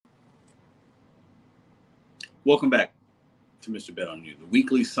Welcome back to Mr. Bet on You, the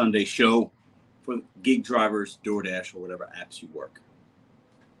weekly Sunday show for gig drivers, DoorDash, or whatever apps you work.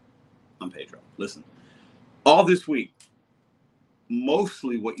 I'm Pedro. Listen, all this week,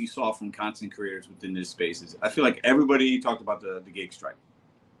 mostly what you saw from content creators within this space is I feel like everybody talked about the gig strike.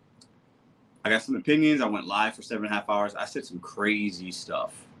 I got some opinions. I went live for 7.5 hours. I said some crazy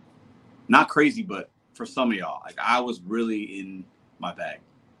stuff. Not crazy, but for some of y'all, like I was really in my bag.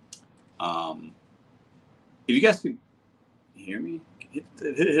 If you guys could hear me, hit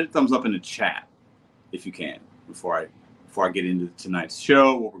a thumbs up in the chat if you can before I get into tonight's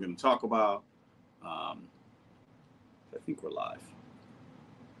show, what we're going to talk about. I think we're live.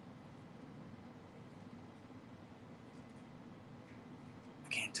 I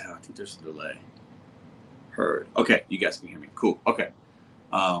can't tell. I think there's a delay. Heard. Okay, you guys can hear me. Cool. Okay.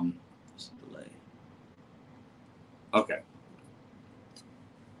 There's a delay. Okay.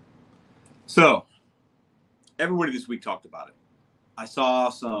 So everybody this week talked about it. I saw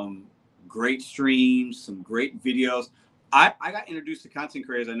some great streams, some great videos. I got introduced to content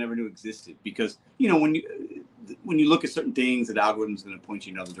creators I never knew existed because, you know, when you look at certain things, the algorithm is going to point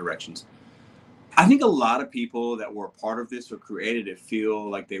you in other directions. I think a lot of people that were a part of this or created it feel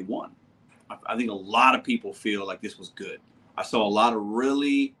like they won. I think a lot of people feel like this was good. I saw a lot of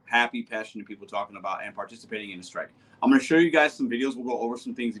really happy, passionate people talking about and participating in the strike. I'm going to show you guys some videos. We'll go over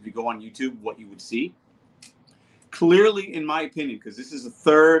some things. If you go on YouTube, what you would see. Clearly, in my opinion, because this is the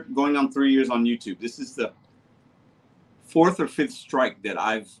third, going on 3 years on YouTube, this is the fourth or fifth strike that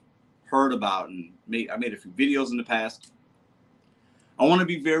I've heard about and I made a few videos in the past. I want to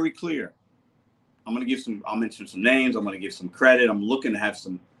be very clear. I'll mention some names. I'm going to give some credit. I'm looking to have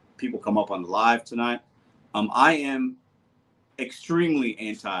some people come up on the live tonight. I am extremely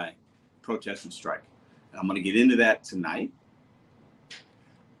anti-protest and strike. And I'm going to get into that tonight.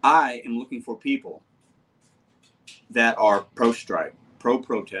 I am looking for people that are pro-strike,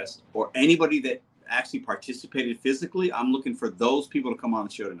 pro-protest, or anybody that actually participated physically. I'm looking for those people to come on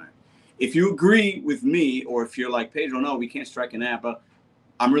the show tonight. If you agree with me, or if you're like, Pedro, no, we can't strike an app,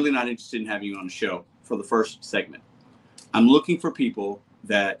 I'm really not interested in having you on the show for the first segment. I'm looking for people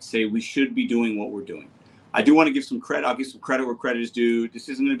that say we should be doing what we're doing. I do want to give some credit. I'll give some credit where credit is due. This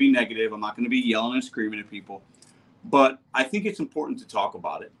isn't going to be negative. I'm not going to be yelling and screaming at people. But I think it's important to talk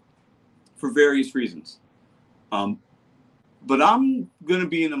about it for various reasons. But I'm going to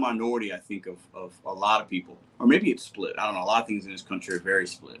be in the minority, I think, of a lot of people. Or maybe it's split. I don't know. A lot of things in this country are very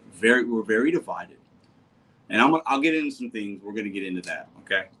split. We're very divided. And I'll get into some things. We're going to get into that,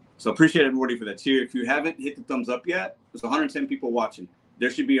 okay? So appreciate everybody for that cheer. If you haven't hit the thumbs up yet, there's 110 people watching. There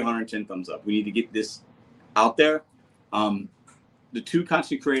should be 110 thumbs up. We need to get this out there. The two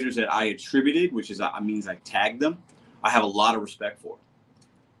content creators that I attributed, which means I tagged them, I have a lot of respect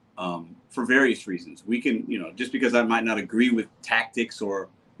for various reasons. We can, just because I might not agree with tactics or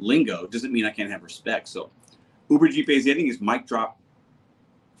lingo doesn't mean I can't have respect. So Uber Jeep AZ, I think is Mike Drop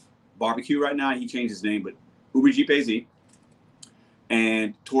Barbecue right now. He changed his name, but Uber Jeep AZ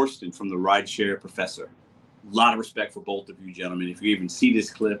and Torsten from the Rideshare Professor. A lot of respect for both of you gentlemen. If you even see this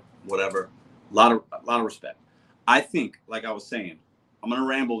clip, whatever, a lot of respect. I think, like I was saying, I'm going to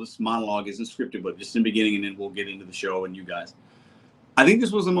ramble. This monologue isn't scripted, but just in the beginning, and then we'll get into the show and you guys. I think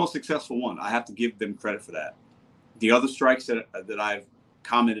this was the most successful one. I have to give them credit for that. The other strikes that I've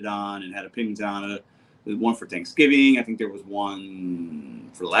commented on and had opinions on, there's one for Thanksgiving. I think there was one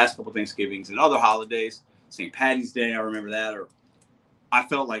for the last couple of Thanksgivings and other holidays. St. Patty's Day, I remember that. Or I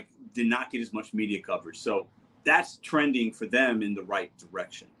felt like did not get as much media coverage. So that's trending for them in the right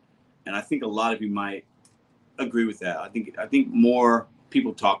direction. And I think a lot of you might agree with that. I think more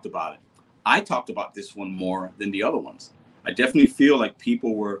people talked about it. I talked about this one more than the other ones. I definitely feel like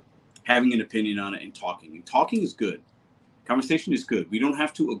people were having an opinion on it and talking. And talking is good. Conversation is good. We don't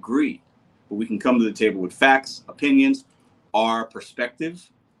have to agree, but we can come to the table with facts, opinions, our perspective.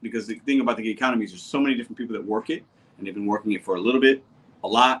 Because the thing about the gig economy is there's so many different people that work it, and they've been working it for a little bit, a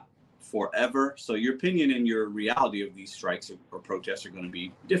lot, forever. So your opinion and your reality of these strikes or protests are going to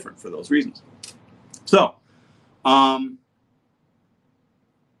be different for those reasons. So,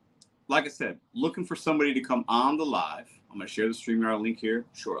 like I said, looking for somebody to come on the live. I'm going to share the StreamYard link here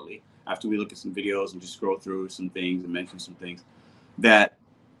shortly after we look at some videos and just scroll through some things and mention some things that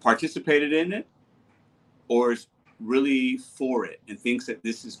participated in it or is really for it and thinks that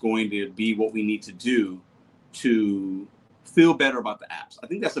this is going to be what we need to do to feel better about the apps. I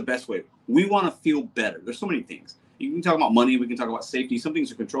think that's the best way. We want to feel better. There's so many things. You can talk about money. We can talk about safety. Some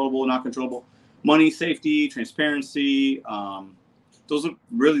things are controllable, not controllable. Money, safety, transparency. Those are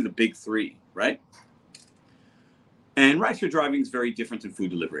really the big three, right? And rideshare driving is very different than food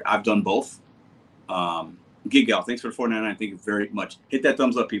delivery. I've done both. Gig Gal, thanks for the $4.99. Thank you very much. Hit that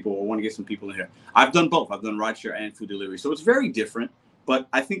thumbs up, people. I want to get some people in here. I've done both. I've done rideshare and food delivery. So it's very different, but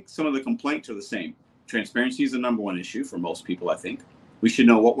I think some of the complaints are the same. Transparency is the number one issue for most people, I think. We should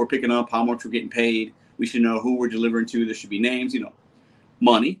know what we're picking up, how much we're getting paid. We should know who we're delivering to. There should be names,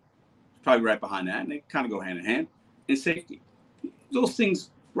 money, probably right behind that. And they kind of go hand in hand. And safety. Those things,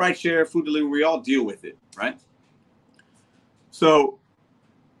 rideshare, food delivery, we all deal with it, right? So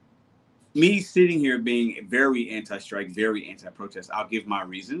me sitting here being very anti-strike, very anti-protest, I'll give my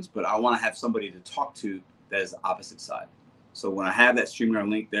reasons, but I want to have somebody to talk to that is the opposite side. So when I have that StreamYard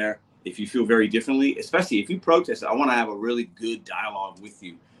link there, if you feel very differently, especially if you protest, I want to have a really good dialogue with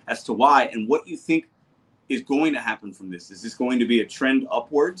you as to why and what you think is going to happen from this. Is this going to be a trend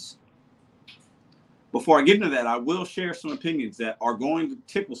upwards? Before I get into that, I will share some opinions that are going to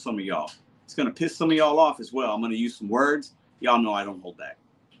tickle some of y'all. It's going to piss some of y'all off as well. I'm going to use some words. Y'all know I don't hold back.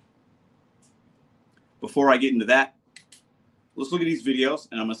 Before I get into that, let's look at these videos,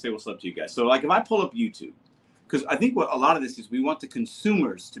 and I'm going to say what's up to you guys. So, like, if I pull up YouTube, because I think what a lot of this is we want the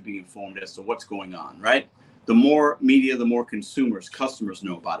consumers to be informed as to what's going on, right? The more media, the more consumers, customers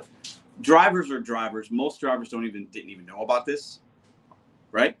know about it. Drivers are drivers. Most drivers didn't even know about this,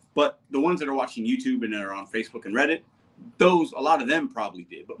 right? But the ones that are watching YouTube and that are on Facebook and Reddit, a lot of them probably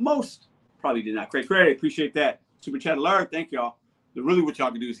did, but most probably did not. Craig, I appreciate that. Super chat alert. Thank y'all. Really what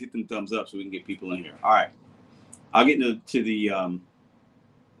y'all can do is hit them thumbs up so we can get people in here. All right. I'll get into the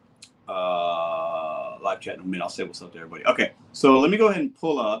live chat in a minute. I'll say what's up to everybody. Okay. So let me go ahead and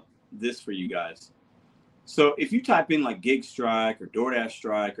pull up this for you guys. So if you type in like Gig Strike or DoorDash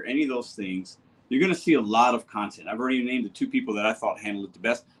Strike or any of those things, you're going to see a lot of content. I've already named the two people that I thought handled it the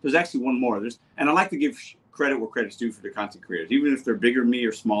best. There's actually one more. And I like to give credit where credit's due for the content creators, even if they're bigger than me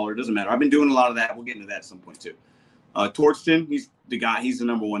or smaller. It doesn't matter. I've been doing a lot of that. We'll get into that at some point too. Torsten, he's the guy. He's the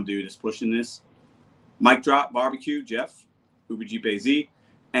number one dude that's pushing this. Mike Drop Barbecue, Jeff, Uber Jeep AZ.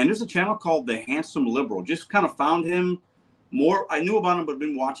 And there's a channel called The Handsome Liberal. Just kind of found him more. I knew about him, but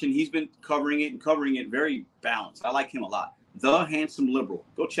been watching. He's been covering it very balanced. I like him a lot. The Handsome Liberal.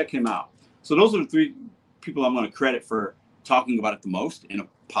 Go check him out. So those are the three people I'm going to credit for talking about it the most in a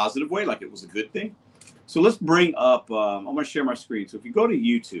positive way, like it was a good thing. So let's bring up, I'm going to share my screen. So if you go to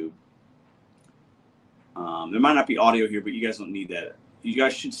YouTube, there might not be audio here, but you guys don't need that. You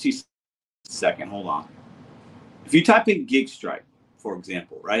guys should see a second. Hold on. If you type in Gig Strike, for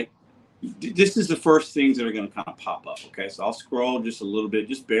example, right? This is the first things that are going to kind of pop up. Okay. So I'll scroll just a little bit.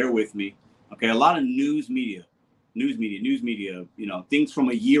 Just bear with me. Okay. A lot of news media, things from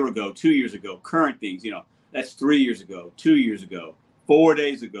a year ago, 2 years ago, current things, that's 3 years ago, 2 years ago, 4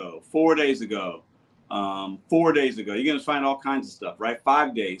 days ago, 4 days ago, 4 days ago. You're going to find all kinds of stuff, right?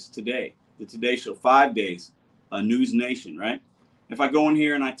 5 days today. The Today Show, 5 days, News Nation, right? If I go in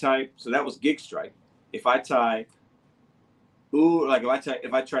here and I type, so that was Gig Strike. If I type,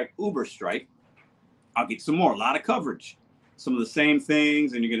 if I type Uber Strike, I'll get some more, a lot of coverage, some of the same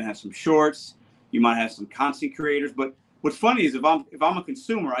things, and you're gonna have some shorts. You might have some content creators, but what's funny is if I'm a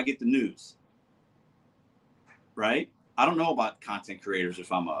consumer, I get the news, right? I don't know about content creators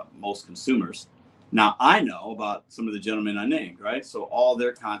if I'm most consumers. Now, I know about some of the gentlemen I named, right? So all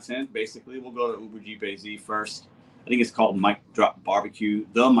their content, basically, we'll go to Uber Jeep AZ first. I think it's called Mike Drop Barbecue,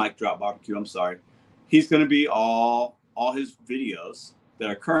 the Mike Drop Barbecue, I'm sorry. He's going to be all his videos that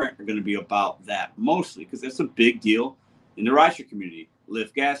are current are going to be about that mostly because that's a big deal in the rideshare community.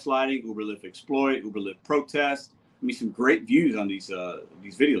 Lyft gaslighting, Uber Lyft exploit, Uber Lyft protest. I mean, some great views on these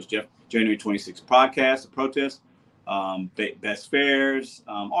videos, Jeff. January 26th podcast, the protest, best fares,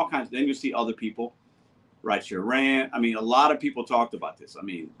 all kinds. Then you'll see other people. Rideshare rant. I mean, a lot of people talked about this. I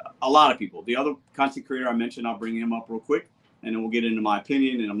mean, a lot of people. The other content creator I mentioned, I'll bring him up real quick, and then we'll get into my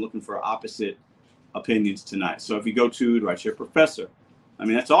opinion, and I'm looking for opposite opinions tonight. So if you go to the Rideshare Professor, I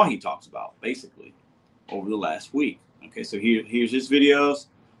mean, that's all he talks about, basically, over the last week. Okay, so here's his videos.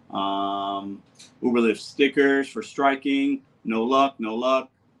 Uber Lyft stickers for striking. No luck, no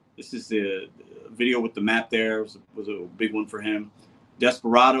luck. This is the video with the map there. It was a big one for him.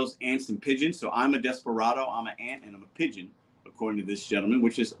 Desperados, ants, and pigeons. So I'm a desperado, I'm an ant, and I'm a pigeon, according to this gentleman,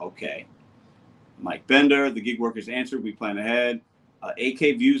 which is okay. Mike Bender, the gig workers answered, we plan ahead.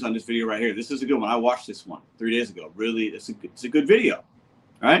 8K views on this video right here. This is a good one. I watched this one 3 days ago. Really, it's a good video.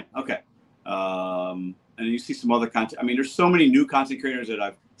 All right? Okay. And then you see some other content. I mean, there's so many new content creators that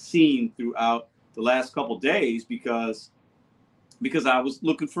I've seen throughout the last couple of days because I was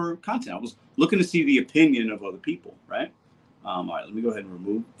looking for content. I was looking to see the opinion of other people, right? All right, let me go ahead and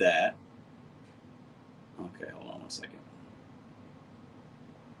remove that. Okay, hold on 1 second.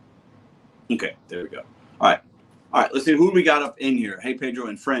 Okay, there we go. All right, let's see who we got up in here. Hey, Pedro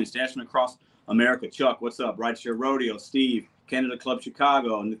and friends, dashing across America, Chuck, what's up? Rideshare Rodeo, Steve, Canada Club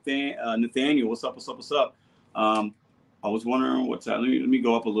Chicago, Nathaniel, what's up? I was wondering what's that. Let me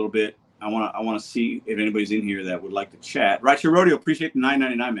go up a little bit. I want to see if anybody's in here that would like to chat. Rideshare Rodeo, appreciate the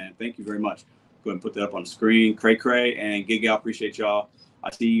 $9.99, man. Thank you very much. Go ahead and put that up on the screen. Cray and Gig Gal, appreciate y'all.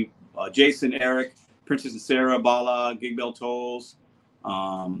 I see Jason, Eric, Princess and Sarah, Bala, Gig Bell Tolls,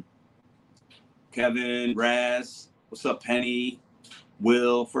 Kevin, Raz, what's up, Penny,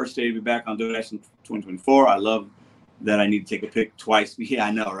 Will, first day to be back on DoorDash in 2024. I love that I need to take a pic twice. Yeah,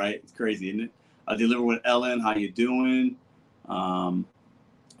 I know, right? It's crazy, isn't it? I deliver with Ellen. How you doing?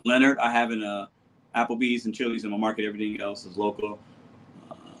 Leonard, I have an Applebee's and Chili's in my market. Everything else is local.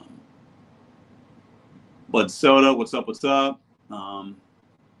 Bud Soda, what's up?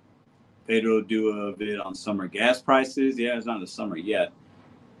 Pedro, do a vid on summer gas prices. Yeah, it's not the summer yet.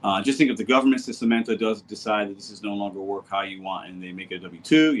 Just think if the government system does decide that this is no longer work how you want and they make it a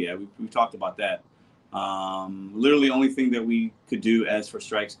W-2. Yeah, we talked about that. Literally only thing that we could do as for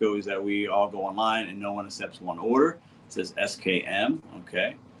strikes go is that we all go online and no one accepts one order. It says SKM.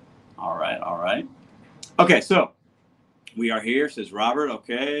 Okay. All right. Okay, so we are here, says Robert.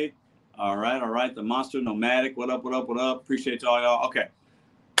 Okay. All right. The Monster Nomadic. What up? Appreciate y'all. Okay.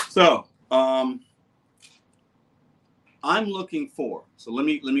 So, I'm looking for, so let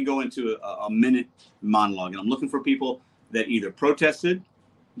me go into a minute monologue, and I'm looking for people that either protested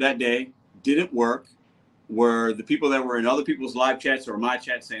that day, didn't work, were the people that were in other people's live chats or my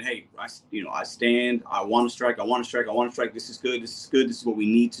chat saying, hey, I stand, I want to strike, this is good, this is what we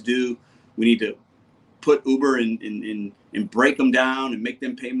need to do. We need to put Uber and break them down and make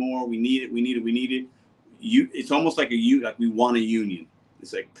them pay more. We need it. It's almost like we want a union.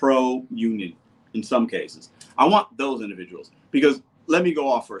 It's like pro-union in some cases. I want those individuals because let me go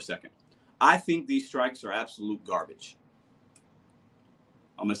off for a second. I think these strikes are absolute garbage.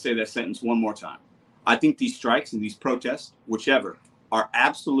 I'm going to say that sentence one more time. I think these strikes and these protests, whichever, are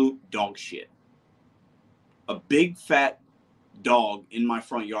absolute dog shit. A big fat dog in my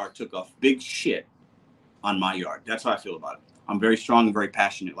front yard took a big shit on my yard. That's how I feel about it. I'm very strong and very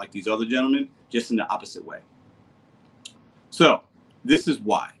passionate like these other gentlemen, just in the opposite way. So this is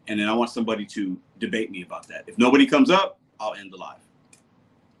why. And then I want somebody to debate me about that. If nobody comes up, I'll end the live.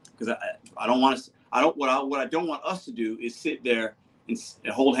 Because I don't want to, what I don't want us to do is sit there and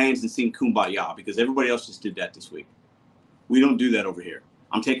hold hands and sing Kumbaya, because everybody else just did that this week. We don't do that over here.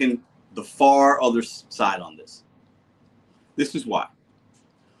 I'm taking the far other side on this. This is why.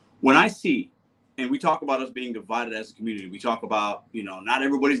 When I see, and we talk about us being divided as a community, we talk about, not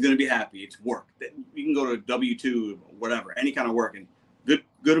everybody's going to be happy. It's work. You can go to W-2, whatever, any kind of work, and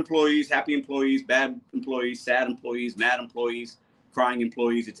good employees, happy employees, bad employees, sad employees, mad employees, crying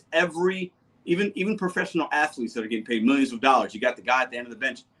employees. It's even professional athletes that are getting paid millions of dollars. You got the guy at the end of the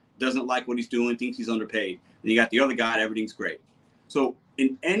bench, doesn't like what he's doing, thinks he's underpaid. Then you got the other guy, everything's great. So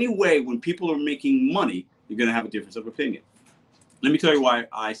in any way, when people are making money, you're going to have a difference of opinion. Let me tell you why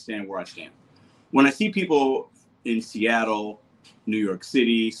I stand where I stand. When I see people in Seattle, New York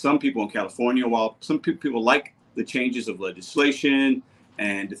City, some people in California, while some people like the changes of legislation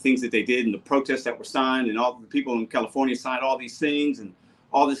and the things that they did and the protests that were signed, and all the people in California signed all these things and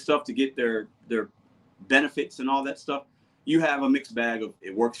all this stuff to get their benefits and all that stuff, you have a mixed bag of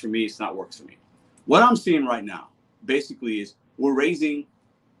it works for me, it's not works for me. What I'm seeing right now basically is we're raising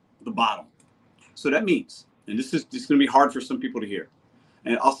the bottom. So that means, and this is going to be hard for some people to hear,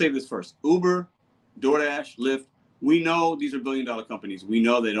 and I'll say this first, Uber, DoorDash, Lyft, we know these are billion-dollar companies. We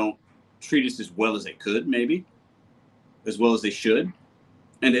know they don't treat us as well as they could, maybe, as well as they should.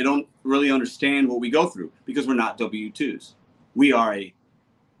 And they don't really understand what we go through because we're not W-2s. We are a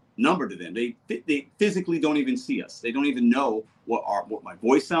number to them. They physically don't even see us. They don't even know what my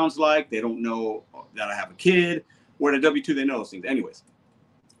voice sounds like. They don't know that I have a kid. We're at a W-2, they know those things. Anyways,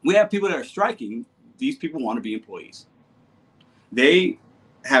 we have people that are striking. These people want to be employees. They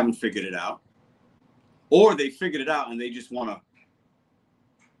haven't figured it out. Or they figured it out and they just want to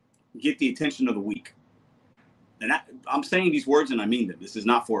get the attention of the weak. And I'm saying these words and I mean them. This is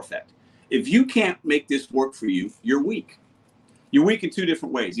not for effect. If you can't make this work for you, you're weak. You're weak in two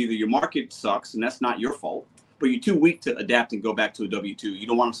different ways. Either your market sucks and that's not your fault, but you're too weak to adapt and go back to a W-2. You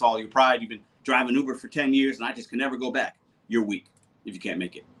don't want to swallow your pride. You've been driving Uber for 10 years and I just can never go back. You're weak if you can't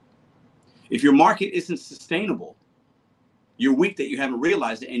make it. If your market isn't sustainable, you're weak that you haven't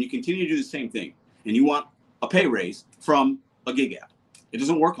realized it and you continue to do the same thing. And you want a pay raise from a gig app. It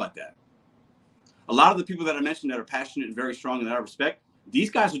doesn't work like that. A lot of the people that I mentioned that are passionate and very strong and that I respect,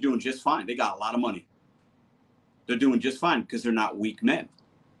 these guys are doing just fine. They got a lot of money. They're doing just fine because they're not weak men.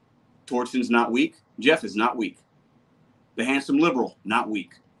 Torsten's not weak. Jeff is not weak. The handsome liberal, not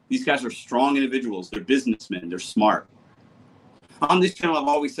weak. These guys are strong individuals. They're businessmen. They're smart. On this channel, I've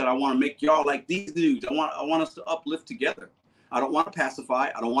always said I want to make y'all like these dudes. I want us to uplift together. I don't want to pacify.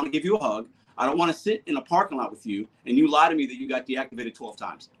 I don't want to give you a hug. I don't want to sit in a parking lot with you and you lie to me that you got deactivated 12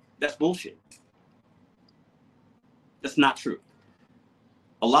 times. That's bullshit. That's not true.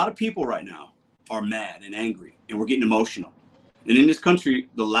 A lot of people right now are mad and angry, and we're getting emotional. And in this country,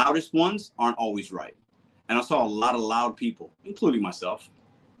 the loudest ones aren't always right. And I saw a lot of loud people, including myself,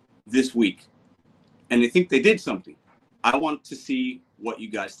 this week. And they think they did something. I want to see what you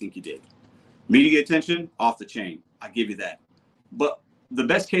guys think you did. Media attention, off the chain. I give you that. But the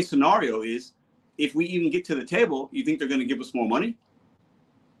best case scenario is if we even get to the table, you think they're going to give us more money?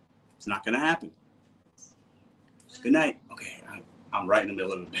 It's not going to happen. Good night. Okay, I'm right in the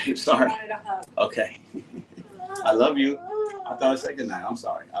middle of it, babe. Sorry. Okay. I love you. I thought I said good night. I'm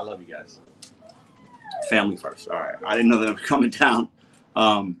sorry. I love you guys. Family first. All right. I didn't know that I'm coming down.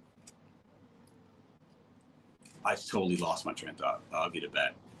 I totally lost my train of thought. I'll get it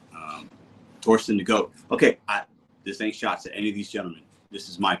back. Torsten the GOAT. Okay, this ain't shots at any of these gentlemen. This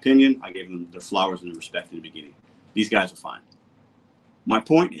is my opinion. I gave them their flowers and respect in the beginning. These guys are fine. My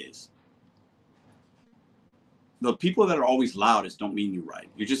point is, the people that are always loudest don't mean you're right.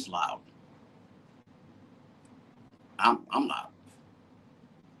 You're just loud. I'm loud.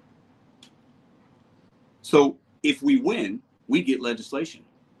 So if we win, we get legislation,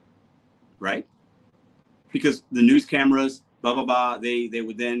 right? Because the news cameras, blah, blah, blah, they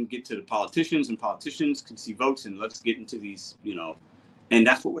would then get to the politicians, and politicians could see votes, and let's get into these, and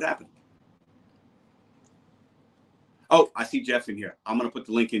that's what would happen. Oh, I see Jeff in here. I'm going to put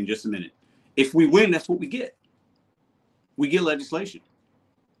the link in just a minute. If we win, that's what we get. We get legislation.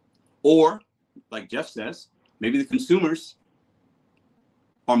 Or, like Jeff says, maybe the consumers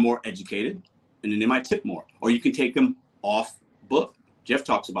are more educated, and then they might tip more. Or you can take them off book. Jeff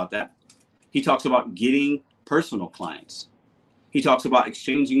talks about that. He talks about getting personal clients. He talks about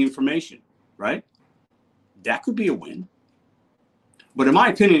exchanging information, right? That could be a win. But in my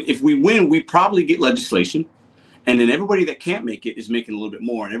opinion, if we win, we probably get legislation. And then everybody that can't make it is making a little bit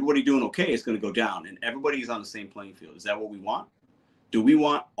more. And everybody doing okay is going to go down. And everybody is on the same playing field. Is that what we want? Do we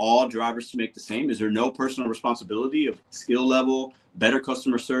want all drivers to make the same? Is there no personal responsibility of skill level, better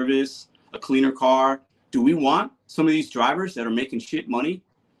customer service, a cleaner car? Do we want some of these drivers that are making shit money,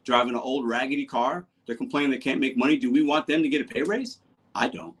 driving an old raggedy car, they're complaining they can't make money? Do we want them to get a pay raise? I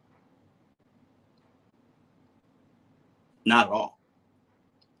don't. Not at all.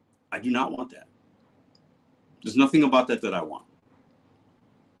 I do not want that. There's nothing about that I want.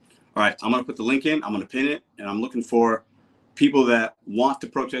 All right, I'm going to put the link in. I'm going to pin it, and I'm looking for people that want to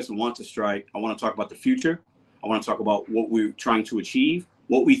protest and want to strike. I want to talk about the future. I want to talk about what we're trying to achieve,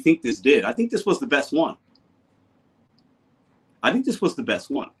 what we think this did. I think this was the best one.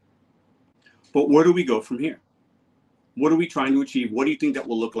 But where do we go from here? What are we trying to achieve? What do you think that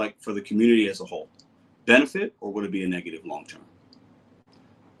will look like for the community as a whole? Benefit, or would it be a negative long term?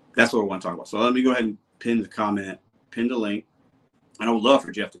 That's what I want to talk about. So let me go ahead and pin the comment, pin the link. And I would love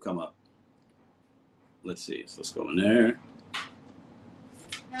for Jeff to come up. Let's see. So let's go in there.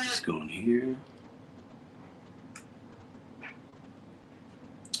 Let's go in here.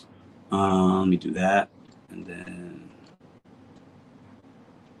 Let me do that. And then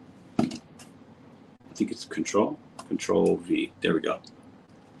I think it's Control V. There we go.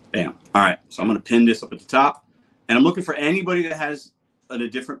 Bam. All right. So I'm going to pin this up at the top. And I'm looking for anybody that has a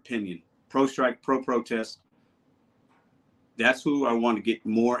different opinion. Pro-strike, pro-protest. That's who I want to get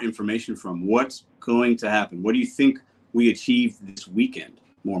more information from. What's going to happen? What do you think we achieve this weekend,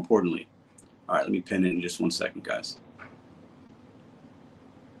 more importantly? All right, let me pin it in just 1 second, guys.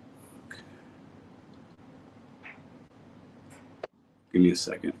 Okay. Give me a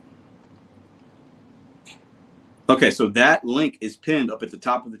second. Okay, so that link is pinned up at the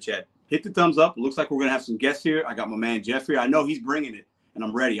top of the chat. Hit the thumbs up. It looks like we're going to have some guests here. I got my man Jeff here. I know he's bringing it, and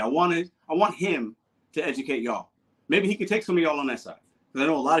I'm ready. I want him to educate y'all. Maybe he could take some of y'all on that side. Because I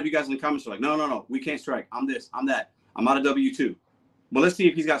know a lot of you guys in the comments are like, no, we can't strike. I'm this, I'm that. I'm out of W-2. But let's see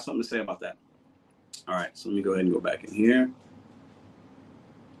if he's got something to say about that. All right, so let me go ahead and go back in here.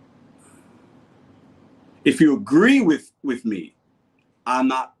 If you agree with me,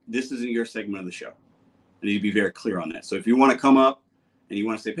 this isn't your segment of the show. I need to be very clear on that. So if you want to come up and you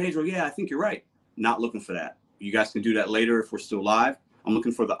want to say, Pedro, yeah, I think you're right. Not looking for that. You guys can do that later if we're still live. I'm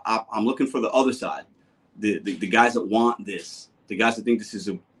looking for the other side. The guys that want this, the guys that think this is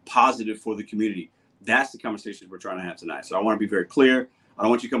a positive for the community. That's the conversation we're trying to have tonight. So I want to be very clear. I don't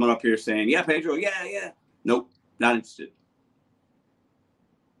want you coming up here saying, yeah, Pedro, yeah. Nope, not interested.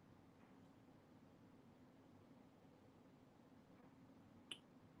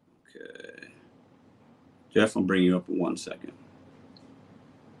 Okay. Jeff, I'll bring you up in 1 second.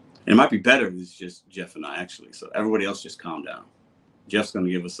 And it might be better if it's just Jeff and I, actually. So everybody else just calm down. Jeff's going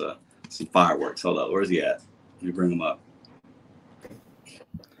to give us some fireworks. Hold on. Where's he at? Let me bring him up.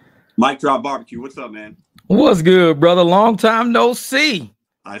 Mike Drop Barbecue. What's up, man? What's good, brother? Long time no see.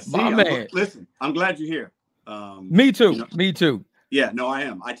 I see. My man. Listen, I'm glad you're here. Me too. You know, Me too. Yeah, no, I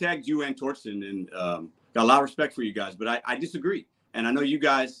am. I tagged you and Torsten and got a lot of respect for you guys, but I disagree. And I know you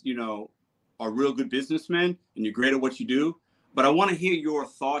guys, you know, are real good businessmen and you're great at what you do. But I want to hear your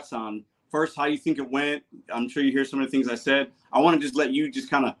thoughts on, first, how you think it went. I'm sure you hear some of the things I said. I want to just let you just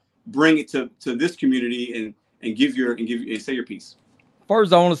kind of bring it to this community and say your piece.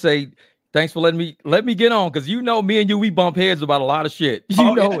 First, I want to say thanks for letting me get on, because you know me and you, we bump heads about a lot of shit.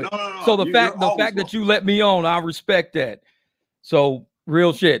 You know it. No. So the fact that you let me on, I respect that. So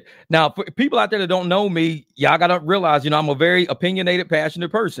real shit. Now, for people out there that don't know me, y'all gotta realize, you know, I'm a very opinionated,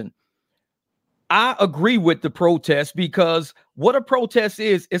 passionate person. I agree with the protest, because what a protest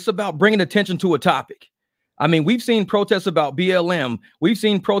is, it's about bringing attention to a topic. I mean, we've seen protests about BLM. We've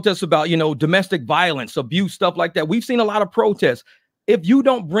seen protests about, you know, domestic violence, abuse, stuff like that. We've seen a lot of protests. If you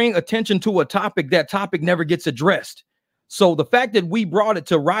don't bring attention to a topic, that topic never gets addressed. So the fact that we brought it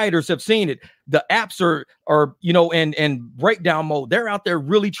to rioters have seen it. The apps are you know, and breakdown mode. They're out there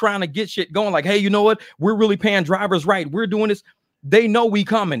really trying to get shit going. Like, hey, you know what? We're really paying drivers right. We're doing this. They know we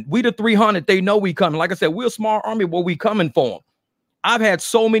coming. We the 300. They know we coming. Like I said, we're a small army, but we coming for them. I've had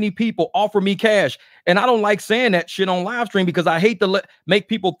so many people offer me cash, and I don't like saying that shit on live stream, because I hate to make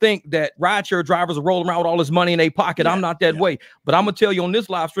people think that rideshare drivers are rolling around with all this money in their pocket. I'm not that way. But I'm gonna tell you on this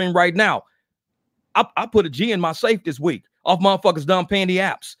live stream right now, I put a G in my safe this week off motherfuckers done paying the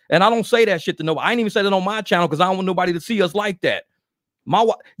apps. And I don't say that shit to nobody. I ain't even say that on my channel, because I don't want nobody to see us like that.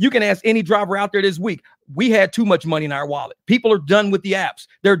 You can ask any driver out there this week. We had too much money in our wallet. People are done with the apps.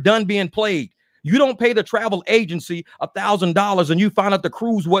 They're done being played. You don't pay the travel agency $1,000 and you find out the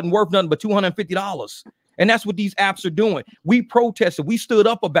cruise wasn't worth nothing but $250. And that's what these apps are doing. We protested. We stood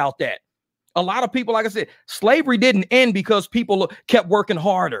up about that. A lot of people, like I said, slavery didn't end because people kept working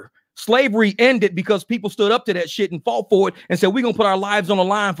harder. Slavery ended because people stood up to that shit and fought for it and said, we're going to put our lives on the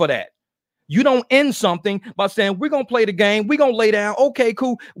line for that. You don't end something by saying, we're going to play the game. We're going to lay down. Okay,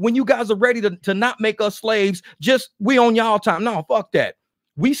 cool. When you guys are ready to not make us slaves, we on y'all time. No, fuck that.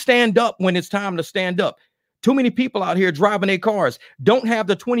 We stand up when it's time to stand up. Too many people out here driving their cars don't have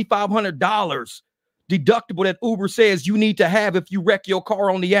the $2,500 deductible that Uber says you need to have if you wreck your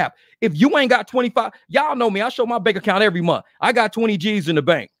car on the app. If you ain't got 25, y'all know me. I show my bank account every month. I got 20 G's in the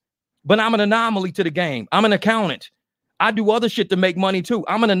bank, but I'm an anomaly to the game. I'm an accountant. I do other shit to make money too.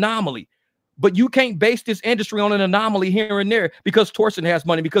 I'm an anomaly. But you can't base this industry on an anomaly here and there because Torsten has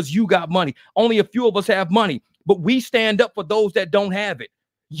money, because you got money. Only a few of us have money, but we stand up for those that don't have it.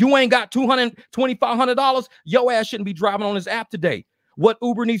 You ain't got $200, $2,500. Your ass shouldn't be driving on this app today. What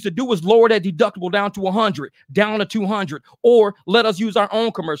Uber needs to do is lower that deductible down to 100, down to 200, or let us use our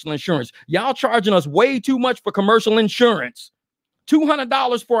own commercial insurance. Y'all charging us way too much for commercial insurance.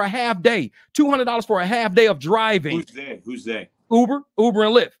 $200 for a half day. $200 for a half day of driving. Who's they? Uber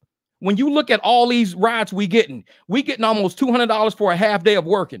and Lyft. When you look at all these rides we getting almost $200 for a half day of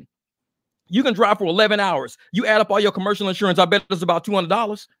working. You can drive for 11 hours. You add up all your commercial insurance, I bet it's about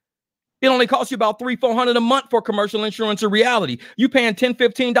 $200. It only costs you about $300-400 a month for commercial insurance in reality. You paying $10,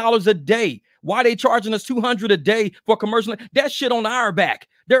 $15 a day. Why they charging us $200 a day for commercial? That shit on our back.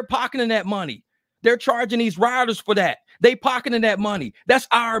 They're pocketing that money. They're charging these riders for that. They pocketing that money. That's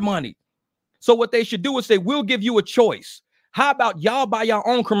our money. So what they should do is say, we'll give you a choice. How about y'all buy your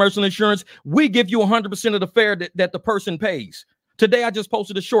own commercial insurance? We give you 100% of the fare that the person pays. Today, I just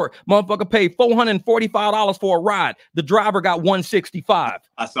posted a short. Motherfucker paid $445 for a ride. The driver got $165.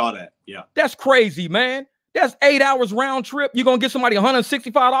 I saw that. Yeah. That's crazy, man. That's 8 hours round trip. You're going to get somebody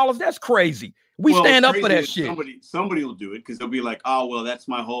 $165? That's crazy. We stand up for that shit. Somebody will do it because they'll be like, oh, well, that's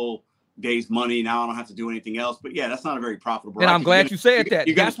my whole day's money. Now I don't have to do anything else. But yeah, that's not a very profitable. And I'm glad you said that.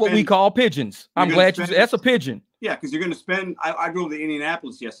 That's what we call pigeons. I'm glad you said that's a pigeon. Yeah, because you're going to spend. I drove to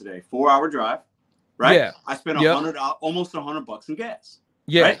Indianapolis yesterday, 4-hour drive. Right. Yeah. I spent almost $100 in gas.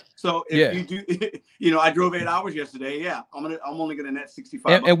 Yeah. Right? So if you do, you know, I drove 8 hours yesterday. Yeah. I'm only gonna net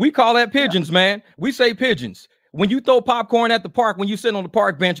 65. And we call that pigeons, man. We say pigeons. When you throw popcorn at the park, when you sit on the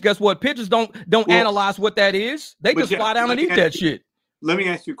park bench, guess what? Pigeons don't analyze what that is. They just fly down and eat that shit. Let me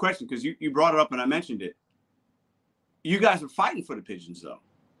ask you a question, because you brought it up and I mentioned it. You guys are fighting for the pigeons, though,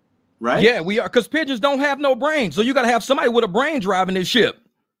 right? Yeah, we are, because pigeons don't have no brain. So you got to have somebody with a brain driving this ship.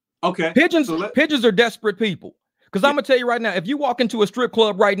 Okay. Pigeons are desperate people. Because I'm going to tell you right now, if you walk into a strip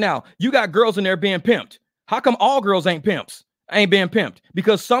club right now, you got girls in there being pimped. How come all girls ain't pimps? ain't being pimped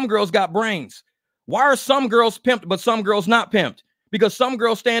because some girls got brains. Why are some girls pimped, but some girls not pimped? Because some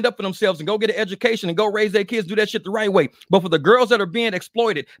girls stand up for themselves and go get an education and go raise their kids, do that shit the right way. But for the girls that are being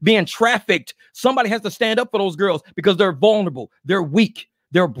exploited, being trafficked, somebody has to stand up for those girls because they're vulnerable, they're weak,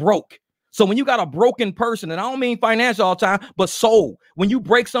 they're broke. So when you got a broken person, and I don't mean financial all the time, but soul, when you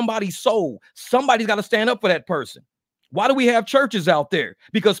break somebody's soul, somebody's got to stand up for that person. Why do we have churches out there?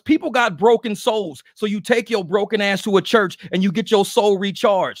 Because people got broken souls. So you take your broken ass to a church and you get your soul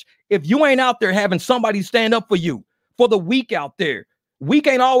recharged. If you ain't out there having somebody stand up for you, for the weak out there, weak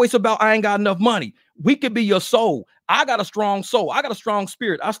ain't always about I ain't got enough money. We could be your soul. I got a strong soul. I got a strong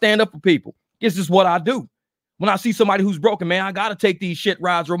spirit. I stand up for people. This is what I do. When I see somebody who's broken, man, I got to take these shit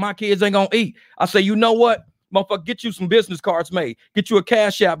rides or my kids ain't going to eat. I say, you know what? Motherfucker, get you some business cards made. Get you a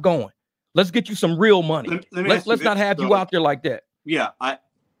cash app going. Let's get you some real money. Let's not have you out there like that. Yeah,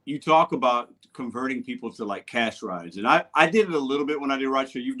 you talk about converting people to like cash rides. And I did it a little bit when I did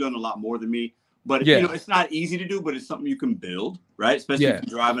rideshare. You've done a lot more than me. But you know, it's not easy to do, but it's something you can build, right? Especially if you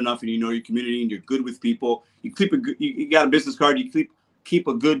drive enough and you know your community and you're good with people. You keep you got a business card. You keep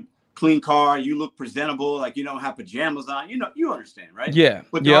a good, clean car. You look presentable, like you don't have pajamas on. You know, you understand, right? Yeah.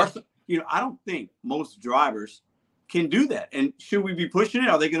 But there are some, you know, I don't think most drivers can do that. And should we be pushing it?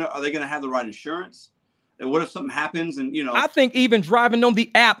 Are they gonna have the right insurance? And what if something happens? And you know, I think even driving on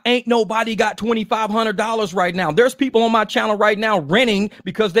the app, ain't nobody got $2,500 right now. There's people on my channel right now renting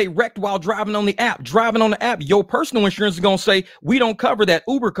because they wrecked while driving on the app. Driving on the app, your personal insurance is gonna say we don't cover that.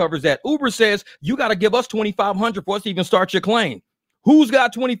 Uber covers that. Uber says you got to give us $2,500 for us to even start your claim. Who's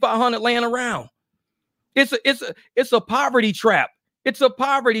got $2,500 laying around? It's a poverty trap. It's a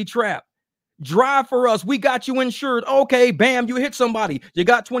poverty trap. Drive for us. We got you insured. Okay, bam, you hit somebody. You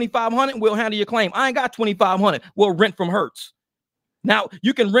got $2,500, we'll handle your claim. I ain't got $2,500. We'll rent from Hertz. Now,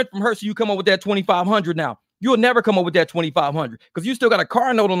 you can rent from Hertz, so you come up with that $2,500 now. You'll never come up with that $2,500 because you still got a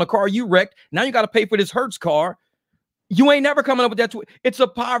car note on the car you wrecked. Now you got to pay for this Hertz car. You ain't never coming up with that. It's a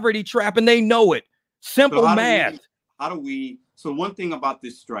poverty trap, and they know it. Simple math. So one thing about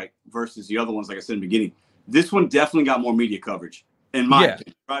this strike versus the other ones, like I said in the beginning, this one definitely got more media coverage. In my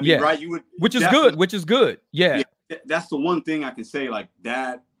opinion, right? I mean, right? You would, which is good. Yeah. That's the one thing I can say, like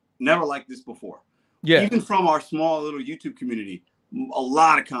that, never liked this before. Yeah. Even from our small little YouTube community, a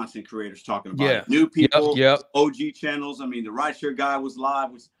lot of content creators talking about it. New people, OG channels. I mean, the rideshare guy was live.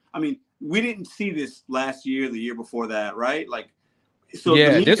 We didn't see this last year, the year before that, right? Like, so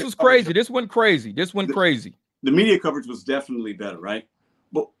this was crazy. This went crazy. The media coverage was definitely better, right?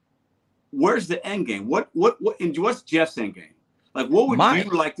 But where's the end game? What's Jeff's end game? Like, what would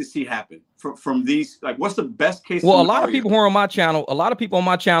you like to see happen from these? Like, what's the best case? Well, a lot of people who are on my channel,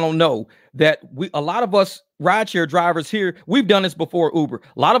 know that a lot of us rideshare drivers here, we've done this before Uber.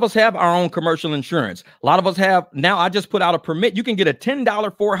 A lot of us have our own commercial insurance. A lot of us have now. I just put out a permit. You can get a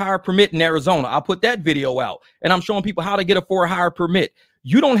 $10 for-hire permit in Arizona. I'll put that video out, and I'm showing people how to get a for-hire permit.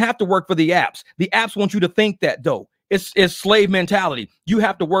 You don't have to work for the apps. The apps want you to think that, though. It's slave mentality. You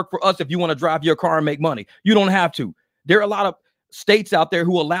have to work for us if you want to drive your car and make money. You don't have to. There are a lot of states out there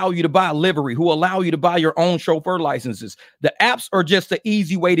who allow you to buy a livery, who allow you to buy your own chauffeur licenses. The apps are just the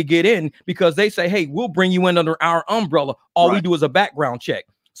easy way to get in because they say, hey, we'll bring you in under our umbrella. All we do is a background check.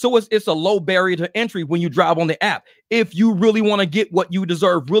 So it's a low barrier to entry when you drive on the app. If you really want to get what you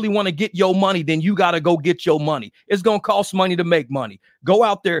deserve, really want to get your money, then you got to go get your money. It's going to cost money to make money. Go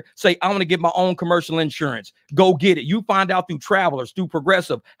out there, say, I want to get my own commercial insurance. Go get it. You find out through Travelers, through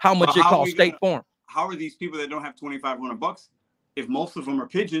Progressive, how much it costs State Farm. How are these people that don't have $2,500? If most of them are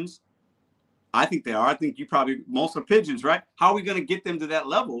pigeons, I think they are. I think most are pigeons, right? How are we going to get them to that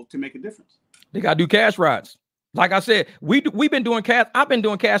level to make a difference? They got to do cash rides. Like I said, we've been doing cash. I've been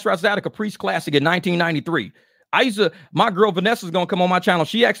doing cash rides out of Caprice Classic in 1993. My girl Vanessa's going to come on my channel.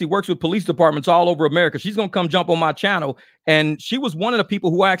 She actually works with police departments all over America. She's going to come jump on my channel. And she was one of the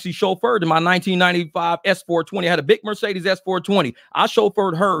people who I actually chauffeured in my 1995 S420. I had a big Mercedes S420. I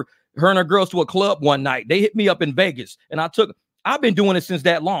chauffeured her and her girls to a club one night. They hit me up in Vegas and I've been doing it since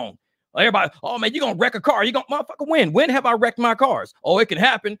that long. Everybody, oh man, you're going to wreck a car. You're going to motherfucker win. When have I wrecked my cars? Oh, it can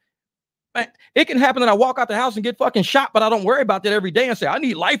happen. Man, it can happen that I walk out the house and get fucking shot, but I don't worry about that every day and say, I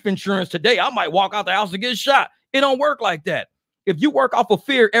need life insurance today. I might walk out the house and get shot. It don't work like that. If you work off of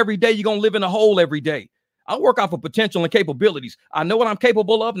fear every day, you're going to live in a hole every day. I work off of potential and capabilities. I know what I'm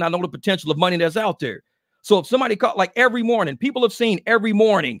capable of, and I know the potential of money that's out there. So if somebody called, like every morning, people have seen every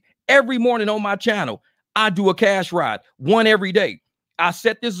morning on my channel, I do a cash ride, one every day. I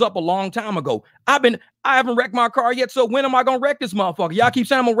set this up a long time ago. I haven't wrecked my car yet, so when am I going to wreck this motherfucker? Y'all keep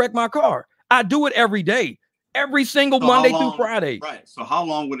saying I'm going to wreck my car. I do it every day, every single Monday through Friday. Right. So how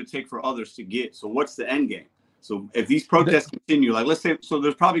long would it take for others to get? So what's the end game? So if these protests continue, like let's say, so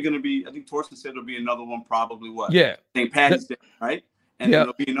there's probably going to be, I think Torsten said there'll be another one, probably what? Yeah. St. Patty's Day, right? And then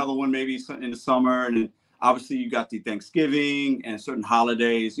Yep. there'll be another one maybe in the summer. And then obviously you got the Thanksgiving and certain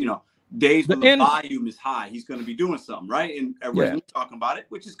holidays, you know, days when the volume is high. He's going to be doing something, right? And everybody's talking about it,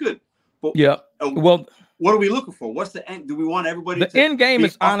 which is good. But well, what are we looking for? What's the end? Do we want everybody the end game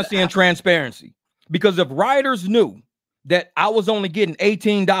is honesty and transparency. Because if riders knew that I was only getting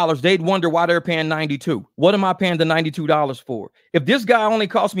 $18, they'd wonder why they're paying $92. What am I paying the $92 for? If this guy only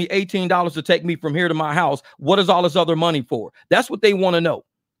cost me $18 to take me from here to my house, what is all this other money for? That's what they want to know.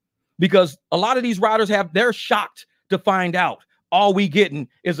 Because a lot of these riders they're shocked to find out all we getting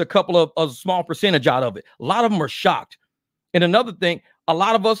is a couple of a small percentage out of it. A lot of them are shocked. And another thing, a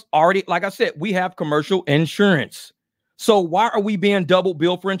lot of us already, like I said, we have commercial insurance. So why are we being double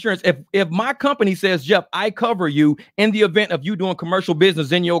billed for insurance? If my company says, Jeff, I cover you in the event of you doing commercial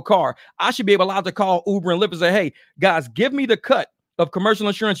business in your car, I should be allowed to call Uber and Lyft and say, hey, guys, give me the cut of commercial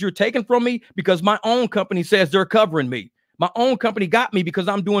insurance you're taking from me because my own company says they're covering me. My own company got me because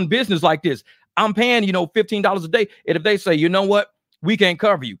I'm doing business like this. I'm paying, $15 a day. And if they say, you know what, we can't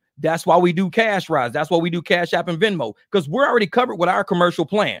cover you. That's why we do cash rides. That's why we do Cash App and Venmo, because we're already covered with our commercial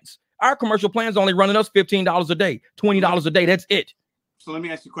plans. Our commercial plans only running us $15 a day, $20 a day. That's it. So let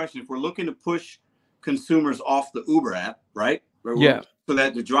me ask you a question. If we're looking to push consumers off the Uber app, right? Yeah. So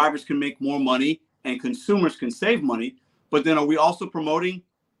that the drivers can make more money and consumers can save money. But then are we also promoting?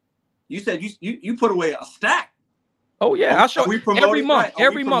 You said you put away a stack. Oh, yeah. I show every month.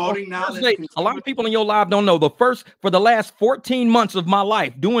 Every month. A lot of people in your live don't know. For the last 14 months of my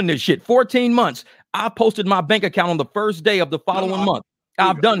life doing this shit, 14 months, I posted my bank account on the first day of the following month.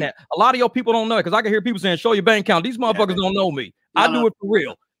 I've done that. A lot of your people don't know it because I can hear people saying, show your bank account. These motherfuckers don't know me. I do it for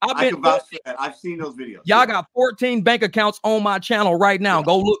real. I've seen those videos. Y'all got 14 bank accounts on my channel right now. Yeah.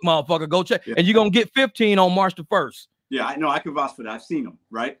 Go look, motherfucker. Go check. Yeah. And you're going to get 15 on March the 1st. Yeah, I know. I can vouch for that. I've seen them,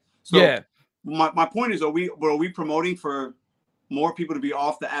 right? So my point is, are we promoting for more people to be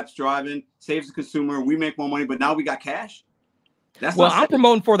off the apps driving, saves the consumer, we make more money, but now we got cash? I'm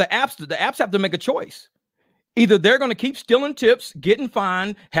promoting for the apps. The apps have to make a choice. Either they're going to keep stealing tips, getting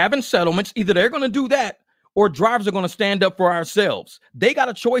fined, having settlements. Either they're going to do that or drivers are going to stand up for ourselves. They got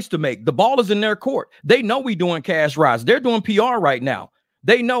a choice to make. The ball is in their court. They know we doing cash rides. They're doing PR right now.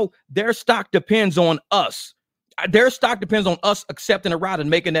 They know their stock depends on us. Their stock depends on us accepting a ride and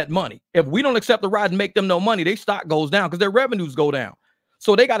making that money. If we don't accept the ride and make them no money, their stock goes down because their revenues go down.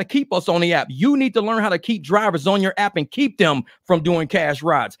 So they got to keep us on the app. You need to learn how to keep drivers on your app and keep them from doing cash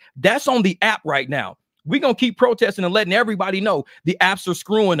rides. That's on the app right now. We're going to keep protesting and letting everybody know the apps are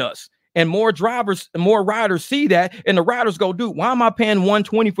screwing us. And more drivers and more riders see that. And the riders go, dude, why am I paying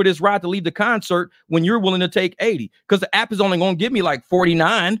 $120 for this ride to leave the concert when you're willing to take $80? Because the app is only going to give me like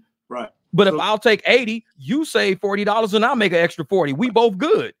 $49. Right. But if I'll take $80, you save $40 and I'll make an extra $40. We both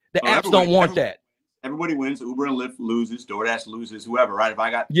good. The apps don't want that. Everybody wins. Uber and Lyft loses. DoorDash loses. Whoever, right? If I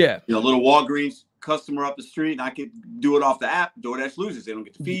got a little Walgreens customer up the street and I could do it off the app, DoorDash loses. They don't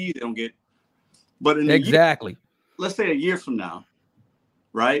get the fee. They don't get. But in exactly. Let's say a year from now,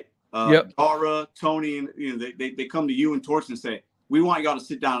 right? Dara, Tony, and they come to you and Torsten and say, "We want y'all to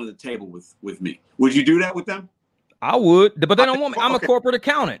sit down at the table with me." Would you do that with them? I would, but they don't want me. I'm a corporate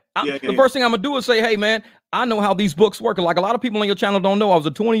accountant. The first thing I'm gonna do is say, "Hey, man, I know how these books work." Like a lot of people on your channel don't know, I was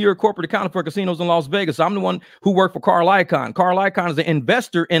a 20-year corporate accountant for casinos in Las Vegas. I'm the one who worked for Carl Icahn. Carl Icahn is an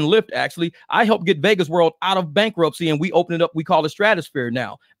investor in Lyft. Actually, I helped get Vegas World out of bankruptcy, and we opened it up. We call it Stratosphere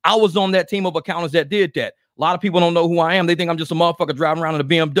now. I was on that team of accountants that did that. A lot of people don't know who I am. They think I'm just a motherfucker driving around in a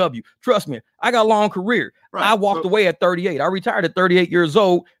BMW. Trust me, I got a long career. Right. I walked away at 38. I retired at 38 years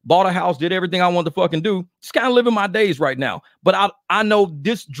old, bought a house, did everything I wanted to fucking do. Just kind of living my days right now. But I know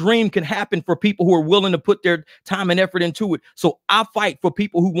this dream can happen for people who are willing to put their time and effort into it. So I fight for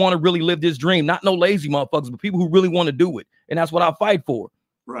people who want to really live this dream, not no lazy motherfuckers, but people who really want to do it. And that's what I fight for.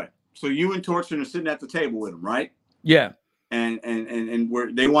 Right. So you and Torsten are sitting at the table with them, right? Yeah. And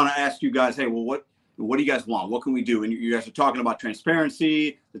they want to ask you guys, hey, well, what do you guys want? What can we do? And you guys are talking about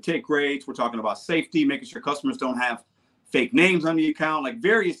transparency, the take rates. We're talking about safety, making sure customers don't have fake names on the account, like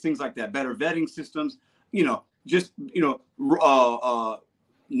various things like that, better vetting systems, not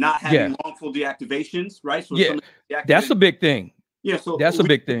having wrongful deactivations, right? So that's a big thing. Yeah, so that's a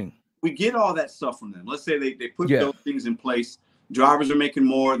big thing. We get all that stuff from them. Let's say they put those things in place. Drivers are making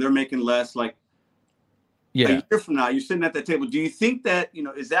more, they're making less. Like a year from now, you're sitting at that table. Do you think that,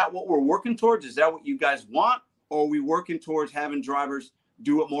 is that what we're working towards? Is that what you guys want? Or are we working towards having drivers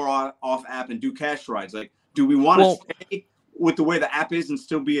do it more off app and do cash rides? Like, do we want to stay with the way the app is and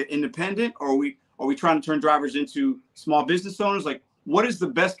still be independent? Or are we trying to turn drivers into small business owners? Like, what is the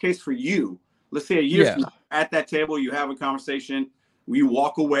best case for you let's say a year from now, at that table, you have a conversation, you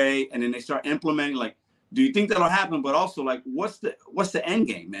walk away, and then they start implementing. Like, do you think that'll happen? But also, like, what's the end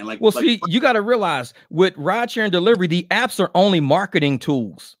game, man? Like, well, see, you got to realize with rideshare and delivery, the apps are only marketing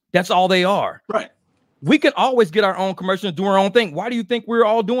tools. That's all they are. Right. We can always get our own commercials and do our own thing. Why do you think we're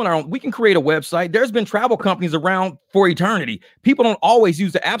all doing our own? We can create a website. There's been travel companies around for eternity. People don't always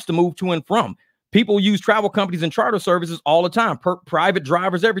use the apps to move to and from. People use travel companies and charter services all the time, private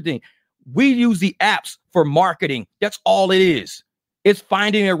drivers, everything. We use the apps for marketing. That's all it is. It's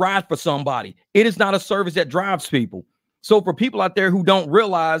finding a ride for somebody. It is not a service that drives people. So for people out there who don't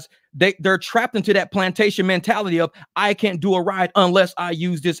realize they're trapped into that plantation mentality of, I can't do a ride unless I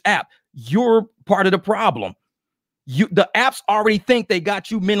use this app. You're part of the problem. The apps already think they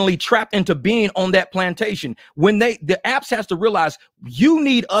got you mentally trapped into being on that plantation. When the apps has to realize you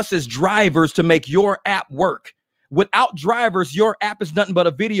need us as drivers to make your app work. Without drivers, your app is nothing but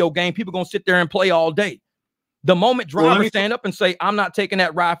a video game. People gonna sit there and play all day. The moment drivers stand up and say, I'm not taking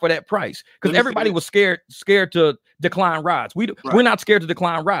that ride for that price, because everybody was scared to decline rides. We're not scared to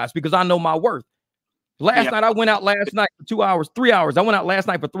decline rides because I know my worth. Last night, I went out last night for 2 hours, 3 hours. I went out last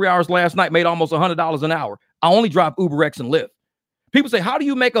night for 3 hours last night, made almost $100 an hour. I only drive UberX and Lyft. People say, how do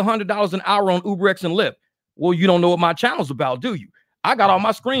you make $100 an hour on UberX and Lyft? Well, you don't know what my channel's about, do you? I got all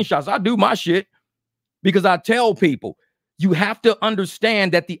my screenshots. I do my shit because I tell people, you have to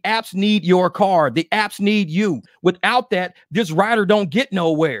understand that the apps need your car. The apps need you. Without that, this rider don't get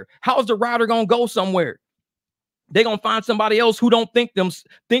nowhere. How's the rider going to go somewhere? They're going to find somebody else who don't think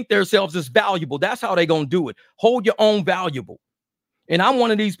themselves as valuable. That's how they're going to do it. Hold your own valuable. And I'm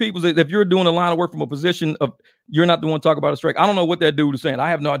one of these people that if you're doing a line of work from a position of, you're not the one to talk about a strike. I don't know what that dude is saying. I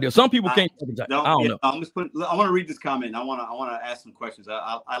have no idea. Some people can't. I don't know. I want to read this comment. I want to ask some questions.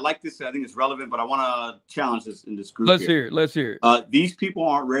 I like this. I think it's relevant, but I want to challenge this in this group. Let's hear it. These people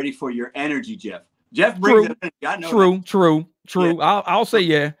aren't ready for your energy, Jeff. Jeff brings it in. I know. True. Yeah. I'll say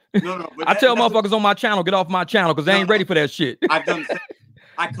yeah. No. I tell motherfuckers on my channel, get off my channel because they ain't ready for that shit. I've done.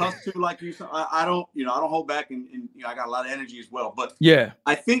 I cuss too, like you. So I don't, I don't hold back, and I got a lot of energy as well. But yeah,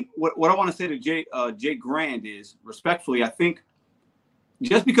 I think what I want to say to Jay Grand is respectfully. I think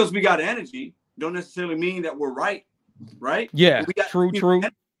just because we got energy, don't necessarily mean that we're right. Yeah, true.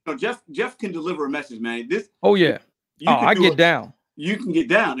 Jeff can deliver a message, man. I get down. You can get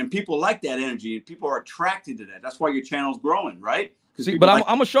down, and people like that energy, and people are attracted to that. That's why your channel's growing, right? See, but I'm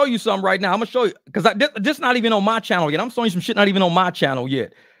gonna show you something right now. I'm gonna show you because this not even on my channel yet. I'm showing you some shit not even on my channel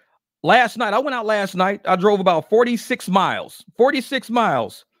yet. Last night, I went out last night. I drove about 46 miles.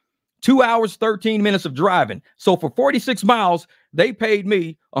 2 hours, 13 minutes of driving. So for 46 miles, they paid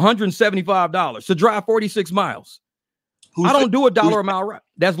me $175 to drive 46 miles. I don't do $1 a mile ride.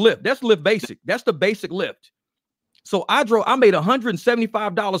 That's Lyft. That's Lyft Basic. That's the basic Lyft. So I made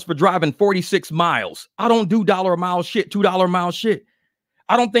 $175 for driving 46 miles. I don't do $1 a mile shit, $2 a mile shit.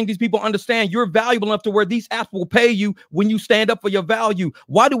 I don't think these people understand you're valuable enough to where these apps will pay you when you stand up for your value.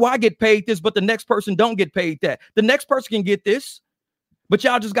 Why do I get paid this, but the next person don't get paid that? The next person can get this, but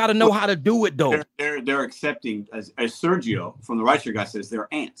y'all just got to know how to do it, though. They're accepting, as Sergio from the Rideshare guy says, they're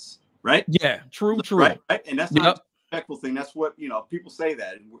ants, right? Yeah, true. Right? And that's not a respectful thing. That's what, people say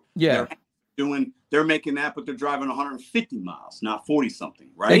that. Yeah. They're making that, but they're driving 150 miles, not 40 something,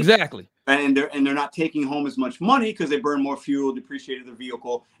 right? Exactly. And they're not taking home as much money because they burn more fuel, depreciated their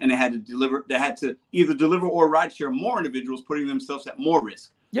vehicle, and they had to either deliver or rideshare more individuals, putting themselves at more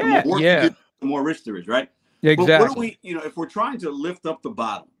risk. Yeah. The more risk there is, right? Yeah, exactly. But what do we, if we're trying to lift up the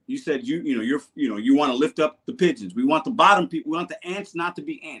bottom, you said you want to lift up the pigeons. We want the bottom people. We want the ants not to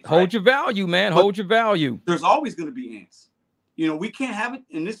be ants. Hold your value, man. Hold your value. There's always going to be ants. We can't have it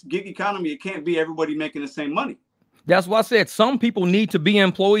in this gig economy. It can't be everybody making the same money. That's why I said some people need to be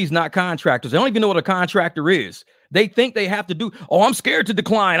employees, not contractors. They don't even know what a contractor is. They think they have to do, I'm scared to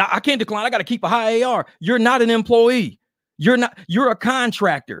decline. I can't decline. I got to keep a high AR. You're not an employee. You're a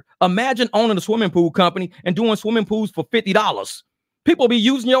contractor. Imagine owning a swimming pool company and doing swimming pools for $50. People be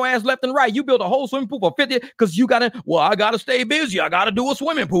using your ass left and right. You build a whole swimming pool for 50 because I got to stay busy. I got to do a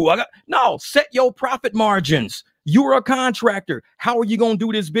swimming pool. No, set your profit margins. You're a contractor. How are you going to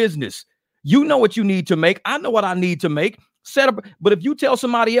do this business? You know what you need to make. I know what I need to make. Set up. But if you tell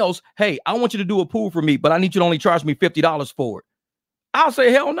somebody else, hey, I want you to do a pool for me, but I need you to only charge me $50 for it, I'll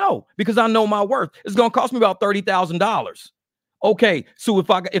say, hell no, because I know my worth. It's going to cost me about $30,000. Okay, so if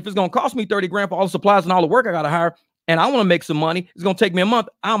it's going to cost me 30 grand for all the supplies and all the work I got to hire, and I want to make some money, it's going to take me a month,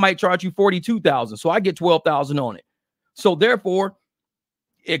 I might charge you $42,000. So I get $12,000 on it. So therefore,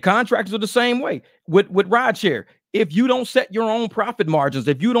 contractors are the same way with rideshare. If you don't set your own profit margins,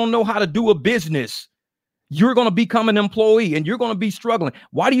 if you don't know how to do a business, You're going to become an employee and you're going to be struggling.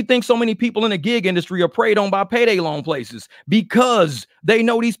 Why do you think so many people in the gig industry are preyed on by payday loan places? Because they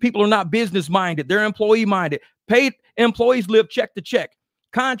know these people are not business minded. They're employee minded. Paid employees live check to check.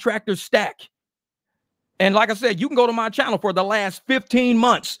 Contractors stack. And like I said, you can go to my channel for the last 15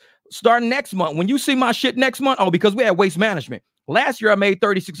 months, starting next month. When you see my shit next month, because we had waste management. Last year, I made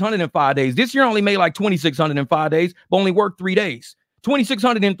 3,600 in 5 days. This year, I only made like 2,600 in 5 days, but only worked 3 days.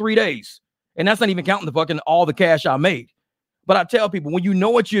 2,600 in 3 days. And that's not even counting the fucking all the cash I made. But I tell people, when you know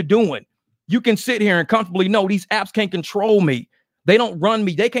what you're doing, you can sit here and comfortably know these apps can't control me. They don't run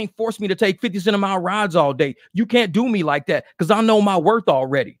me. They can't force me to take 50-cent a mile rides all day. You can't do me like that because I know my worth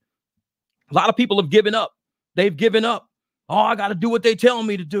already. A lot of people have given up. They've given up. Oh, I got to do what they tell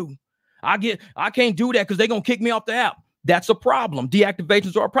me to do. I can't do that because they're going to kick me off the app. That's a problem.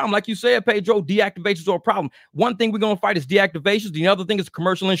 Deactivations are a problem. Like you said, Pedro, deactivations are a problem. One thing we're going to fight is deactivations. The other thing is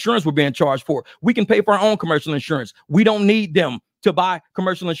commercial insurance we're being charged for. We can pay for our own commercial insurance. We don't need them to buy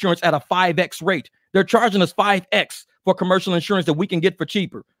commercial insurance at a 5X rate. They're charging us 5X for commercial insurance that we can get for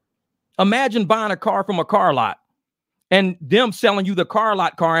cheaper. Imagine buying a car from a car lot and them selling you the car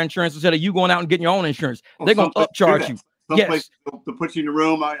lot car insurance instead of you going out and getting your own insurance. They're going to upcharge you. Someplace to put you in the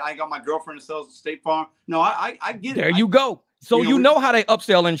room. I got my girlfriend that sells State Farm. No, I get it. There you go. So you know how they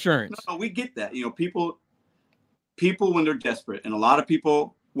upsell insurance. No, we get that. People when they're desperate, and a lot of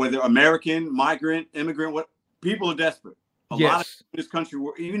people, whether American, migrant, immigrant, people are desperate. A lot of people in this country,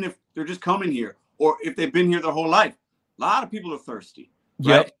 even if they're just coming here or if they've been here their whole life, a lot of people are thirsty.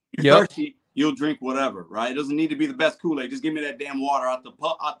 Right? You're thirsty. You'll drink whatever, right? It doesn't need to be the best Kool-Aid. Just give me that damn water out the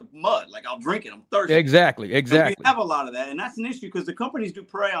mud. Like, I'll drink it. I'm thirsty. Exactly. And we have a lot of that, and that's an issue because the companies do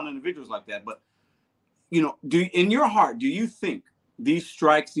prey on individuals like that. But in your heart, do you think these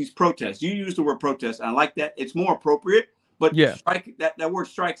strikes, these protests? You use the word protest, and I like that. It's more appropriate. But strike, that word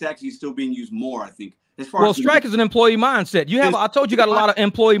strike's actually still being used more, I think. Strike is an employee mindset. I told you got a lot of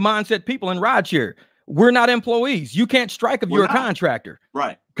employee mindset people in rideshare. We're not employees. You can't strike if you're a contractor.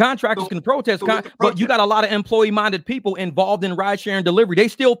 Right. Contractors can protest, but you got a lot of employee-minded people involved in ride-share and delivery. They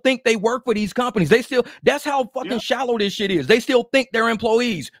still think they work for these companies. That's how fucking shallow this shit is. They still think they're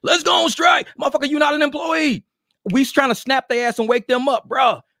employees. Let's go on strike. Motherfucker, you're not an employee. We trying to snap their ass and wake them up,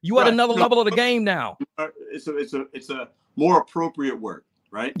 bruh. You at another level of the game now. It's a more appropriate word,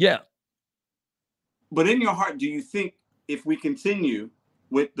 right? Yeah. But in your heart, do you think if we continue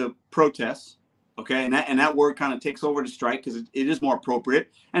with the protests, okay, and that word kind of takes over the strike because it is more appropriate.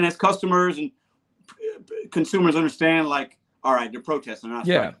 And as customers and consumers understand, like, all right, they're protesting, they're not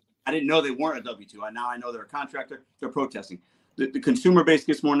striking. I didn't know they weren't a W-2. Now I know they're a contractor. They're protesting. The consumer base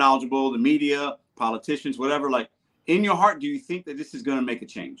gets more knowledgeable, the media, politicians, whatever. Like, in your heart, do you think that this is going to make a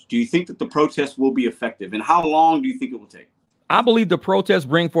change? Do you think that the protests will be effective? And how long do you think it will take? I believe the protests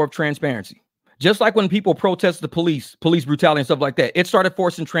bring forth transparency. Just like when people protest the police brutality and stuff like that, it started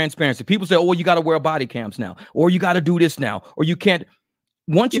forcing transparency. People say, oh, you got to wear body cams now, or you got to do this now, or you can't.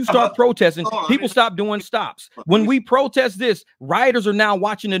 Once you start protesting, people stop doing stops. When we protest this, rioters are now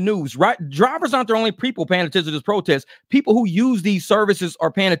watching the news. Right? Drivers aren't the only people paying attention to this protest. People who use these services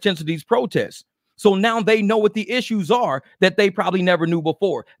are paying attention to these protests. So now they know what the issues are that they probably never knew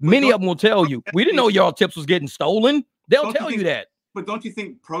before. Many of them will tell you, we didn't know y'all tips was getting stolen. They'll tell you that. But don't you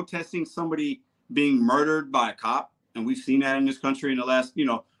think protesting somebody being murdered by a cop, and we've seen that in this country in the last,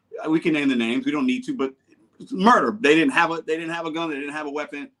 we can name the names, we don't need to, but murder. They didn't have a gun, they didn't have a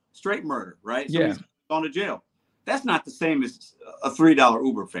weapon, straight murder, right? Somebody's gone to jail. That's not the same as a $3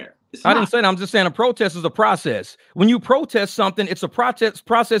 Uber fare. I didn't say that. I'm just saying a protest is a process. When you protest something, it's a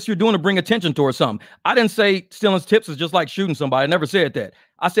process you're doing to bring attention towards something. I didn't say stealing tips is just like shooting somebody. I never said that.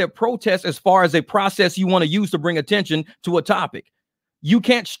 I said protest as far as a process you want to use to bring attention to a topic. You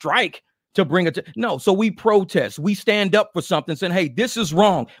can't strike to bring it to no. So we protest. We stand up for something saying, hey, this is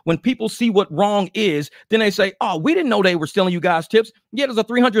wrong. When people see what wrong is, then they say, oh, we didn't know they were stealing you guys tips. Yeah, there's a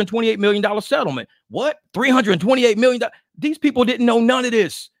 $328 million settlement. What? $328 million? These people didn't know none of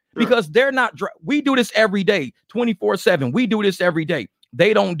this because they're not. We do this every day, 24/7. We do this every day.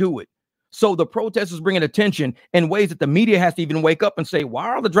 They don't do it. So the protest is bringing attention in ways that the media has to even wake up and say, why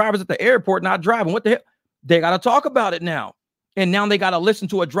are the drivers at the airport not driving? What the hell? They got to talk about it now. And now they got to listen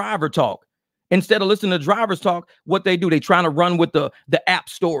to a driver talk. Instead of listening to drivers talk, what they do, they trying to run with the app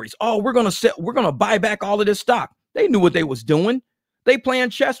stories. Oh, we're gonna buy back all of this stock. They knew what they was doing. They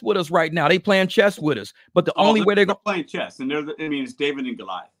playing chess with us right now. They playing chess with us. But the only way they're playing chess, and it's David and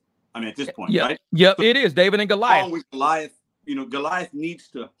Goliath. I mean, at this point, right? Yep, so it is David and Goliath. Always Goliath. Goliath needs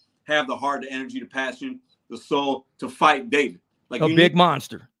to have the heart, the energy, the passion, the soul to fight David. Like a big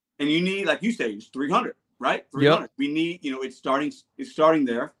monster. And you need, like you say, it's 300. Right? 300. Yep. We need, it's starting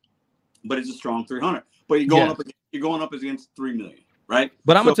there. but it's a strong 300. But you're going up against 3 million, right?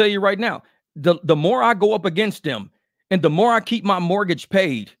 But I'm gonna tell you right now, the more I go up against them, and the more I keep my mortgage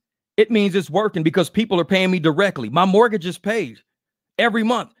paid, it means it's working because people are paying me directly. My mortgage is paid every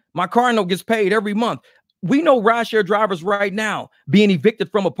month. My car note gets paid every month. We know rideshare drivers right now being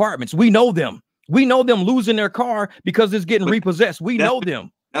evicted from apartments. We know them. We know them losing their car because it's getting repossessed. We know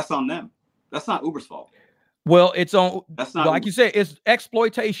them. That's on them. That's not Uber's fault. Well, it's on, that's not like you said, it's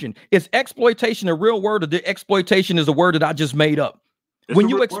exploitation. Is exploitation a real word, or the exploitation is a word that I just made up? When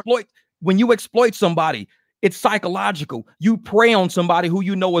you exploit somebody, it's psychological. You prey on somebody who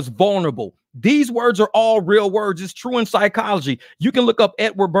you know is vulnerable. These words are all real words. It's true in psychology. You can look up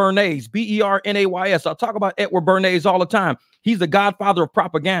Edward Bernays, Bernays. I talk about Edward Bernays all the time. He's the godfather of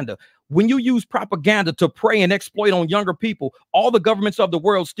propaganda. When you use propaganda to prey and exploit on younger people, all the governments of the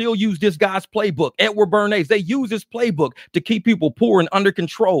world still use this guy's playbook, Edward Bernays. They use this playbook to keep people poor and under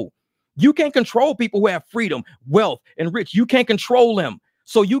control. You can't control people who have freedom, wealth, and rich. You can't control them.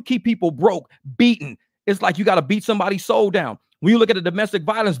 So you keep people broke, beaten. It's like you got to beat somebody's soul down. When you look at a domestic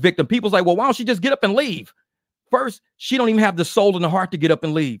violence victim, people's like, well, why don't she just get up and leave? First, she don't even have the soul and the heart to get up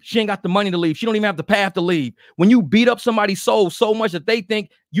and leave. She ain't got the money to leave. She don't even have the path to leave. When you beat up somebody's soul so much that they think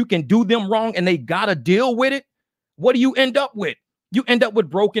you can do them wrong and they got to deal with it, what do you end up with? You end up with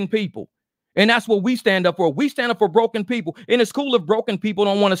broken people. And that's what we stand up for. We stand up for broken people. And it's cool if broken people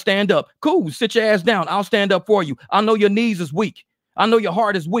don't want to stand up. Cool, sit your ass down. I'll stand up for you. I know your knees is weak. I know your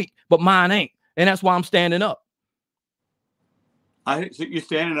heart is weak, but mine ain't. And that's why I'm standing up. So you're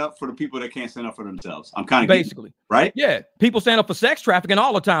standing up for the people that can't stand up for themselves. I'm kind of basically right. Yeah, people stand up for sex trafficking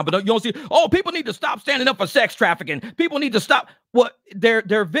all the time, but you don't see. Oh, people need to stop standing up for sex trafficking. People need to stop. What?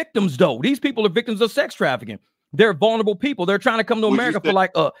 They're victims though. These people are victims of sex trafficking. They're vulnerable people. They're trying to come to America for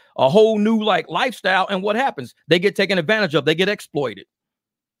like a whole new like lifestyle, and what happens? They get taken advantage of. They get exploited.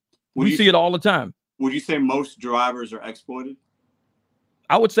 We see it all the time. Would you say most drivers are exploited?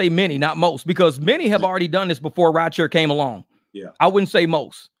 I would say many, not most, because many have already done this before rideshare came along. Yeah, I wouldn't say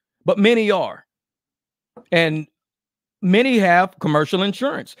most, but many are. And many have commercial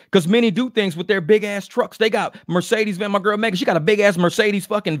insurance because many do things with their big ass trucks. They got Mercedes van. My girl Megan, she got a big ass Mercedes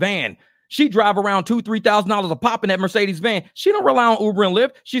fucking van. She drive around $2,000-$3,000 a pop in that Mercedes van. She don't rely on Uber and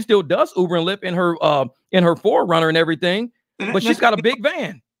Lyft. She still does Uber and Lyft in her 4Runner and everything, but she's got a big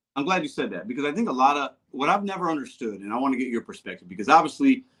van. I'm glad you said that because I think a lot of what I've never understood, and I want to get your perspective because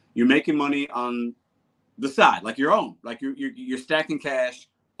obviously you're making money on the side, like your own, like you're stacking cash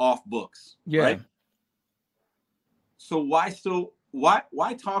off books, yeah. Right? So why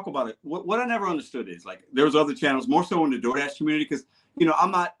talk about it? What I never understood is like there's other channels, more so in the DoorDash community, because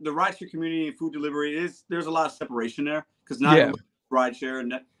I'm not the rideshare community and food delivery there's a lot of separation there because not rideshare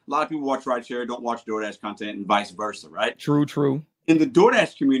and a lot of people watch rideshare, don't watch DoorDash content, and vice versa, right? True. In the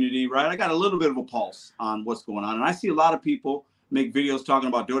DoorDash community, right, I got a little bit of a pulse on what's going on, and I see a lot of people make videos talking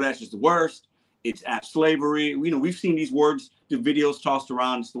about DoorDash is the worst. It's app slavery. We've seen these words, the videos tossed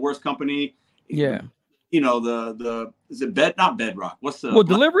around. It's the worst company. Yeah. Is it not Bedrock? What's the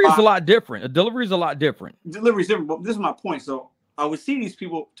delivery is a lot different. A delivery is a lot different. Delivery is different, but this is my point. So I would see these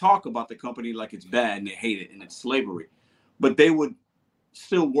people talk about the company like it's bad and they hate it and it's slavery, but they would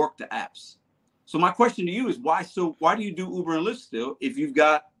still work the apps. So my question to you is why do you do Uber and Lyft still if you've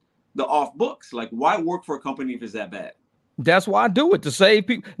got the off books? Like why work for a company if it's that bad? That's why I do it, to save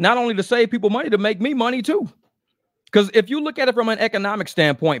people, not only to save people money, to make me money too. Because if you look at it from an economic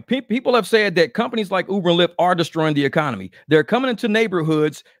standpoint, people have said that companies like Uber and Lyft are destroying the economy. They're coming into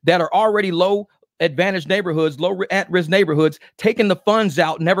neighborhoods that are already low advantage neighborhoods, low at-risk neighborhoods, taking the funds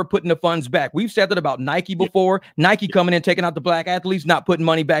out, never putting the funds back. We've said that about Nike before. Nike coming in, taking out the black athletes, not putting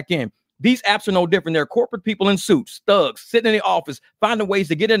money back in. These apps are no different. They're corporate people in suits, thugs, sitting in the office, finding ways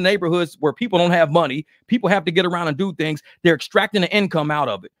to get in neighborhoods where people don't have money. People have to get around and do things. They're extracting the income out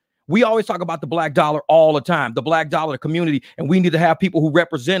of it. We always talk about the black dollar all the time, the black dollar community, and we need to have people who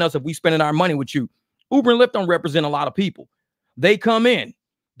represent us if we spending our money with you. Uber and Lyft don't represent a lot of people. They come in,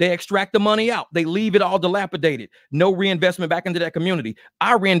 they extract the money out, they leave it all dilapidated. No reinvestment back into that community.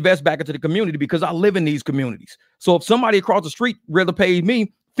 I reinvest back into the community because I live in these communities. So if somebody across the street rather paid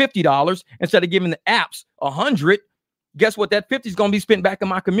me $50 instead of giving the apps $100, guess what? That 50 is going to be spent back in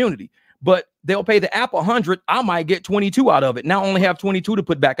my community. But they'll pay the app $100. I might get 22 out of it. Now I only have 22 to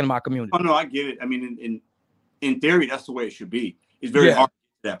put back in my community. Oh no, I get it. I mean, in theory, that's the way it should be. It's very hard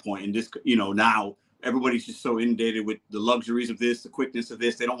at that point. And this, now everybody's just so inundated with the luxuries of this, the quickness of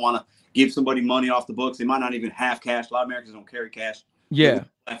this. They don't want to give somebody money off the books. They might not even have cash. A lot of Americans don't carry cash. Yeah, the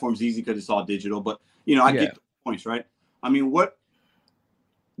platform's easy because it's all digital. But I get the points, right? I mean, what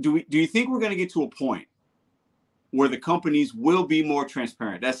do you think we're going to get to a point where the companies will be more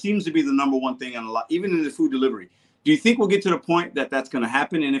transparent. That seems to be the number one thing on a lot, even in the food delivery. Do you think we'll get to the point that that's going to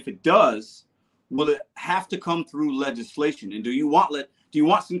happen? And if it does, will it have to come through legislation? And do you want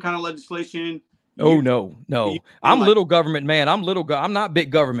some kind of legislation? Oh, no. I'm like, little government, man. I'm not big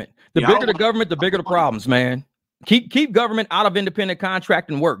government. The bigger the government, the bigger the problems, man. Keep government out of independent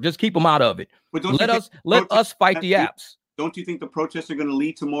contracting work. Just keep them out of it. But let us fight the apps. Don't you think the protests are going to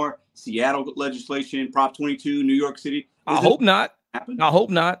lead to more Seattle legislation, Prop 22, New York City? I hope not. I hope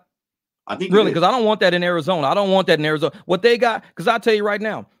not. I think really, because I don't want that in Arizona. I don't want that in Arizona. What they got, because I'll tell you right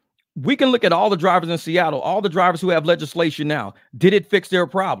now, we can look at all the drivers in Seattle, all the drivers who have legislation now. Did it fix their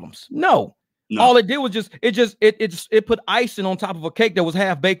problems? No. All it did was it put icing on top of a cake that was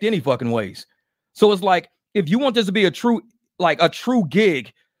half baked any fucking ways. So it's like, if you want this to be a true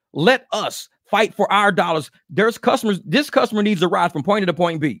gig, let us fight for our dollars. There's customers. This customer needs a ride from point A to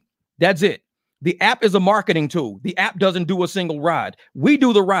point B. That's it. The app is a marketing tool. The app doesn't do a single ride. We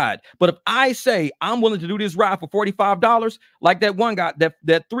do the ride. But if I say I'm willing to do this ride for $45, like that one guy, that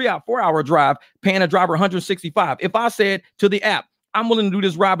 4-hour drive, paying a driver $165. If I said to the app, I'm willing to do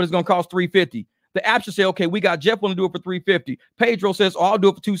this ride, but it's going to cost $350. The app should say, okay, we got Jeff willing to do it for $350. Pedro says, oh, I'll do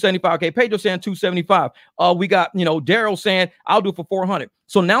it for $275. Okay, Pedro saying $275. We got, Daryl saying, I'll do it for $400.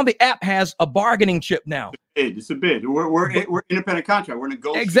 So now the app has a bargaining chip now. It's a bid. We're independent contract. We're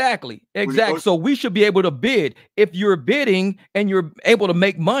negotiating. Exactly. So we should be able to bid. If you're bidding and you're able to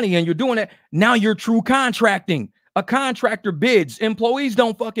make money and you're doing it, now you're true contracting. A contractor bids. Employees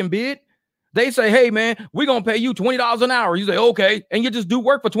don't fucking bid. They say, hey, man, we're going to pay you $20 an hour. You say, okay. And you just do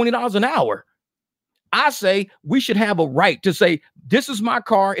work for $20 an hour. I say we should have a right to say, this is my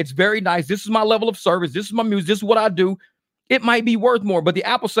car. It's very nice. This is my level of service. This is my music. This is what I do. It might be worth more, but the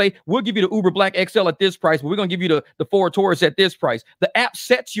app will say, we'll give you the Uber Black XL at this price, but we're going to give you the Ford Taurus at this price. The app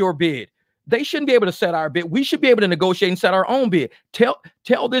sets your bid. They shouldn't be able to set our bid. We should be able to negotiate and set our own bid. Tell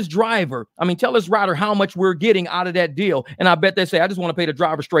this rider how much we're getting out of that deal. And I bet they say, I just want to pay the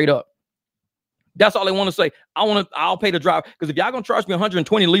driver straight up. That's all they want to say. I'll pay the driver. Because if y'all going to charge me $120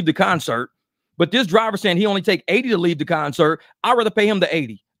 to leave the concert, but this driver saying he only take $80 to leave the concert, I'd rather pay him the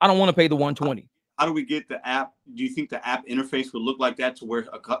 $80. I don't want to pay the $120. How do we get the app? Do you think the app interface would look like that to where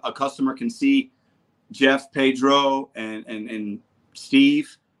a customer can see Jeff, Pedro, and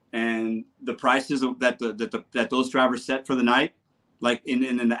Steve and the prices that those drivers set for the night? Like,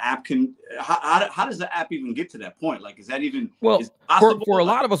 and the app can, how does the app even get to that point? Like, is that even for a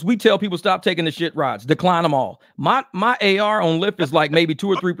lot of us, we tell people stop taking the shit rides, decline them all. My AR on Lyft is like maybe 2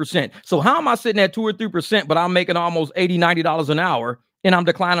 or 3%. So how am I sitting at 2 or 3%, but I'm making almost $80, $90 an hour and I'm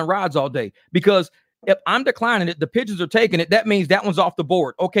declining rides all day? Because if I'm declining it, the pigeons are taking it. That means that one's off the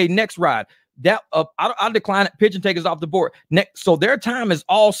board. Okay, next ride. That I'll decline it. Pigeon takers off the board. Next, so their time is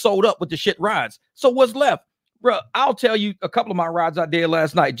all sold up with the shit rides. So what's left? Bro, I'll tell you a couple of my rides I did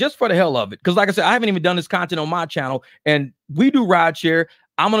last night just for the hell of it. Because like I said, I haven't even done this content on my channel. And we do ride share.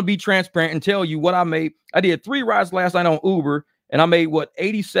 I'm going to be transparent and tell you what I made. I did 3 rides last night on Uber. And I made,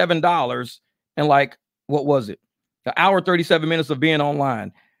 $87. And what was it? An hour, 37 minutes of being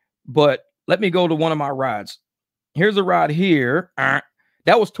online. But let me go to one of my rides. Here's a ride here.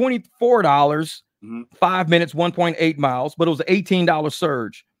 That was $24, 5 minutes, 1.8 miles. But it was an $18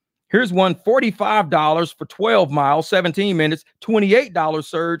 surge. Here's one, $45 for 12 miles, 17 minutes, $28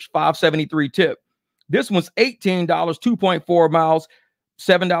 surge, $5.73 tip. This one's $18, 2.4 miles,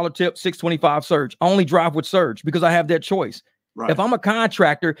 $7 tip, $6.25 surge. I only drive with surge because I have that choice. Right. If I'm a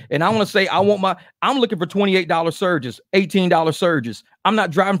contractor and I want to say I'm looking for $28 surges, $18 surges. I'm not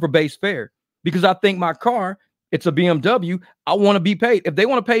driving for base fare because I think my car, it's a BMW. I want to be paid. If they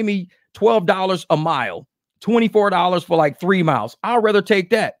want to pay me $12 a mile, $24 for 3 miles, I'd rather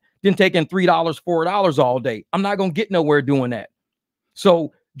take that than taking $3, $4 all day. I'm not going to get nowhere doing that.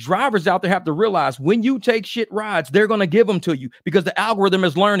 So drivers out there have to realize when you take shit rides, they're going to give them to you because the algorithm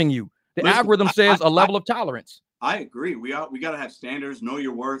is learning you. The algorithm says a level of tolerance. I agree. We got to have standards, know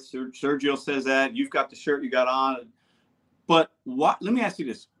your worth. Sergio says that. You've got the shirt you got on. But let me ask you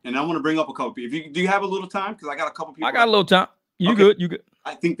this, and I want to bring up a couple people. Do you have a little time? Because I got a couple people. I got a little time. You good.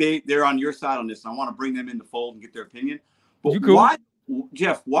 I think they're on your side on this, and I want to bring them in the fold and get their opinion. But you cool.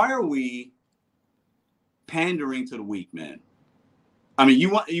 Jeff, why are we pandering to the weak, man? I mean, you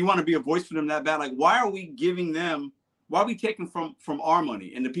want to be a voice for them that bad? Like, why are we giving them? Why are we taking from our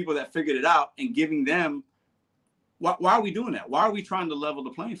money and the people that figured it out and giving them? Why are we doing that? Why are we trying to level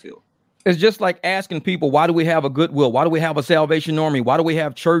the playing field? It's just like asking people, why do we have a Goodwill? Why do we have a Salvation Army? Why do we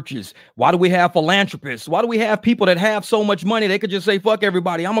have churches? Why do we have philanthropists? Why do we have people that have so much money they could just say, fuck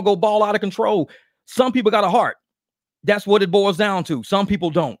everybody, I'm going to go ball out of control? Some people got a heart. That's what it boils down to. Some people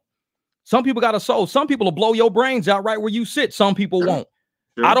don't. Some people got a soul. Some people will blow your brains out right where you sit. Some people won't.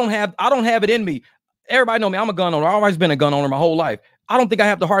 Sure. I don't have it in me. Everybody know me. I'm a gun owner. I've always been a gun owner my whole life. I don't think I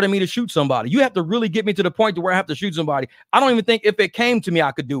have the heart in me to shoot somebody. You have to really get me to the point to where I have to shoot somebody. I don't even think if it came to me,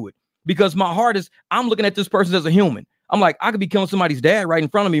 I could do it, because my heart is, I'm looking at this person as a human. I'm like, I could be killing somebody's dad right in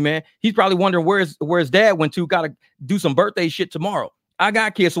front of me, man. He's probably wondering where his dad went to. Got to do some birthday shit tomorrow. I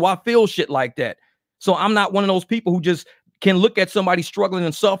got kids, so I feel shit like that. So I'm not one of those people who just can look at somebody struggling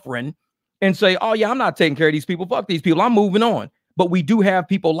and suffering and say, oh yeah, I'm not taking care of these people. Fuck these people. I'm moving on. But we do have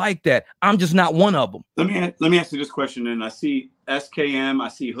people like that. I'm just not one of them. Let me ask you this question. And I see SKM, I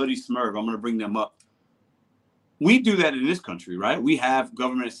see Hoodie Smurf. I'm going to bring them up. We do that in this country, right? We have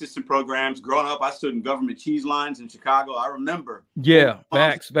government assistance programs. Growing up, I stood in government cheese lines in Chicago. I remember. Yeah,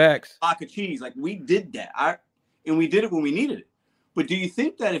 facts. Block of cheese. Like, we did that. And we did it when we needed it. But do you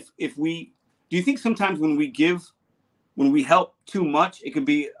think that do you think sometimes when we help too much, it can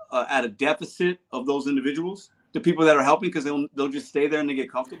be at a deficit of those individuals, the people that are helping, because they'll just stay there and they get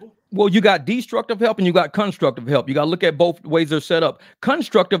comfortable? Well, you got destructive help and you got constructive help. You got to look at both ways they're set up.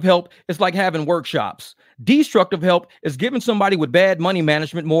 Constructive help is like having workshops. Destructive help is giving somebody with bad money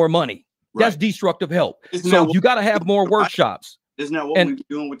management more money. Right. That's destructive help. So you got to have more workshops. Isn't that what we're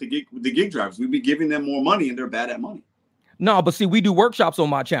doing with the gig drivers? We'd be giving them more money and they're bad at money. No, but see, we do workshops on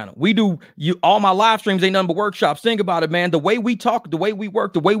my channel. All my live streams ain't nothing but workshops. Think about it, man. The way we talk, the way we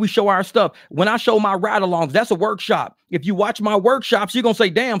work, the way we show our stuff. When I show my ride-alongs, that's a workshop. If you watch my workshops, you're going to say,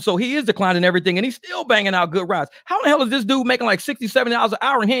 damn, so he is declining everything and he's still banging out good rides. How the hell is this dude making like $60, $70 an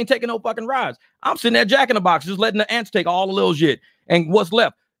hour and he ain't taking no fucking rides? I'm sitting there Jack in the Box, just letting the ants take all the little shit. And what's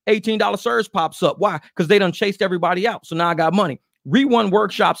left? $18 surge pops up. Why? Because they done chased everybody out. So now I got money. We run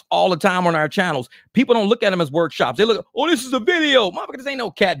workshops all the time on our channels. People don't look at them as workshops. They look, oh, this is a video. Motherfucker, this ain't no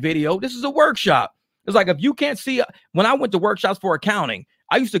cat video. This is a workshop. It's like, if you can't see, when I went to workshops for accounting,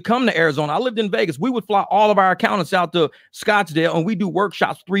 I used to come to Arizona. I lived in Vegas. We would fly all of our accountants out to Scottsdale and we do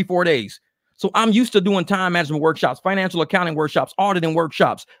workshops 3-4 days. So I'm used to doing time management workshops, financial accounting workshops, auditing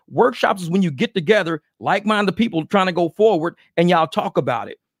workshops. Workshops is when you get together, like-minded people trying to go forward and y'all talk about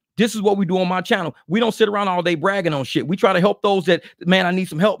it. This is what we do on my channel. We don't sit around all day bragging on shit. We try to help those that, man, I need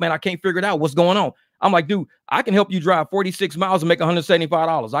some help, man. I can't figure it out. What's going on? I'm like, dude, I can help you drive 46 miles and make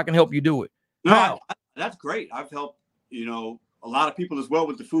 $175. I can help you do it. No, that's great. I've helped, a lot of people as well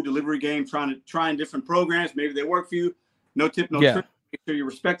with the food delivery game, trying different programs. Maybe they work for you. No tip, no trick. Make sure you're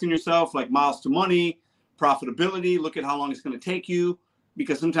respecting yourself, like miles to money, profitability. Look at how long it's going to take you,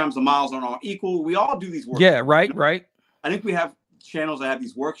 because sometimes the miles aren't all equal. We all do these work. Yeah, right. I think we have channels that have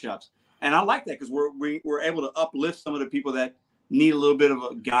these workshops, and I like that because we're able to uplift some of the people that need a little bit of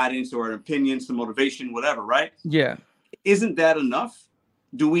a guidance or an opinion, some motivation, whatever, right? Yeah. Isn't that enough?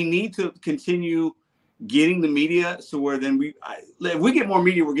 Do we need to continue getting the media so where then if we get more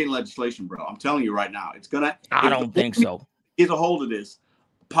media, we're getting legislation, bro? I'm telling you right now, I don't think so. Get a hold of this.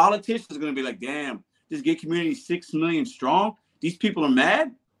 Politicians are going to be like, damn, this gay community is 6 million strong. These people are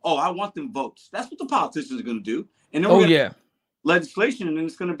mad. Oh, I want them votes. That's what the politicians are going to do. And then legislation, and then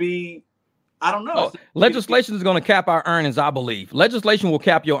it's going to be, I don't know. Legislation is going to cap our earnings, I believe. Legislation will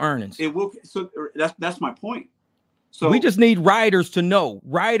cap your earnings. It will. So that's my point. So we just need riders to know,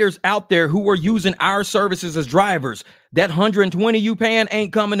 riders out there who are using our services as drivers, that 120 you paying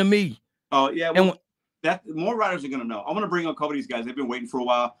ain't coming to me. Oh yeah. Well, more riders are going to know. I'm going to bring on a couple of these guys. They've been waiting for a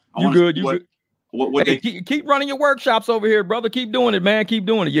while. You good. Keep running your workshops over here, brother. Keep doing it, man. Keep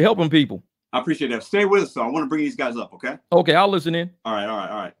doing it. You're helping people. I appreciate that. Stay with us, though. I want to bring these guys up, okay? Okay, I'll listen in. All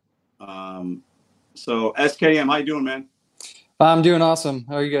right. So, SKM, how you doing, man? I'm doing awesome.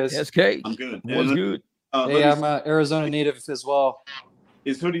 How are you guys? SK. I'm good. What's good? Hey, I'm an Arizona native as well.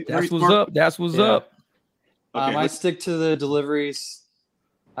 Is Hoodie? That's what's up. That's what's up. Okay, I stick to the deliveries.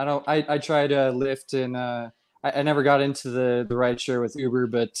 I tried Lyft, and I never got into the rideshare with Uber,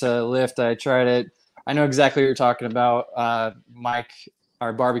 but Lyft, I tried it. I know exactly what you're talking about. Mike,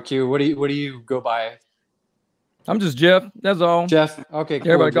 our barbecue. What do you go by? I'm just Jeff. That's all. Jeff. Okay.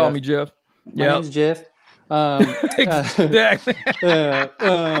 Cool, everybody call me Jeff. My name's Jeff. Exactly.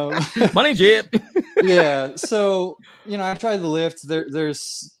 My name's Jeff. Yeah. So I tried the Lyft.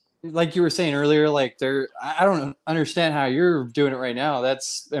 There's like you were saying earlier. Like I don't understand how you're doing it right now.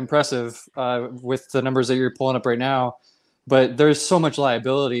 That's impressive with the numbers that you're pulling up right now. But there's so much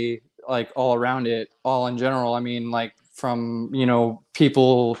liability, like all around it, all in general. I mean, like from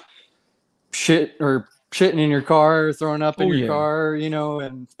people shit or shitting in your car, throwing up in Oh, your yeah. car, you know,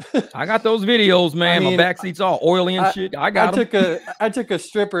 and I got those videos, man. mean, My backseat's all oily and shit. I got them. I took a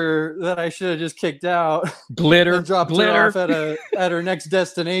stripper that I should have just kicked out Glitter, and dropped glitter. her off at her next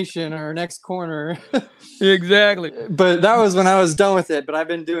destination or her next corner. Exactly. But that was when I was done with it. But I've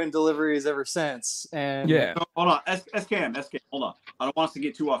been doing deliveries ever since. And Yeah. So, hold on, SKM, hold on. I don't want us to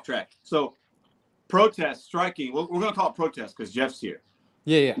get too off track. So, protest, striking. We're going to call it protest because Jeff's here.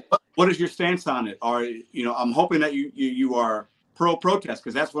 yeah. What is your stance on it? Are I'm hoping that you are pro protest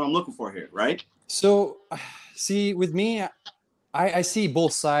because that's what I'm looking for here, right? So, see, with me, I see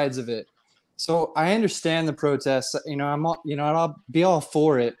both sides of it. So I understand the protests. I'll be all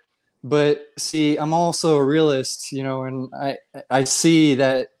for it. But see, I'm also a realist, and I see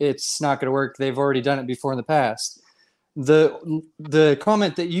that it's not going to work. They've already done it before in the past. The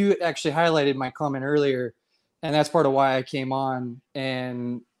comment that you actually highlighted my comment earlier, and that's part of why I came on.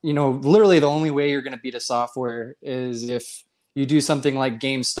 And literally the only way you're going to beat a software is if you do something like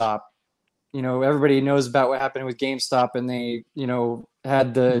GameStop. Everybody knows about what happened with GameStop, and they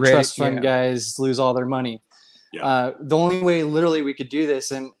had the trust fund guys lose all their money. Yeah. The only way literally we could do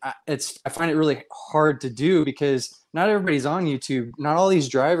this, and I find it really hard to do because not everybody's on YouTube. Not all these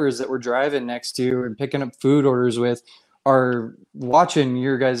drivers that we're driving next to and picking up food orders with are watching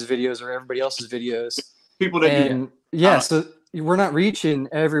your guys' videos or everybody else's videos. People that so we're not reaching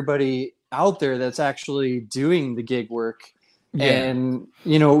everybody out there that's actually doing the gig work. Yeah. And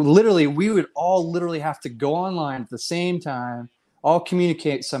literally we would all literally have to go online at the same time, all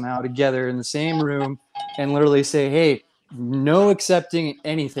communicate somehow together in the same room, and literally say, hey, no accepting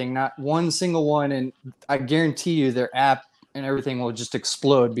anything, not one single one. And I guarantee you their app and everything will just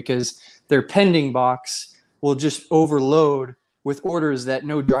explode because their pending box will just overload with orders that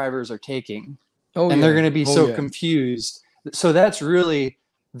no drivers are taking. They're going to be confused. So that's really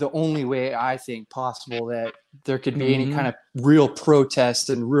the only way I think possible that there could be any kind of real protest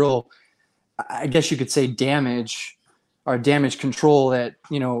and real, I guess you could say, damage or damage control that,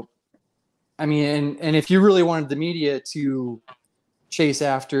 and if you really wanted the media to chase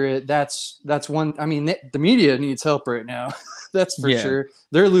after it, that's one. I mean, the media needs help right now. That's for sure.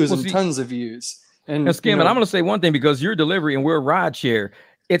 They're losing tons of views. And Skim, and I'm going to say one thing, because you're delivery and we're rideshare.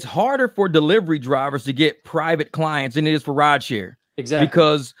 It's harder for delivery drivers to get private clients than it is for rideshare. Exactly.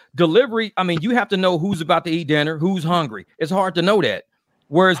 Because delivery, I mean, you have to know who's about to eat dinner, who's hungry. It's hard to know that.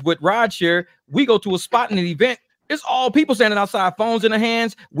 Whereas with rideshare, we go to a spot in an event, it's all people standing outside, phones in their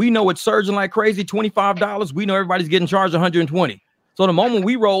hands. We know it's surging like crazy, $25. We know everybody's getting charged $120. So the moment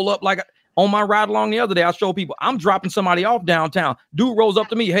we roll up, like on my ride along the other day, I show people I'm dropping somebody off downtown. Dude rolls up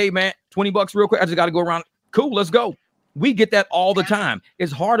to me, hey man, $20 real quick. I just got to go around. Cool, let's go. We get that all the time.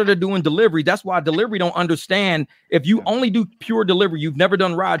 It's harder to do in delivery. That's why delivery don't understand. If you only do pure delivery, you've never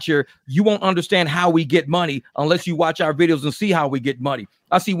done rideshare, you won't understand how we get money unless you watch our videos and see how we get money.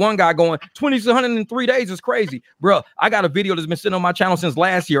 I see one guy going 2,600 in 3 days is crazy. Bro, I got a video that's been sitting on my channel since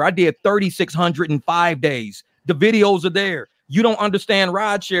last year. I did 3,600 in 5 days. The videos are there. You don't understand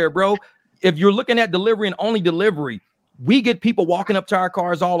rideshare, bro. If you're looking at delivery and only delivery, we get people walking up to our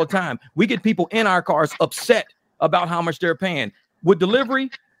cars all the time. We get people in our cars upset about how much they're paying. With delivery,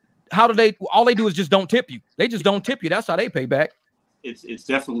 all they do is just don't tip you. They just don't tip you. That's how they pay back. It's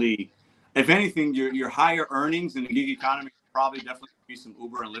definitely, if anything, your higher earnings in the gig economy probably definitely be some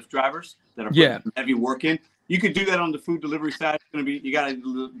Uber and Lyft drivers that are putting heavy work in. You could do that on the food delivery side. It's going to be, you got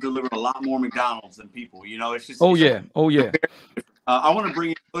to deliver a lot more McDonald's than people, it's just. Oh yeah. I want to bring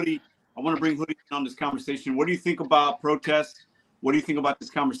in Hoodie. I want to bring Hoodie on this conversation. What do you think about protests? What do you think about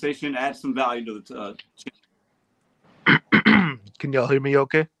this conversation? Add some value to the channel. Can y'all hear me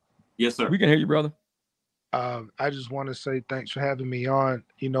okay? Yes, sir. We can hear you, brother. I just want to say thanks for having me on.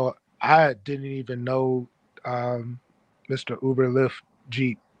 I didn't even know Mr. Uber Lyft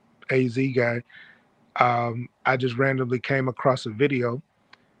Jeep AZ guy. I just randomly came across a video.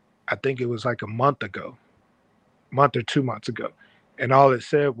 I think it was like a month or 2 months ago. And all it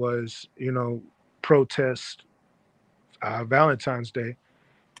said was, protest Valentine's Day.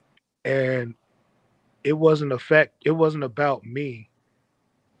 And it wasn't about me.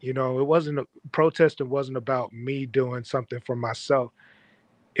 Protesting wasn't about me doing something for myself.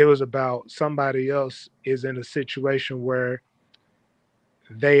 It was about somebody else is in a situation where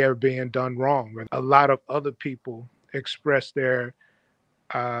they are being done wrong. A lot of other people express their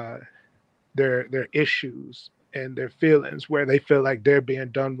issues and their feelings where they feel like they're being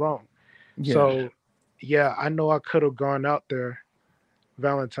done wrong. Yeah. So yeah, I know I could have gone out there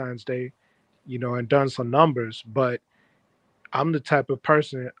Valentine's Day, and done some numbers, but I'm the type of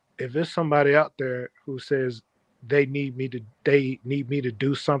person, if there's somebody out there who says they need me to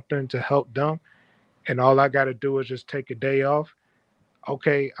do something to help them, and all I got to do is just take a day off,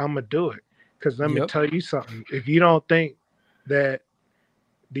 okay, I'm gonna do it. Because let me Yep. tell you something. If you don't think that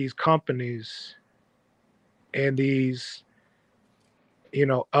these companies and these,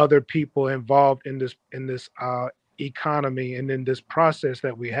 other people involved in this economy and in this process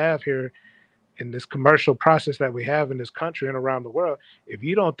that we have here, in this commercial process that we have in this country and around the world, if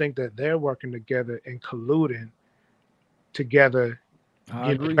you don't think that they're working together and colluding together,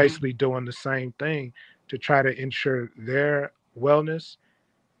 I agree. basically doing the same thing to try to ensure their wellness,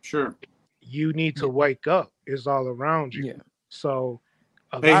 Sure. you need to wake up. It's all around you. Yeah. So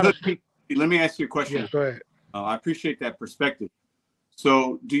a Hey, lot look, of people. let me ask you a question. Yeah, go ahead. I appreciate that perspective.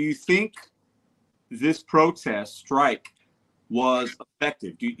 So do you think this protest strike was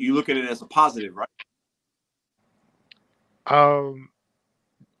effective? Do you look at it as a positive, right?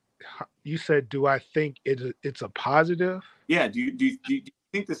 You said, do I think it's a positive? Yeah. Do you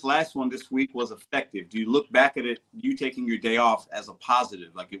think this last one this week was effective? Do you look back at it, you taking your day off, as a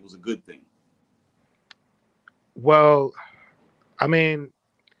positive, like it was a good thing? Well, I mean,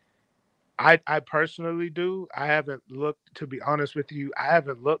 I personally do. I haven't looked, to be honest with you, I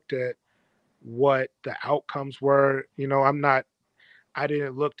haven't looked at what the outcomes were. I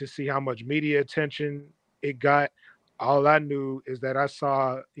didn't look to see how much media attention it got. All I knew is that I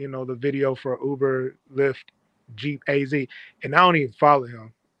saw, the video for Uber, Lyft, Jeep, AZ, and I don't even follow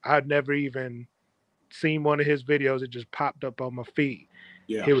him. I'd never even seen one of his videos. It just popped up on my feed.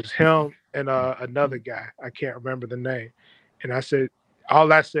 Yeah. It was him and another guy. I can't remember the name. And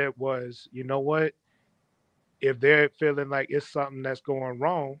all I said was, you know what? If they're feeling like it's something that's going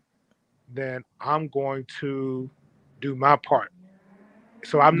wrong, then I'm going to do my part.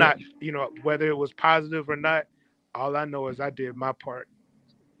 So I'm not, whether it was positive or not, all I know is I did my part.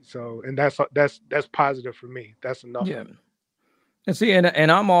 So, and that's positive for me. That's enough. Yeah. And see,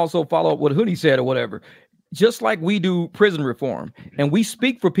 and I'm also follow up what Hoodie said or whatever. Just like we do prison reform, and we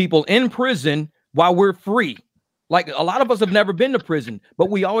speak for people in prison while we're free. Like, a lot of us have never been to prison, but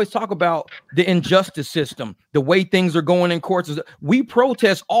we always talk about the injustice system, the way things are going in courts. We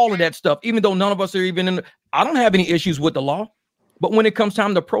protest all of that stuff, even though none of us are even in. I don't have any issues with the law, but when it comes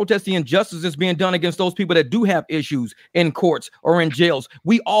time to protest the injustice that's being done against those people that do have issues in courts or in jails,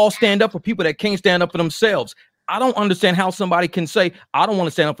 we all stand up for people that can't stand up for themselves. I don't understand how somebody can say, I don't want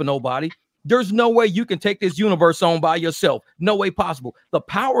to stand up for nobody. There's no way you can take this universe on by yourself. No way possible. The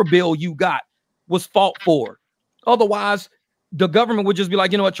power bill you got was fought for. Otherwise, the government would just be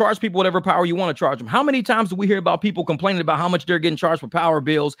like, you know what, charge people whatever power you want to charge them. How many times do we hear about people complaining about how much they're getting charged for power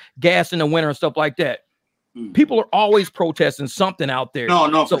bills, gas in the winter and stuff like that? People are always protesting something out there.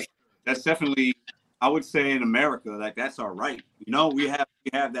 No, so, that's definitely, I would say, in America, like, that's our right. We have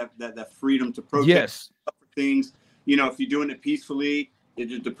that freedom to protest. Yes. Things. If you're doing it peacefully,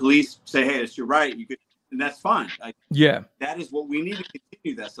 the police say, hey, it's your right, you could, and that's fine. Like, yeah, that is what we need to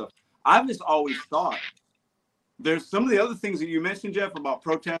continue that stuff. I've just always thought there's some of the other things that you mentioned, Jeff, about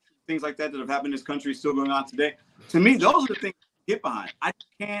protests, things like that have happened in this country, still going on today. To me, those are the things to get behind. I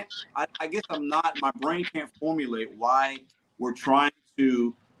guess my brain can't formulate why we're trying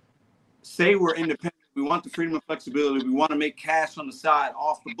to say we're independent. We want the freedom and flexibility. We want to make cash on the side,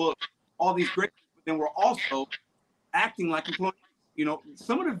 off the book, all these great things, but then we're also acting like employees.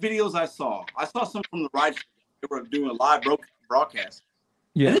 Some of the videos I saw some from the ride. They were doing a live broadcast.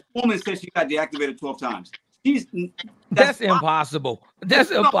 Yeah. And this woman said she got deactivated 12 times. That's impossible. That's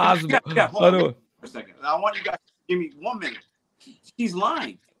impossible. Yeah, hold on for a second. I want you guys to give me 1 minute. She's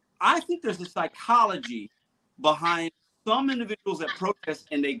lying. I think there's a psychology behind some individuals that protest,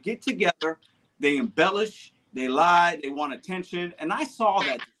 and they get together, they embellish, they lie, they want attention. And I saw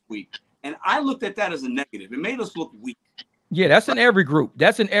that this week, and I looked at that as a negative. It made us look weak. Yeah, that's in every group.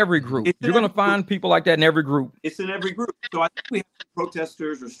 You're going to find people like that in every group. It's in every group. So I think we have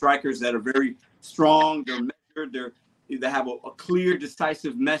protesters or strikers that are very strong. They're measured. They have a clear,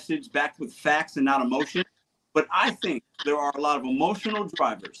 decisive message backed with facts and not emotion. But I think there are a lot of emotional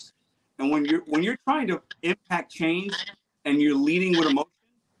drivers. And when you're trying to impact change and you're leading with emotion,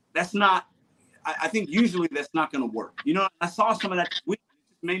 that's not. I think usually that's not going to work. I saw some of that this week.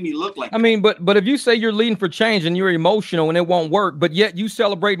 Made me look like. I mean, but if you say you're leading for change and you're emotional and it won't work, but yet you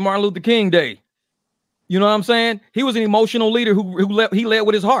celebrate Martin Luther King Day, you know what I'm saying? He was an emotional leader who led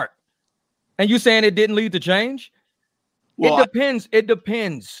with his heart, and you saying it didn't lead to change? Well, it depends. It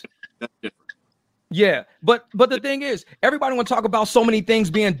depends. That's different. Yeah, but the thing is, everybody want to talk about so many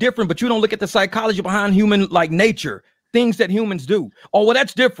things being different, but you don't look at the psychology behind human nature. Things that humans do. Oh, well,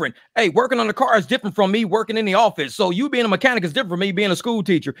 that's different. Hey, working on the car is different from me working in the office. So you being a mechanic is different from me being a school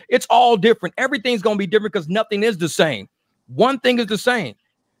teacher. It's all different. Everything's going to be different because nothing is the same. One thing is the same.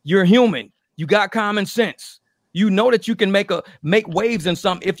 You're human. You got common sense. You know that you can make waves in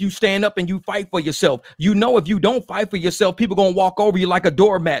something if you stand up and you fight for yourself. You know, if you don't fight for yourself, people gonna walk over you like a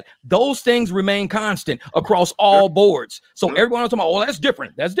doormat. Those things remain constant across all boards. So everyone talking about, oh, that's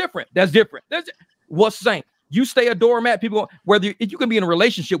different. That's different. That's different. What's the same? You stay a doormat, people, whether if you can be in a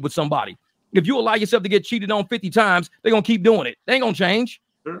relationship with somebody, if you allow yourself to get cheated on 50 times, they're gonna keep doing it. They ain't gonna change.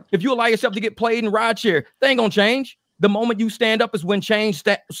 Sure. If you allow yourself to get played in rideshare, they ain't gonna change. The moment you stand up is when change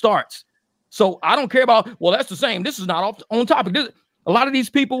starts. So I don't care about, well, that's the same. This is not on topic. A lot of these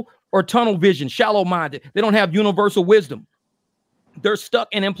people are tunnel vision, shallow minded. They don't have universal wisdom. They're stuck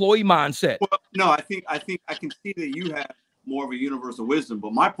in employee mindset. Well, no, I think I can see that you have more of a universal wisdom.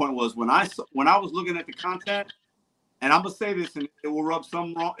 But my point was when I was looking at the content, and I'm gonna say this, and it will rub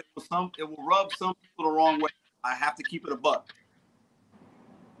some wrong. It will rub some people the wrong way. I have to keep it a buck.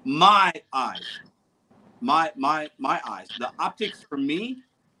 My eyes, the optics for me.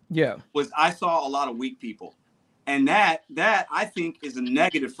 Yeah, was I saw a lot of weak people, and that I think is a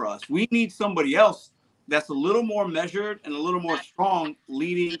negative for us. We need somebody else that's a little more measured and a little more strong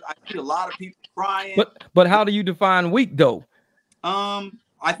leading. I see a lot of people crying. But how do you define weak though? I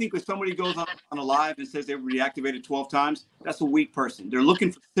think if somebody goes on a live and says they were reactivated 12 times, that's a weak person. They're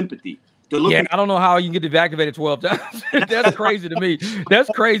looking for sympathy. Yeah, I don't know how you can get deactivated 12 times. That's crazy to me. That's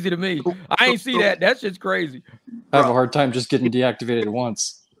crazy to me. I ain't see that. That's just crazy. I have a hard time just getting deactivated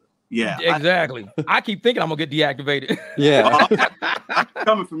once. Yeah, exactly. I keep thinking I'm gonna get deactivated. Yeah, it's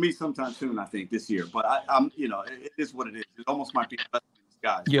coming for me sometime soon. I think this year, but I'm, it is what it is. It almost might be a blessing in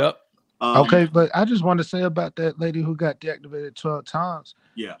disguise. Yep. Okay, but I just want to say about that lady who got deactivated 12 times.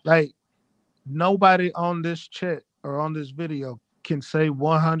 Yeah. Like nobody on this chat or on this video can say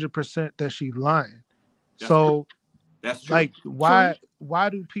 100% that she's lying. That's true. Like why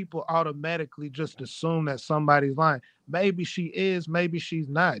do people automatically just assume that somebody's lying? Maybe she is, maybe she's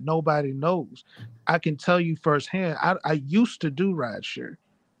not. Nobody knows. I can tell you firsthand. I used to do rideshare,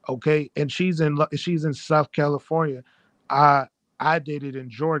 okay, and she's in South California. I did it in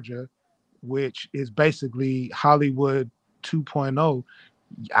Georgia, which is basically Hollywood 2.0.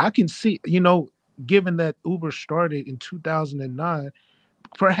 I can see, given that Uber started in 2009,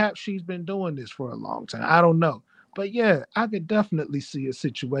 perhaps she's been doing this for a long time. I don't know. But yeah, I could definitely see a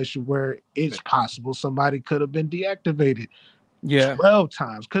situation where it's possible somebody could have been deactivated 12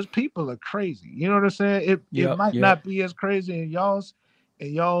 times because people are crazy. You know what I'm saying? It might not be as crazy in y'all's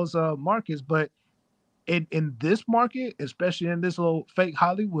markets, but in this market, especially in this little fake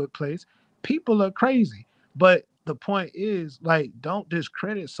Hollywood place, people are crazy. But the point is, like, don't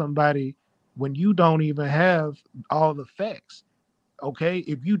discredit somebody when you don't even have all the facts. Okay,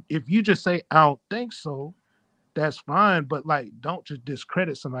 if you just say I don't think so, that's fine, but like don't just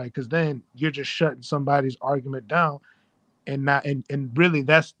discredit somebody because then you're just shutting somebody's argument down, and really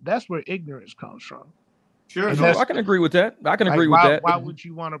that's where ignorance comes from. Sure, I can agree with that. I can agree with that. Why would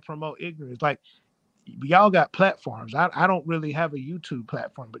you want to promote ignorance? Like y'all got platforms. I don't really have a YouTube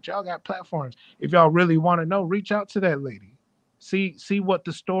platform, but y'all got platforms. If y'all really want to know, reach out to that lady. See what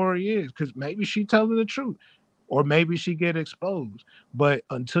the story is, because maybe she telling the truth, or maybe she get exposed. But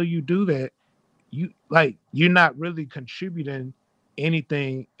until you do that, you're not really contributing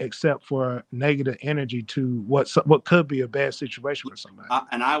anything except for negative energy to what could be a bad situation for somebody.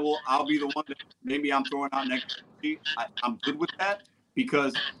 I'll be the one that maybe I'm throwing out negativity. I'm good with that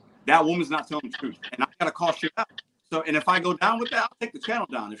because that woman's not telling the truth, and I gotta call shit out. So, and if I go down with that, I'll take the channel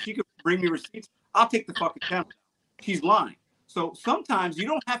down. If she could bring me receipts, I'll take the fucking channel down. She's lying. So sometimes you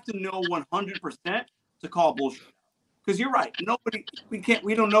don't have to know 100% to call bullshit out. Because you're right.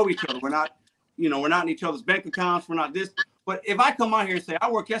 We don't know each other. We're not in each other's bank accounts. We're not this. But if I come out here and say, I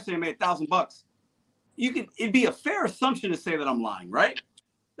worked yesterday and made $1,000, it'd be a fair assumption to say that I'm lying, right?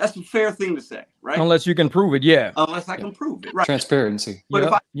 That's a fair thing to say, right? Unless you can prove it, yeah. Unless I can prove it, right? Transparency.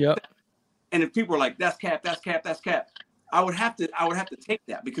 But and if people are like, that's cap, I would have to take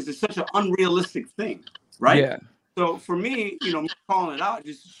that because it's such an unrealistic thing, right? Yeah. So for me, calling it out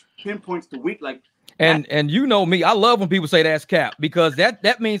just pinpoints the weak, like. And you know me, I love when people say that's cap because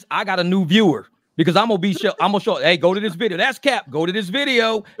that means I got a new viewer because I'm gonna show, hey, go to this video. That's cap. Go to this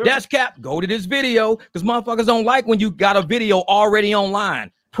video. Sure. That's cap. Go to this video because motherfuckers don't like when you got a video already online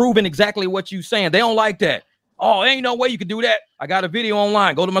proving exactly what you saying. They don't like that. Oh, ain't no way you can do that. I got a video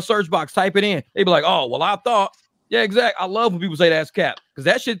online. Go to my search box, type it in. They be like, oh, well, I thought. Yeah, exactly. I love when people say that's cap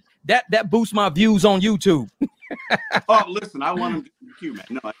because that boosts my views on YouTube. Oh, listen, I want to cue, man.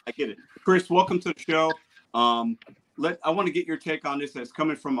 No, I get it. Chris, welcome to the show. I want to get your take on this as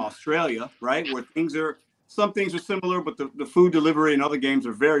coming from Australia, right? Where some things are similar, but the food delivery and other games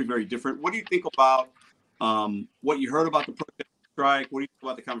are very, very different. What do you think about what you heard about the protest strike? What do you think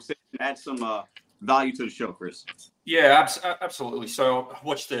about the conversation? Add some value to the show, Chris. Yeah, absolutely. So I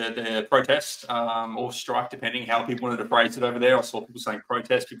watched the protest or strike, depending how people wanted to phrase it over there. I saw people saying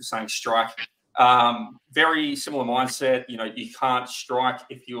protest, people saying strike. Very similar mindset. You know, you can't strike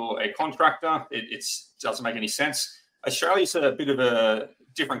if you're a contractor. It doesn't make any sense. Australia's a bit of a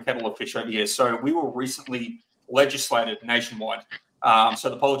different kettle of fish over here. So we were recently legislated nationwide. So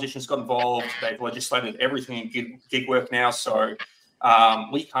the politicians got involved. They've legislated everything in gig work now. So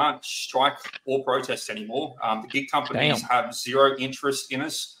we can't strike or protest anymore. The gig companies have zero interest in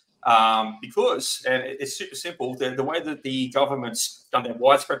us because, and it's super simple, the way that the government's done their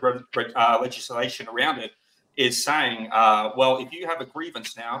widespread legislation around it is saying, well, if you have a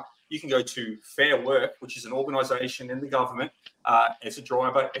grievance now, you can go to Fair Work, which is an organisation in the government, as a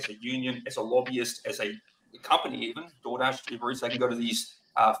driver, as a union, as a lobbyist, as a company even, DoorDash, Uber Eats, they can go to these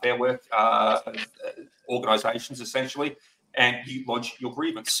Fair Work organisations essentially, and you lodge your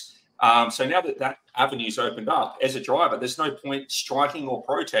grievance. So now that avenue's opened up, as a driver, there's no point striking or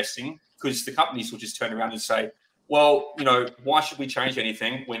protesting because the companies will just turn around and say, well, you know, why should we change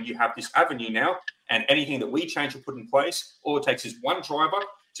anything when you have this avenue now? And anything that we change or put in place, all it takes is one driver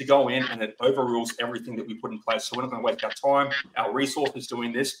to go in and it overrules everything that we put in place. So we're not going to waste our time, our resources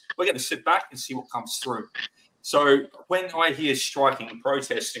doing this. We're going to sit back and see what comes through. So when I hear striking,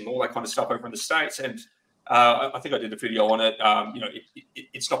 protesting, all that kind of stuff over in the States, and I think I did a video on it, you know,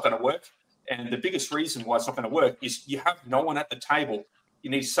 it's not going to work. And the biggest reason why it's not going to work is you have no one at the table.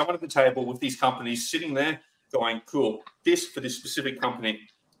 You need someone at the table with these companies sitting there going, cool, this for this specific company.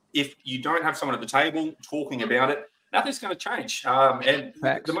 If you don't have someone at the table talking about it, nothing's going to change. And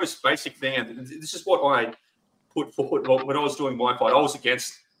the most basic thing, and this is what I put forward when I was doing my fight, I was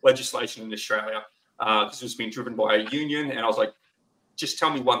against legislation in Australia because it was being driven by a union. And I was like, just tell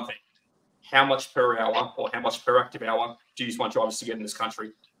me one thing. How much per hour or how much per active hour do you want drivers to get in this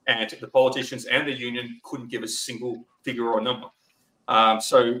country? And the politicians and the union couldn't give a single figure or number.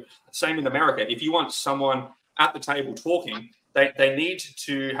 So same in America. If you want someone at the table talking, they need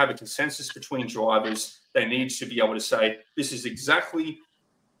to have a consensus between drivers. They need to be able to say, this is exactly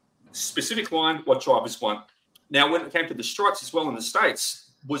specific line what drivers want. Now, when it came to the strikes as well in the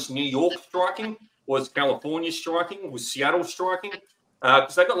States, was New York striking? Was California striking? Was Seattle striking?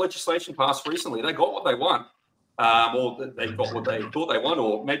 Because they got legislation passed recently. They got what they want. Or they got what they thought they want,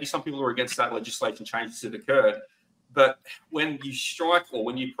 or maybe some people are against that legislation changes that occurred. But when you strike or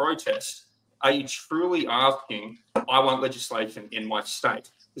when you protest, are you truly asking, I want legislation in my state?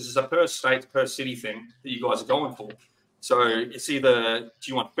 This is a per state, per city thing that you guys are going for. So it's either, do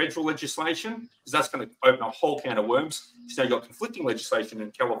you want federal legislation? Because that's going to open a whole can of worms. So you've got conflicting legislation in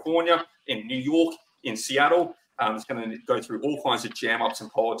California, in New York, in Seattle. It's going to go through all kinds of jam-ups in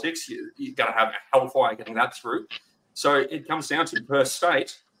politics. You've got to have a hellfire getting that through. So it comes down to per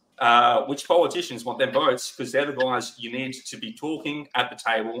state, which politicians want them votes, because they're the guys you need to be talking at the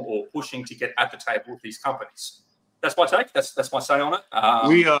table or pushing to get at the table with these companies. That's my take. That's my say on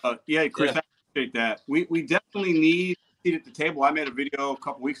it. Yeah, Chris, I appreciate that. We definitely need a seat at the table. I made a video a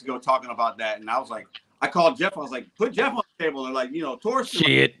couple weeks ago talking about that, and I was like, I called Jeff. I was like, put Jeff on the table. And like, you know, Torsten.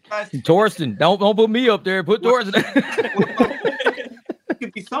 Shit. Torsten. Don't put me up there. Put Torsten. It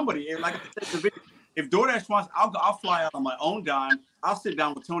could be somebody. And like I said, if DoorDash wants, I'll fly out on my own dime. I'll sit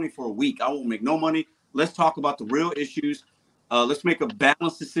down with Tony for a week. I won't make no money. Let's talk about the real issues. Let's make a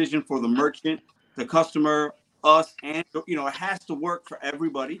balanced decision for the merchant, the customer, us, and, you know, it has to work for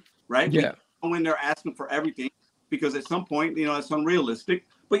everybody, right? Yeah. When they're asking for everything, because at some point, you know, it's unrealistic.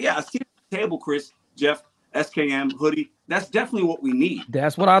 But yeah, a seat at the table, Chris, Jeff, SKM, Hoodie, that's definitely what we need.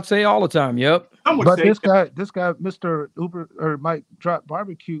 That's what I'd say all the time. Yep. But this guy, Mr. Uber or Mike Drop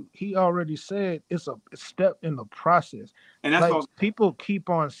Barbecue, he already said it's a step in the process. And that's what people keep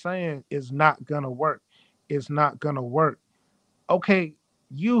on saying is not gonna work. It's not gonna work. Okay,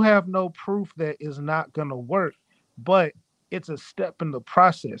 you have no proof that it's not gonna work, but it's a step in the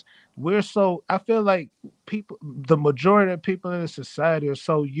process. I feel like the majority of people in the society are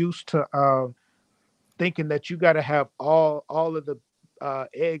so used to thinking that you got to have all of the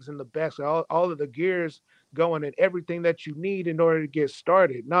eggs in the basket, all of the gears going and everything that you need in order to get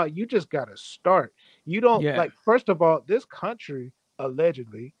started. No, you just got to start. You don't like, first of all, this country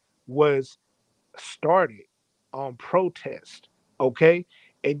allegedly was started on protest. Okay.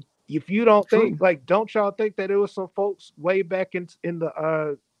 And if you don't think, like, don't y'all think that it was some folks way back in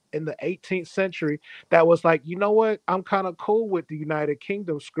the 18th century that was like, you know what, I'm kind of cool with the United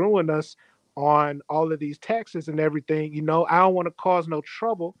Kingdom screwing us on all of these taxes and everything, you know, I don't want to cause no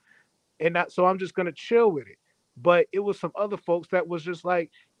trouble, and so I'm just gonna chill with it. But it was some other folks that was just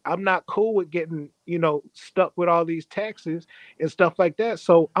like, I'm not cool with getting, stuck with all these taxes and stuff like that.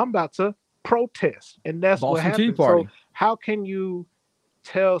 So I'm about to protest. And that's what Boston Tea happened. So Party. how can you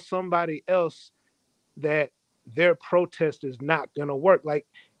tell somebody else that their protest is not going to work? Like,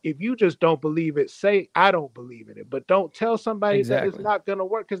 if you just don't believe it, say I don't believe in it, but don't tell somebody that it's Exactly. not going to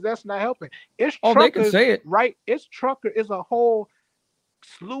work, because that's not helping. It's Oh, they can truckers, say it. right? It's a whole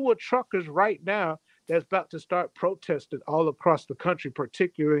slew of truckers right now that's about to start protesting all across the country,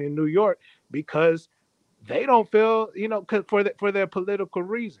 particularly in New York, because they don't feel, cause for their political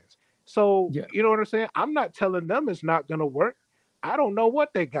reasons. So, Yeah. you know what I'm saying? I'm not telling them it's not going to work. I don't know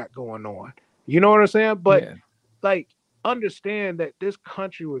what they got going on. You know what I'm saying? But Yeah. like, understand that this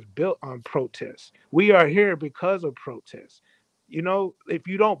country was built on protests. We are here because of protests. If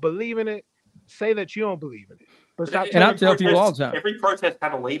you don't believe in it, say that you don't believe in it. But stop And I every tell people all protest, the time. every protest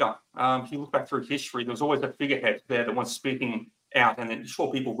had a leader. If you look back through history, there was always a figurehead there, the one speaking out, and then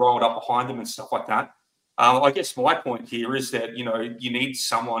sure people rolled up behind them and stuff like that. I guess my point here is that you need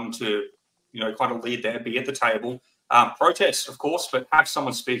someone to kind of lead there, be at the table. Protest, of course, but have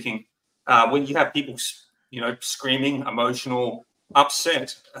someone speaking. When you have people screaming, emotional,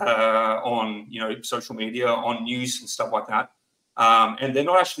 upset on social media, on news and stuff like that, and they're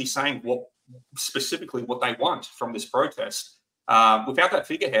not actually saying specifically what they want from this protest. Without that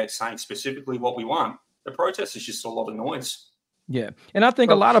figurehead saying specifically what we want, the protest is just a lot of noise. Yeah. And I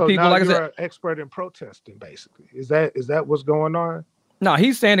think a lot of so people, now like I you're said, an expert in protesting, basically. Is that what's going on? no,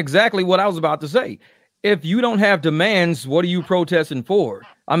 he's saying exactly what I was about to say. If you don't have demands, what are you protesting for?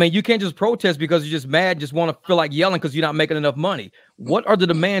 I mean, you can't just protest because you're just mad, just want to feel like yelling because you're not making enough money. What are the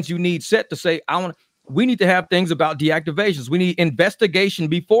demands you need set to say, we need to have things about deactivations. We need investigation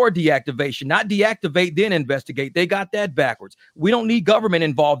before deactivation, not deactivate, then investigate. They got that backwards. We don't need government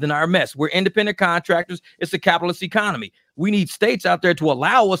involved in our mess. We're independent contractors. It's a capitalist economy. We need states out there to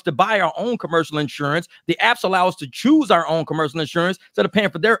allow us to buy our own commercial insurance. The apps allow us to choose our own commercial insurance instead of paying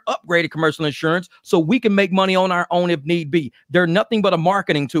for their upgraded commercial insurance so we can make money on our own if need be. They're nothing but a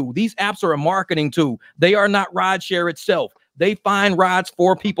marketing tool. These apps are a marketing tool. They are not rideshare itself. They find rides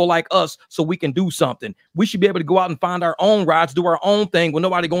for people like us so we can do something. We should be able to go out and find our own rides, do our own thing with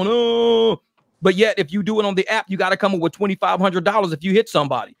nobody going, oh. But yet, if you do it on the app, you got to come up with $2,500 if you hit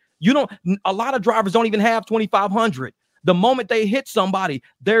somebody. A lot of drivers don't even have $2,500. The moment they hit somebody,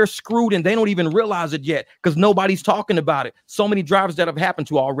 they're screwed and they don't even realize it yet because nobody's talking about it. So many drivers that have happened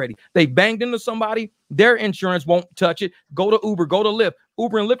to already. They banged into somebody, their insurance won't touch it. Go to Uber, go to Lyft.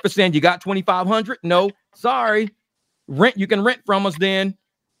 Uber and Lyft are saying, you got $2,500? No, sorry. You can rent from us then.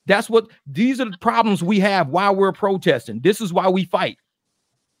 These are the problems we have while we're protesting. This is why we fight.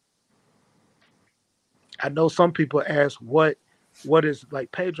 I know some people ask what is,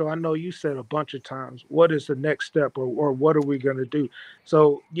 like, Pedro, I know you said a bunch of times, what is the next step or what are we going to do?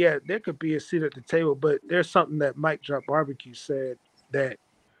 So yeah, there could be a seat at the table, but there's something that Mike Drop Barbecue said that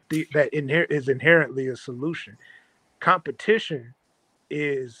is inherently a solution. Competition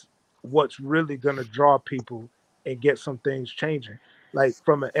is what's really going to draw people and get some things changing. Like,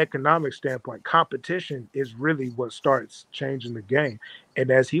 from an economic standpoint, competition is really what starts changing the game.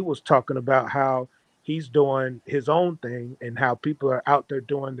 And as he was talking about how he's doing his own thing and how people are out there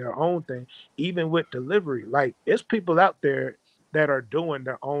doing their own thing, even with delivery, like, it's people out there that are doing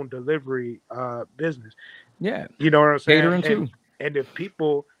their own delivery business. Yeah. You know what I'm saying? Catering too. And if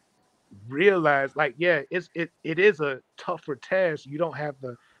people realize, like, yeah, it is a tougher task. You don't have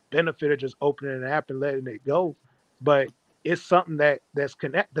the benefit of just opening an app and letting it go, but it's something that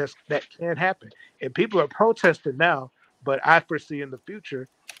can happen. And people are protesting now, but I foresee in the future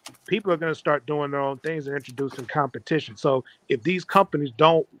people are going to start doing their own things and introducing competition. So if these companies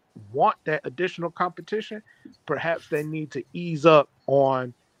don't want that additional competition, perhaps they need to ease up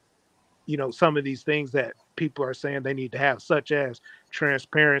on some of these things that people are saying they need to have, such as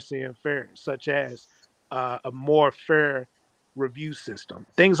transparency and fairness, such as a more fair review system,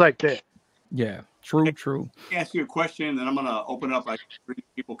 things like that. Yeah, true. Let me ask you a question, then I'm going to open up like three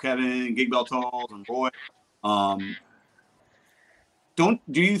people, Kevin, Gig Bell Tolls, and Roy.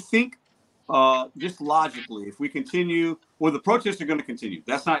 Do you think, just logically, if we continue, the protests are going to continue.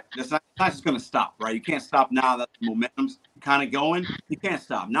 That's not just going to stop, right? You can't stop now that the momentum's kind of going. You can't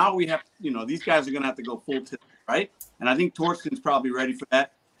stop. Now we have, these guys are going to have to go full tilt, right? And I think Torsten's probably ready for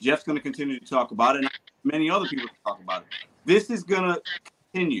that. Jeff's going to continue to talk about it, and many other people talk about it. This is going to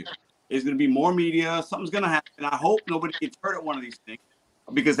continue. There's going to be more media. Something's going to happen. I hope nobody gets hurt at one of these things,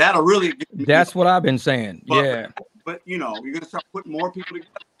 because that'll really get me. That's what I've been saying. Yeah. But you're going to start putting more people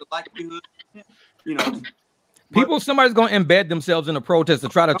together. The likelihood, Somebody's going to embed themselves in a protest to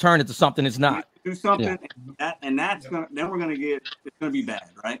try to turn it to something it's not. Do something, and that's gonna. Then we're gonna get. It's gonna be bad,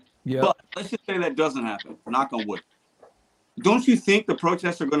 right? Yeah. But let's just say that doesn't happen. Knock on wood. Don't you think the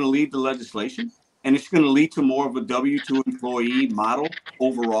protests are going to lead to legislation, and it's going to lead to more of a W-2 employee model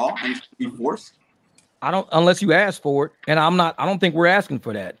overall, and it's going to be forced? Unless you ask for it, and I don't think we're asking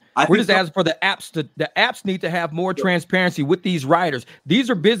for that. We're just asking for the apps the apps need to have more transparency with these riders. These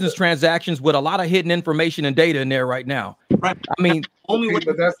are business transactions with a lot of hidden information and data in there right now. Right. I mean,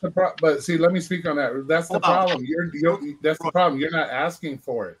 but that's the problem. But see, let me speak on that. That's the problem. That's the problem. You're not asking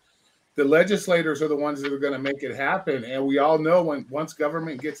for it. The legislators are the ones that are going to make it happen, and we all know once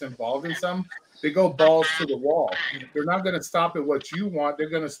government gets involved in something, they go balls to the wall. They're not going to stop at what you want. They're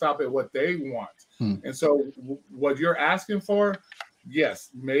going to stop at what they want. And so what you're asking for, yes,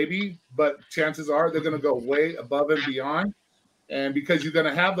 maybe, but chances are they're going to go way above and beyond. And because you're going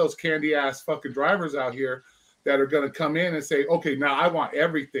to have those candy ass fucking drivers out here that are going to come in and say, okay, now I want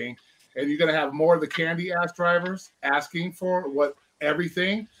everything. And you're going to have more of the candy ass drivers asking for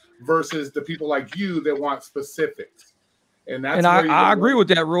everything versus the people like you that want specifics. And I agree with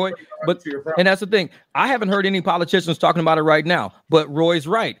that, Roy. But and that's the thing. I haven't heard any politicians talking about it right now. But Roy's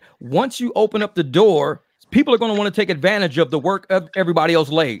right. Once you open up the door, people are going to want to take advantage of the work of everybody else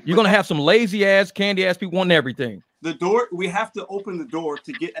laid. You're going to have some lazy ass, candy ass people wanting everything. The door, we have to open the door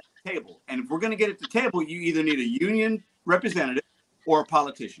to get at the table. And if we're going to get at the table, you either need a union representative or a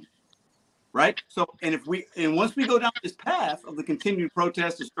politician. Right? So, and once we go down this path of the continued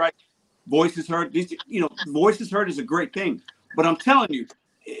protest, the strike, voices heard, voices heard is a great thing. But I'm telling you,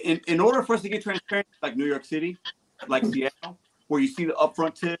 in order for us to get transparent, like New York City, like Seattle, where you see the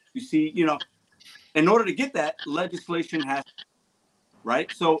upfront tip, you see, in order to get that, legislation has,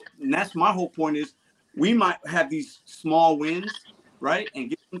 right? So, and that's my whole point is we might have these small wins, right? And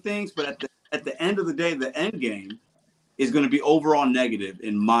get some things, but at the end of the day, the end game is going to be overall negative,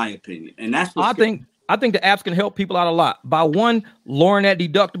 in my opinion. And that's what I think the apps can help people out a lot by lowering that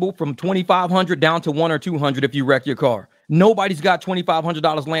deductible from $2,500 down to $100 or $200 if you wreck your car. Nobody's got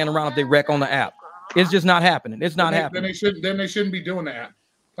 $2,500 laying around if they wreck on the app. It's just not happening. It's not happening. Then they shouldn't be doing the app.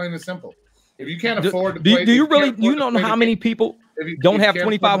 Plain and simple. If you can't afford to play, you know how many people don't have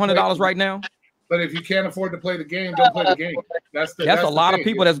 $2,500 right now? But if you can't afford to play the game, don't play the game. That's a lot of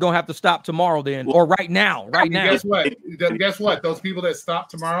people that's going to have to stop tomorrow then, or right now. Guess what? Those people that stop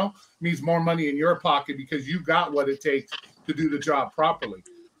tomorrow means more money in your pocket because you got what it takes to do the job properly.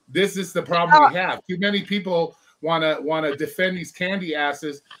 This is the problem we have. Too many people want to defend these candy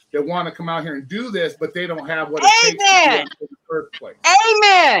asses that want to come out here and do this, but they don't have what it takes to do it in the first place.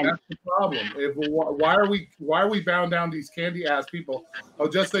 Amen. That's the problem. Why are we bound down these candy ass people? Oh,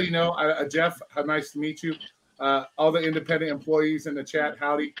 just so you know, Jeff, nice to meet you. All the independent employees in the chat,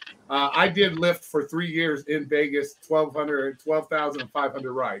 howdy. I did Lyft for 3 years in Vegas,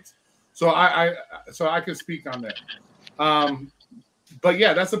 12,500 rides. So I can speak on that. But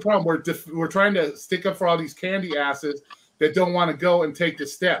yeah, that's the problem. We're trying to stick up for all these candy asses that don't want to go and take the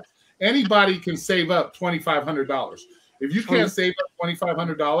step. Anybody can save up $2,500. If you can't save up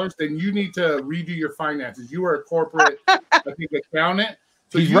 $2,500, then you need to redo your finances. You are a corporate, accountant,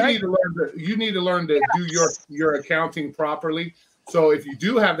 so you need to learn to do your accounting properly. So if you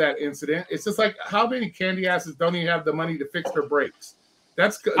do have that incident, it's just like how many candy asses don't even have the money to fix their brakes?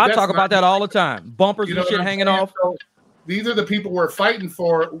 I talk about that all the time. Bumpers and shit hanging off. So these are the people we're fighting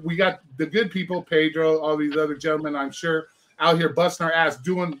for. We got the good people, Pedro, all these other gentlemen, I'm sure, out here busting our ass,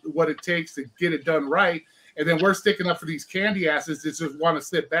 doing what it takes to get it done right. And then we're sticking up for these candy asses that just want to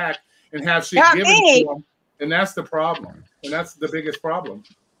sit back and have shit given to them. And that's the problem. And that's the biggest problem.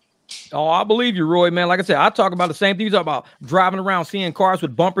 Oh, I believe you, Roy, man. Like I said, I talk about the same things about driving around, seeing cars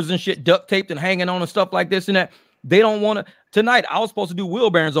with bumpers and shit duct taped and hanging on and stuff like this and that. They don't want to. Tonight, I was supposed to do wheel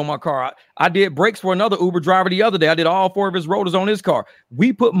bearings on my car. I did brakes for another Uber driver the other day. I did all 4 of his rotors on his car.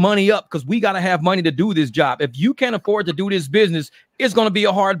 We put money up because we got to have money to do this job. If you can't afford to do this business, it's going to be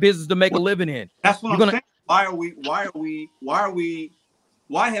a hard business to make a living in. That's what I'm saying.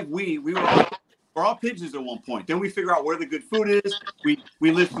 We're all pigeons at one point. Then we figure out where the good food is. We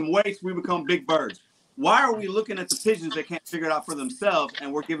lift some weights. We become big birds. Why are we looking at the pigeons that can't figure it out for themselves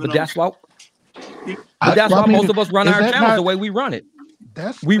and we're giving them? That's why most of us run our channels the way we run it.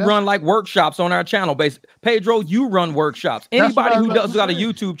 We run like workshops on our channel. Basically, Pedro, you run workshops. Anybody who got a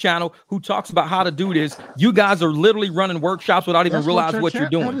YouTube channel who talks about how to do this, you guys are literally running workshops without even realizing what you're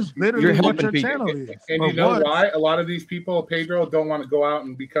doing. You're helping people. And you know why a lot of these people, Pedro, don't want to go out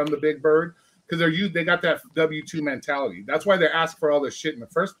and become the big bird? Because they got that W-2 mentality. That's why they're asking for all this shit in the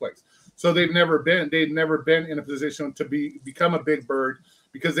first place. So they've never been in a position to become a big bird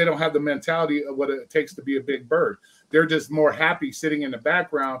because they don't have the mentality of what it takes to be a big bird. They're just more happy sitting in the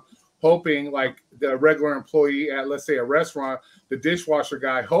background, hoping, like the regular employee at, let's say, a restaurant, the dishwasher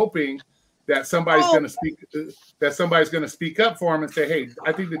guy, hoping that somebody's going to speak up for him and say, hey,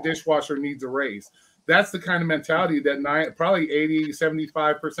 I think the dishwasher needs a raise. That's the kind of mentality that probably 80,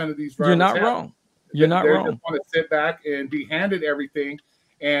 75% of these drivers You're not have. wrong. You're not wrong. They just want to sit back and be handed everything.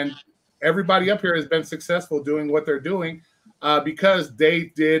 And everybody up here has been successful doing what they're doing because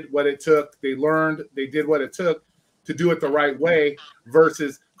they did what it took. They learned, they did what it took to do it the right way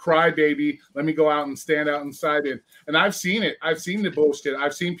versus crybaby. Let me go out and stand out inside it. And I've seen it. I've seen the bullshit.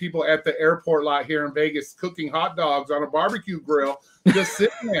 I've seen people at the airport lot here in Vegas cooking hot dogs on a barbecue grill, just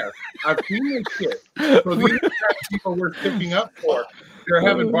sitting there. I've seen this shit. So these are the kind of people we're sticking up for. They're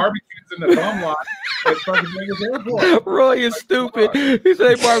having barbecues in the bum lot at fucking Vegas airport. Roy is stupid. He said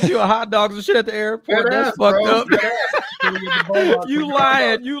they barbecue hot dogs and shit at the airport. That's fucked up. You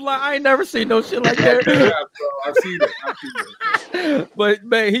lying. You lie. I ain't never seen no shit like that. Yeah, bro. I've seen it. But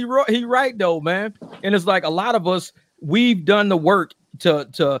man, he right though, man. And it's like a lot of us, we've done the work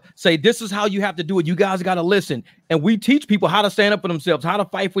to say this is how you have to do it. You guys got to listen, and we teach people how to stand up for themselves, how to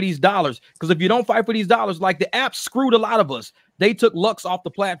fight for these dollars. Because if you don't fight for these dollars, like the app screwed a lot of us. They took Lux off the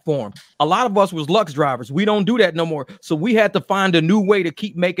platform. A lot of us was Lux drivers. We don't do that no more. So we had to find a new way to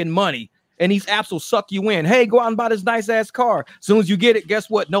keep making money. And these apps will suck you in. Hey, go out and buy this nice ass car. As soon as you get it, guess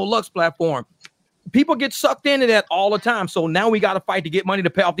what? No Lux platform. People get sucked into that all the time. So now we got to fight to get money to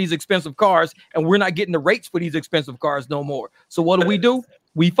pay off these expensive cars. And we're not getting the rates for these expensive cars no more. So what do?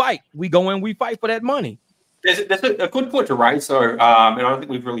 We fight. We go in, we fight for that money. There's a good point to raise, though, and I don't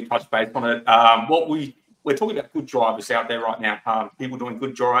think we've really touched base on it. We're talking about good drivers out there right now. People doing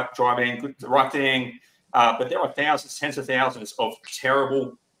good driving, the right thing. But there are thousands, tens of thousands of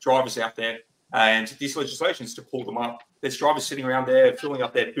terrible drivers out there. And this legislation is to pull them up. There's drivers sitting around there filling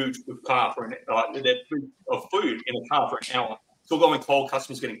up their boot with car for their food in a car for an hour. Still going cold.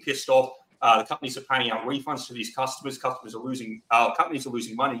 Customers getting pissed off. The companies are paying out refunds to these customers. Companies are losing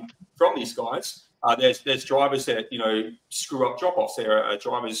money from these guys. There's drivers that screw up drop-offs. There are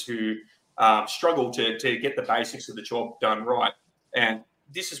drivers who struggle to get the basics of the job done right. And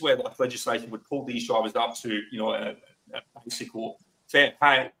this is where legislation would pull these drivers up to a basic or fair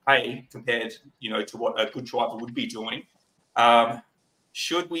pay compared to what a good driver would be doing.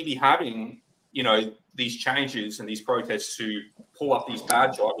 Should we be having these changes and these protests to pull up these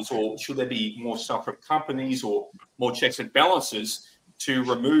bad drivers, or should there be more stuff from companies or more checks and balances to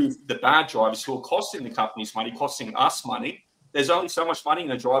remove the bad drivers who are costing the companies money, costing us money? There's only so much money in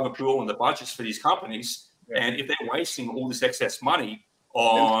the driver pool and the budgets for these companies. Yeah. And if they're wasting all this excess money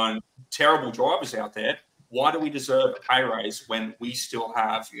on terrible drivers out there, why do we deserve a pay raise when we still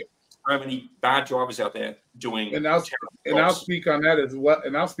have so many bad drivers out there doing? And I'll speak on that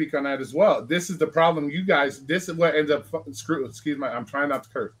as well. This is the problem, you guys. This is what ends up excuse me. I'm trying not to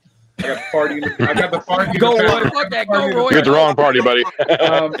curse. I got the party. Go Roy. Fuck that. Go Roy. You're at the wrong party, buddy.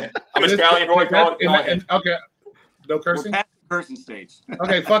 I'm Australian, Roy. Okay. No cursing. Cursing stage.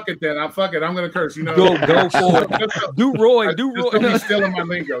 Okay, fuck it then. I'm gonna curse. Go for it. Do Roy. Just don't be stealing my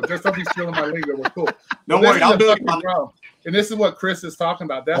lingo. We're cool. Don't worry, I'll do it. And this is what Chris is talking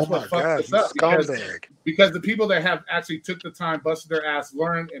about. That's what fucks us up. Because the people that have actually took the time, busted their ass,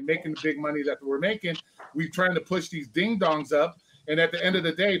 learned, and making the big money that we're making, we're trying to push these ding dongs up. And at the end of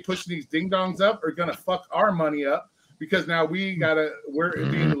the day, pushing these ding dongs up are gonna fuck our money up. Because now we're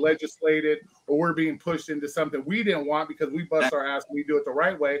being legislated, or we're being pushed into something we didn't want because we bust our ass and we do it the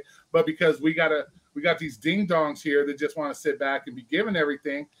right way. But because we got these ding dongs here that just want to sit back and be given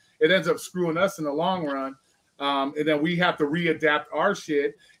everything, it ends up screwing us in the long run. And then we have to readapt our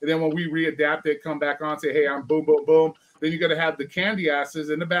shit. And then when we readapt it, come back on, say, hey, I'm boom, boom, boom. Then you're going to have the candy asses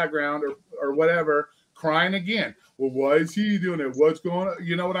in the background or whatever crying again. Well, why is he doing it? What's going on?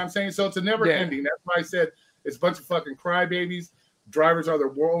 You know what I'm saying? So it's a never ending. That's why I said it's a bunch of fucking crybabies. Drivers are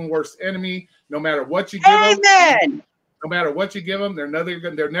their own worst enemy. No matter what you give them, they're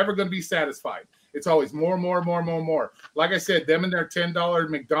never going to be satisfied. It's always more. Like I said, them and their $10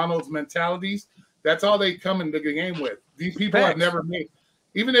 McDonald's mentalities, that's all they come in the game with. These people have never made,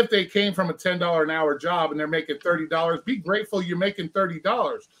 even if they came from a $10 an hour job and they're making $30, be grateful you're making $30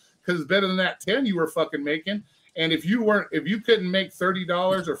 because it's better than that 10 you were fucking making. And if you couldn't make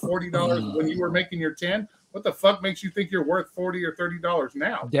 $30 or $40 when you were making your 10, what the fuck makes you think you're worth $40 or $30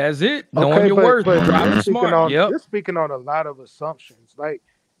 now? That's it. Knowing your worth. Driving smart. You're speaking on a lot of assumptions. Like,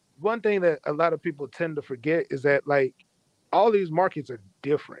 one thing that a lot of people tend to forget is that, like, all these markets are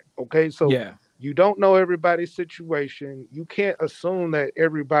different. Okay, so you don't know everybody's situation. You can't assume that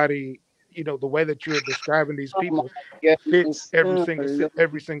everybody you know, the way that you're describing these people fits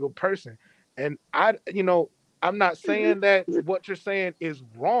every single person. And you know, I'm not saying that what you're saying is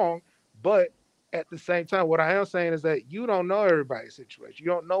wrong, but at the same time, what I am saying is that you don't know everybody's situation.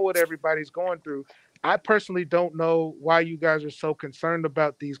 You don't know what everybody's going through. I personally don't know why you guys are so concerned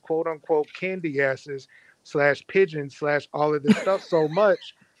about these quote unquote candy asses / pigeons / all of this stuff so much.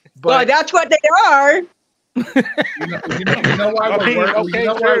 But well, that's what they are. You know why we're worried? Okay, You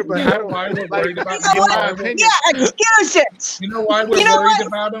know sure, why, but you I know don't why we're like. worried about You know my what? opinion. Yeah, excuses. You know why we're You know worried what?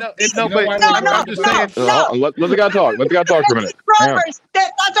 about them? No, You know but why no, we're no, worried I'm just about saying. no. Let the guy talk. Let the guy talk for a minute. Drivers,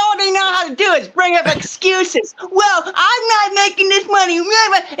 that's all they know how to do is bring up excuses. Well, I'm not making this money.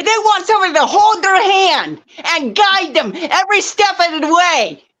 They want somebody to hold their hand and guide them every step of the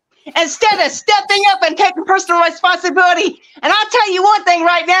way instead of stepping up and taking personal responsibility. And I'll tell you one thing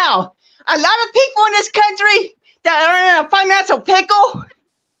right now. A lot of people in this country that are in a financial pickle,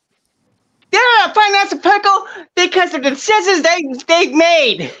 they're in a financial pickle because of the decisions they've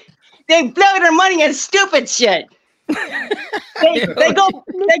made. They blow their money in stupid shit. They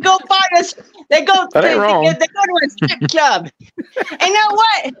go buy this. They go That ain't wrong. they go to a strip club. And you know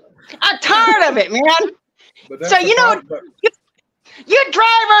what? I'm tired of it, man. But that's So the you know, problem. you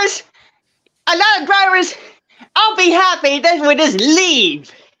drivers, a lot of drivers, I'll be happy they would just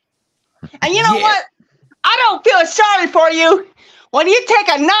leave. And you know what? I don't feel sorry for you when you take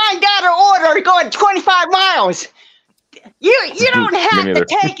a $9 order going 25 miles. You don't have to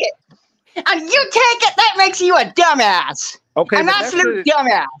take it. And you take it, that makes you a dumbass. Okay, An but that absolute shouldn't-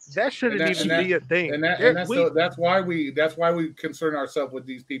 dumbass. That shouldn't even be a thing. And that's why we concern ourselves with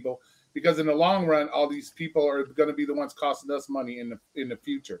these people, because in the long run, all these people are going to be the ones costing us money in the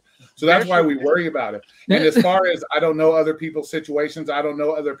future. So that's why we worry about it. And as far as I don't know other people's situations, I don't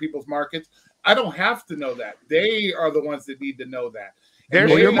know other people's markets. I don't have to know that. They are the ones that need to know that. There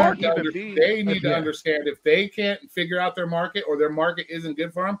They should need not to even be. they need to understand if they can't figure out their market or their market isn't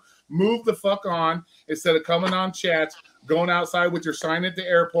good for them, move the fuck on instead of coming on chats, going outside with your sign at the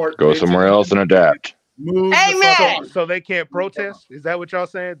airport. Go somewhere else and adapt. Move Amen. the fuck on. So they can't protest? Is that what y'all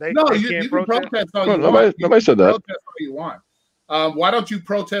saying? They No, can't you can protest? protest all No, you nobody- want. You nobody can said that. Protest all you want. Why don't you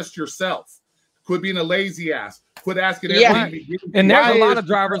protest yourself? Quit being a lazy ass. Quit asking Yeah. everybody. And there's Why a lot is- of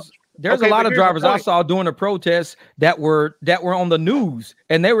drivers. There's Okay, a lot but of here's the drivers I point. saw doing the protests that were on the news,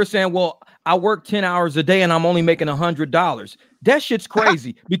 and they were saying, "Well, I work 10 hours a day and I'm only making $100." That shit's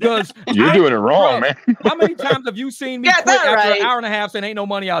crazy because You're doing it wrong, Bruh, man. how many times have you seen me Yeah, quit that's after right. an hour and a half saying ain't no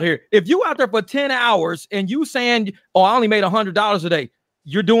money out here? If you out there for 10 hours and you saying, "Oh, I only made $100 a day,"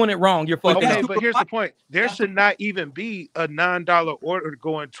 you're doing it wrong. You're fucking Okay, up. but here's the point. There should not even be a $9 order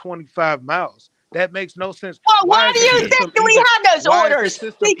going 25 miles. That makes no sense. Well, why is do the you system think we even- have those why is the orders?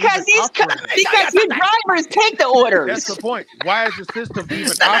 system Because even offering that? because you drivers take the That's orders. the point. Why is the system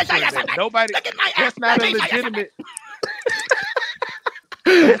even offering that? Nobody. That's not a legitimate.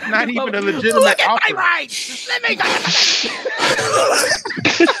 That's not even a legitimate offer. rights. Let me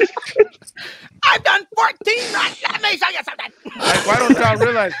I've done 14 rights. Let me show you something. Like, why don't y'all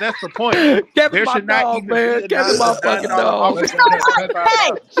realize that's the point? Kevin, There my should not dog, even man. be a Kevin, my fucking $9 dog. offer. You know what?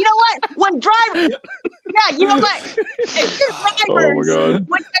 Hey, you know what? When drivers, yeah, you know what? If your Oh my drivers, God.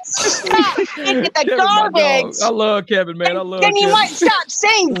 when you stop into the Kevin, my dog. garbage, I love Kevin, man. I love then you Kevin. might stop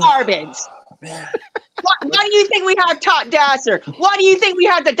saying garbage. Why do you think we have Top Dasher? Why do you think we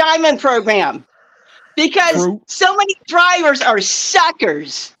have the Diamond Program? Because Fruit. so many drivers are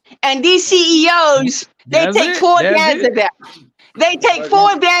suckers, and these CEOs they That's take it. full That's advantage it. of that. They take full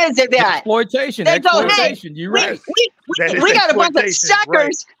advantage of that. Exploitation. They go, hey, Exploitation. You're right. That is we got a bunch of exploitation,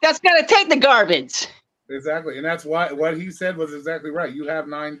 suckers that's gonna take the garbage. Exactly, and that's why what he said was exactly right. You have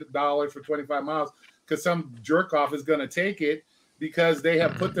 $9 for 25 miles because some jerk off is going to take it because they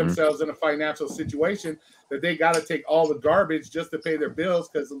have put themselves in a financial situation that they got to take all the garbage just to pay their bills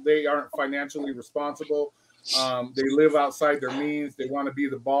because they aren't financially responsible. They live outside their means. They want to be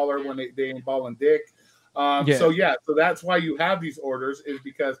the baller when they ain't balling dick. So that's why you have these orders is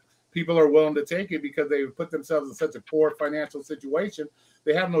because people are willing to take it because they put themselves in such a poor financial situation.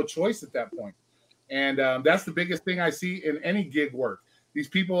 They have no choice at that point. And that's the biggest thing I see in any gig work. These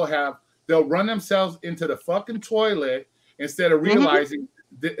people they'll run themselves into the fucking toilet instead of realizing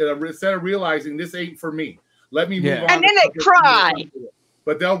this ain't for me. Let me move on. And then they cry.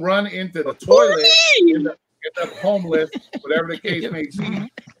 But they'll run into the toilet, end up homeless, whatever the case may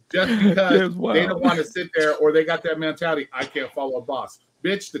be, just because they don't want to sit there or they got that mentality, I can't follow a boss.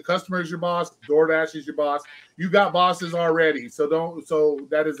 Bitch, the customer is your boss, DoorDash is your boss. You got bosses already. So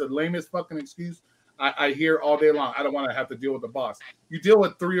that is the lamest fucking excuse I hear all day long. I don't want to have to deal with the boss. You deal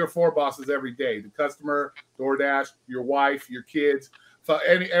with 3 or 4 bosses every day. The customer, DoorDash, your wife, your kids.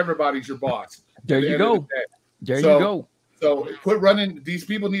 Everybody's your boss. There at the you end of go. the day. There So- you go. So quit running. These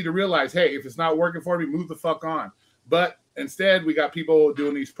people need to realize, hey, if it's not working for me, move the fuck on. But instead, we got people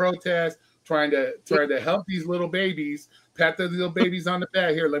doing these protests, trying to help these little babies, pat the little babies on the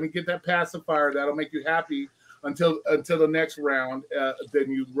back. Here, let me get that pacifier. That'll make you happy until the next round.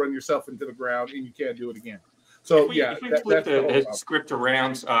 Then you run yourself into the ground and you can't do it again. So if we flip the script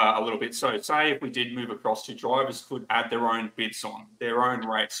around a little bit, so say if we did move across to drivers could add their own bids on, their own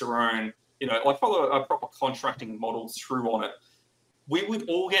rates, their own, like follow a proper contracting model through on it, we would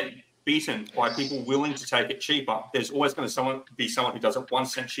all get beaten by people willing to take it cheaper. There's always going to be someone who does it 1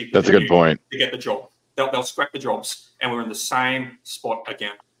 cent cheaper. That's a good point. To get the job. They'll scrap the jobs, and we're in the same spot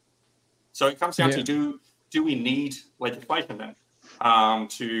again. So it comes down to do we need legislation then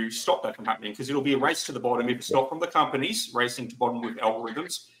to stop that from happening? Because it'll be a race to the bottom if it's not from the companies racing to bottom with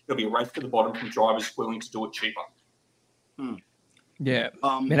algorithms. It'll be a race to the bottom from drivers willing to do it cheaper. Yeah,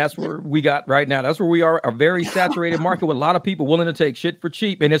 and that's where we got right now. That's where we are, a very saturated market with a lot of people willing to take shit for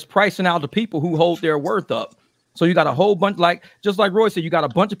cheap, and it's pricing out the people who hold their worth up. So you got a whole bunch, just like Roy said, you got a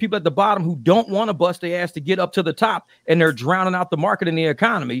bunch of people at the bottom who don't want to bust their ass to get up to the top, and they're drowning out the market and the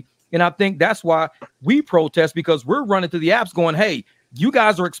economy. And I think that's why we protest, because we're running to the apps going, hey, you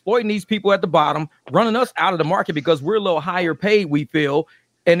guys are exploiting these people at the bottom, running us out of the market because we're a little higher paid, we feel,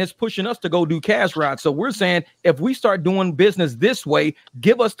 and it's pushing us to go do cash rides. So we're saying, if we start doing business this way,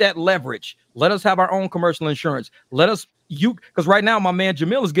 give us that leverage. Let us have our own commercial insurance. Let us, because right now my man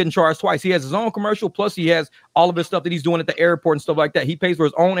Jamil is getting charged twice. He has his own commercial, plus he has all of his stuff that he's doing at the airport and stuff like that. He pays for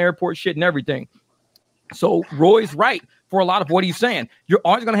his own airport shit and everything. So Roy's right for a lot of what he's saying. You're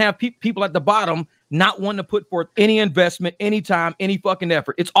always going to have people at the bottom not wanting to put forth any investment, any time, any fucking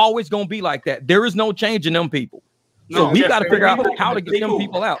effort. It's always going to be like that. There is no change in them people. So we got to figure out how to get them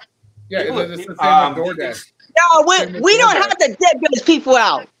people out. Yeah, it's the same with DoorDash. No, we don't have to dig those people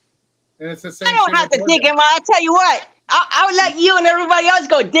out. And it's the same. I don't have to dig them out. I tell you what, I'll let you and everybody else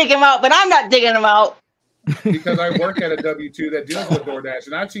go dig them out, but I'm not digging them out. Because I work at a W-2 that deals with DoorDash,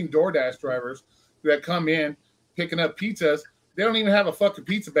 and I've seen DoorDash drivers that come in picking up pizzas. They don't even have a fucking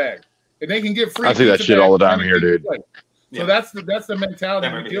pizza bag, and they can get free. I see that shit all the time here, dude. So that's the mentality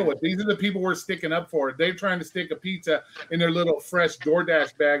we deal with. These are the people we're sticking up for. They're trying to stick a pizza in their little fresh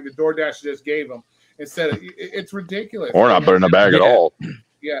DoorDash bag that DoorDash just gave them. Instead of, it's ridiculous. Or not put in a bag at all.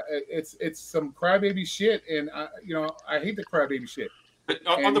 Yeah, it's some crybaby shit, and I hate the crybaby shit.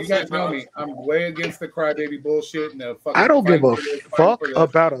 And you guys know me, I'm way against the crybaby bullshit and the fucking. I don't give a fuck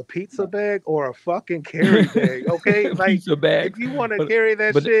about a pizza bag or a fucking carry bag. Okay, like pizza bag. If you want to carry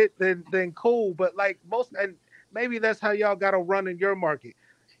that shit, then cool. But like most, and maybe that's how y'all got to run in your market.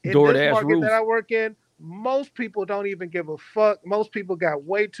 In this market that I work in, most people don't even give a fuck. Most people got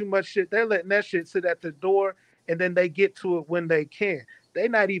way too much shit. They're letting that shit sit at the door, and then they get to it when they can. They're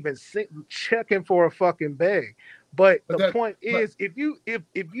not even checking for a fucking bag. But the point is, if you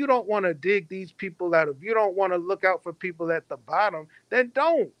don't want to dig these people out, if you don't want to look out for people at the bottom, then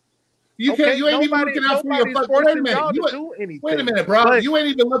don't. You can't. You ain't even looking out for your fucking. Wait a minute, bro. You ain't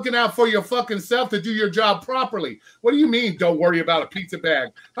even looking out for your fucking self to do your job properly. What do you mean? Don't worry about a pizza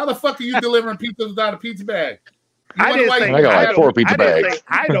bag. How the fuck are you delivering pizza without a pizza bag? I didn't say I got like 4 pizza bags.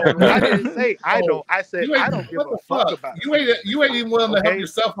 I didn't say I don't. I said I don't give a fuck about it. You ain't even willing to help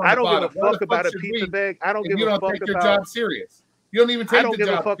yourself on the bottom. I don't give a fuck about a pizza bag. I don't give a fuck about. You don't take your job serious. You don't even take the job serious.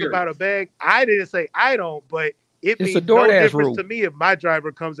 I don't give a fuck about a bag. I didn't say I don't, but it means a DoorDash no difference rule to me if my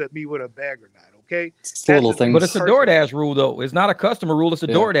driver comes at me with a bag or not. Okay, it's little things. But it's a DoorDash rule, though. It's not a customer rule. It's a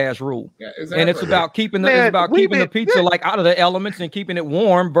DoorDash rule, and it's about keeping the pizza like out of the elements and keeping it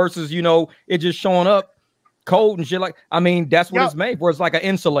warm versus it just showing up cold and shit. Like, I mean, that's what it's made for. It's like an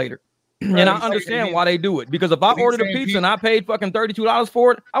insulator. Right. And I understand why they do it, because if I ordered a pizza and I paid fucking $32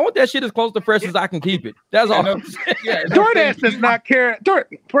 for it, I want that shit as close to fresh as I can keep it. That's all. DoorDash does not care.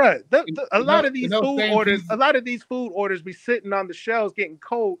 A lot of these food orders be sitting on the shelves getting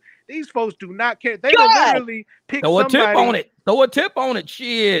cold. These folks do not care. They will literally pick Throw a tip on it. Throw a tip on it.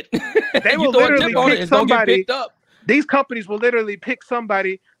 Shit. They will literally pick somebody. Picked up. These companies will literally pick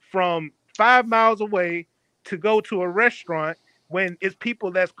somebody from 5 miles away to go to a restaurant when it's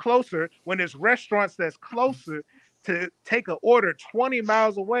people that's closer, when it's restaurants that's closer, to take an order 20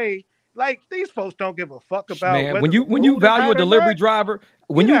 miles away. Like, these folks don't give a fuck about. Man, when you value a delivery driver,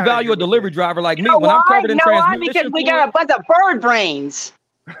 when you value a delivery driver like me, when I'm covered in transmission, because we got a bunch of bird brains.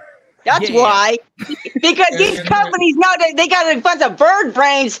 That's why. Because these companies know that they got a bunch of bird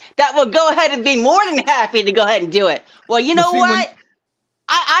brains that will go ahead and be more than happy to go ahead and do it. Well, you know what?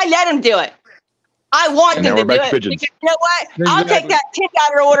 I let them do it. I want them to do it. Because you know what? I'll take that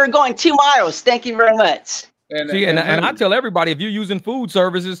 $10 order going 2 miles. Thank you very much. And I tell everybody, if you're using food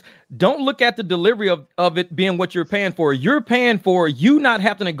services, don't look at the delivery of it being what you're paying for. You're paying for you not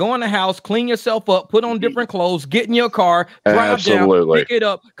having to go in the house, clean yourself up, put on different clothes, get in your car, drive down, pick it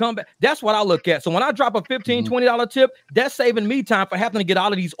up, come back. That's what I look at. So when I drop a $15, $20 tip, that's saving me time for having to get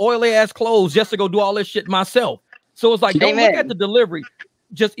out of these oily ass clothes just to go do all this shit myself. So it's like, don't look at the delivery.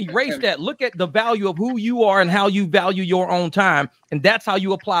 Just erase that. Look at the value of who you are and how you value your own time. And that's how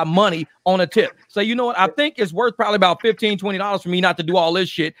you apply money on a tip. So you know what? I think it's worth probably about $15, $20 for me not to do all this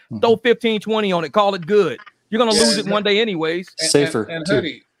shit. Throw 15, 20 on it. Call it good. You're going to lose it one day anyways. Safer. And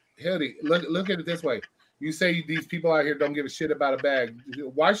Hoodie, look at it this way. You say these people out here don't give a shit about a bag.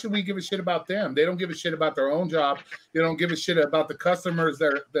 Why should we give a shit about them? They don't give a shit about their own job. They don't give a shit about the customers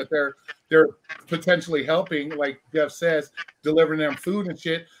that they're potentially helping, like Jeff says, delivering them food and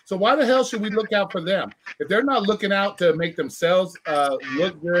shit. So why the hell should we look out for them? If they're not looking out to make themselves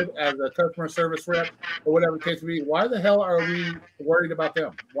look good as a customer service rep or whatever the case may be, why the hell are we worried about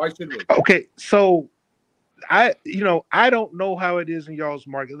them? Why should we? Okay, so I don't know how it is in y'all's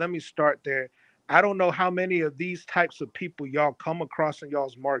market. Let me start there. I don't know how many of these types of people y'all come across in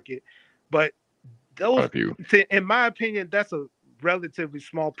y'all's market, but those, in my opinion, that's a relatively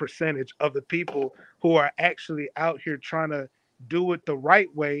small percentage of the people who are actually out here trying to do it the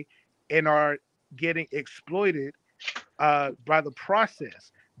right way and are getting exploited by the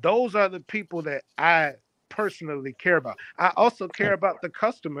process. Those are the people that I personally care about. I also care about the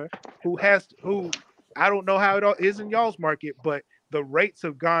customer who I don't know how it all is in y'all's market, but the rates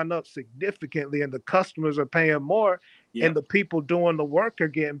have gone up significantly and the customers are paying more and the people doing the work are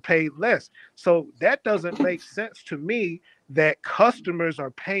getting paid less. So that doesn't make sense to me that customers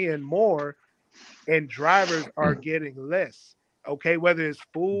are paying more and drivers are getting less. Okay, whether it's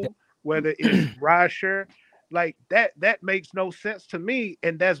food, whether it's ride share, like that makes no sense to me.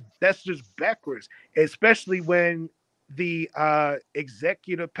 And that's just backwards, especially when the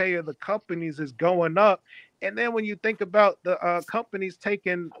executive pay of the companies is going up. And then when you think about the companies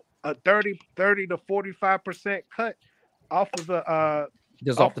taking a 30 to 45% cut off of the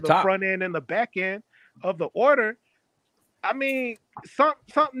front end and the back end of the order, I mean,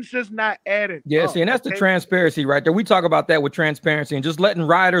 something's just not adding. Yeah, see, and that's the transparency right there. We talk about that with transparency and just letting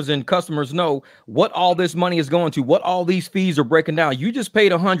riders and customers know what all this money is going to, what all these fees are breaking down. You just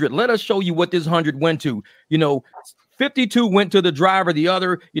paid 100. Let us show you what this 100 went to. 52 went to the driver, the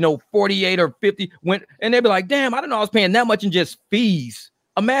other, 48 or 50 went, and they'd be like, damn, I didn't know I was paying that much in just fees.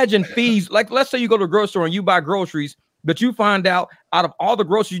 Imagine fees. Like, let's say you go to a grocery store and you buy groceries, but you find out of all the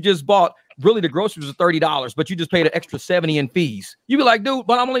groceries you just bought, really the groceries are $30, but you just paid an extra 70 in fees. You'd be like, dude,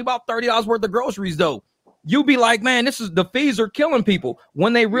 but I'm only about $30 worth of groceries though. You'd be like, man, the fees are killing people.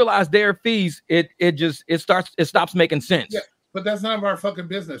 When they realize their fees, it stops making sense. Yeah. But that's none of our fucking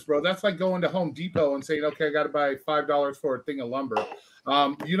business, bro. That's like going to Home Depot and saying, okay, I got to buy $5 for a thing of lumber.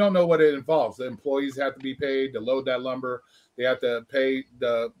 You don't know what it involves. The employees have to be paid to load that lumber. They have to pay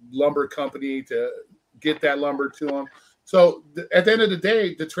the lumber company to get that lumber to them. So at the end of the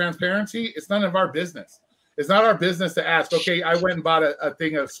day, the transparency, it's none of our business. It's not our business to ask, okay, I went and bought a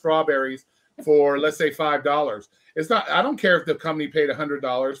thing of strawberries for, let's say, $5. It's not, I don't care if the company paid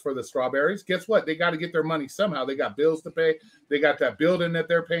 $100 for the strawberries. Guess what? They got to get their money somehow. They got bills to pay. They got that building that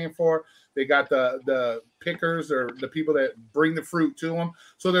they're paying for. They got the pickers or the people that bring the fruit to them.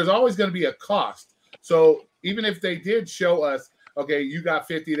 So there's always going to be a cost. So even if they did show us, okay, you got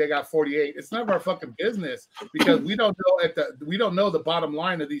 50, they got 48, it's none of our fucking business because we don't know the bottom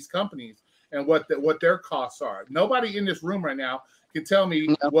line of these companies and what their costs are. Nobody in this room right now can tell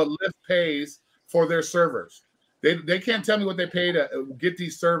me what Lyft pays for their servers. They can't tell me what they pay to get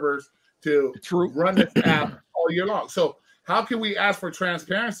these servers to run this app all year long. So how can we ask for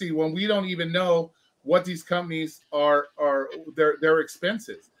transparency when we don't even know what these companies are their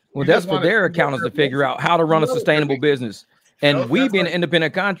expenses? Well, that's for their accountants to figure out how to run a sustainable business. And we being an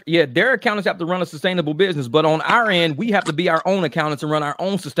independent contractor, their accountants have to run a sustainable business, but on our end, we have to be our own accountants and run our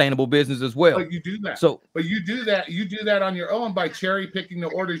own sustainable business as well. But you do that. But you do that on your own by cherry picking the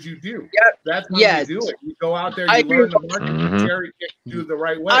orders you do. Yep. That's how you do it. You go out there, you learn the market, you cherry pick, do it the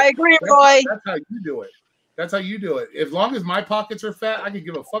right way. I agree, Roy. That's how you do it. That's how you do it. As long as my pockets are fat, I can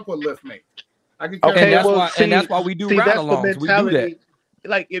give a fuck what Lyft make. I can care. And that's why we do ride-alongs. We do that.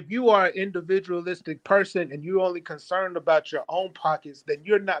 Like if you are an individualistic person and you're only concerned about your own pockets, then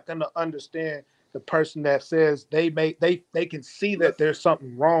you're not going to understand the person that says they can see that there's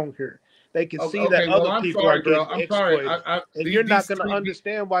something wrong here. They can see that other people are getting exploited. And you're not going to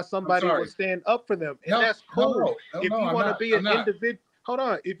understand why somebody would stand up for them. And that's cool. If you want to be an individual, hold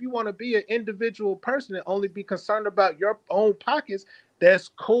on. If you want to be an individual person and only be concerned about your own pockets, that's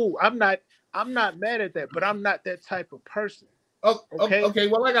cool. I'm not I'm not mad at that, but I'm not that type of person. Oh, okay.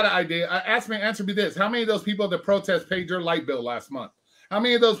 Well, I got an idea. Answer me this: how many of those people that protest paid your light bill last month? How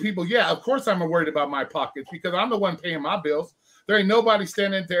many of those people? Yeah, of course I'm worried about my pockets because I'm the one paying my bills. There ain't nobody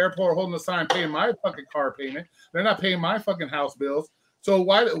standing at the airport holding a sign paying my fucking car payment. They're not paying my fucking house bills. So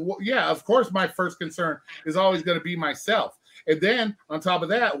why? Yeah, of course my first concern is always going to be myself. And then on top of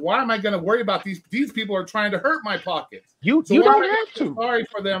that, why am I going to worry about these? These people are trying to hurt my pockets. You don't have to. Sorry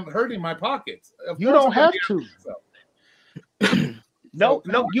for them hurting my pockets. You don't have to. No,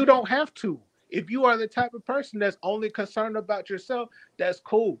 you don't have to. If you are the type of person that's only concerned about yourself, that's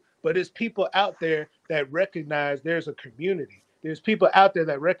cool. But it's people out there that recognize there's a community. There's people out there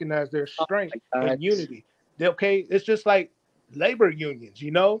that recognize there's strength and unity. Okay, it's just like labor unions,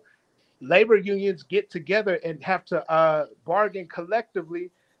 you know? Labor unions get together and have to bargain collectively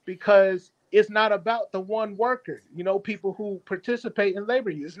because it's not about the one worker. You know, people who participate in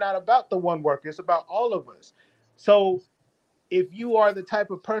labor unions, it's not about the one worker. It's about all of us. So if you are the type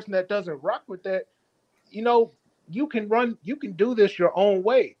of person that doesn't rock with that, you know, you can do this your own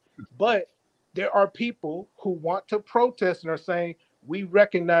way. But there are people who want to protest and are saying, we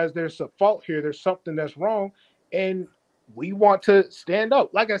recognize there's a fault here. There's something that's wrong. And we want to stand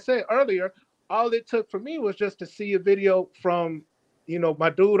up. Like I said earlier, all it took for me was just to see a video from, you know, my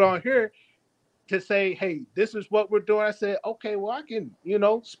dude on here to say, hey, this is what we're doing. I said, okay, well, I can, you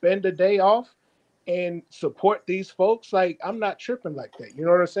know, spend a day off and support these folks. Like, I'm not tripping like that. You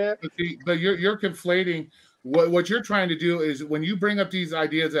know what I'm saying? But you're conflating. What you're trying to do is when you bring up these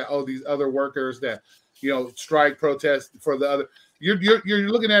ideas that, oh, these other workers that, you know, strike, protest for the other, you're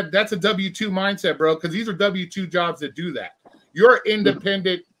looking at, that's a W-2 mindset, bro, because these are W-2 jobs that do that. You're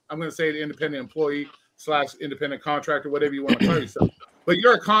independent. I'm going to say the independent employee / independent contractor, whatever you want to call yourself. But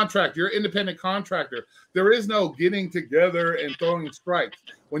you're a contractor. You're an independent contractor. There is no getting together and throwing strikes.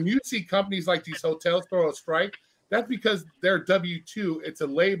 When you see companies like these hotels throw a strike, that's because they're W-2. It's a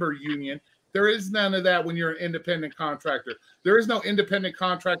labor union. There is none of that when you're an independent contractor. There is no independent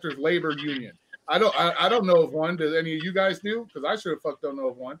contractors labor union. I don't know of one. Do any of you guys do? Because I sure fuck don't know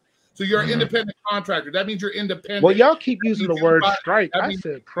of one. So you're an independent contractor. That means you're independent. Well, y'all keep using the word strike. I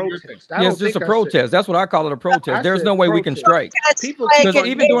said protest. Yes, just a protest. That's what I call it, a protest. There's no way we can strike. People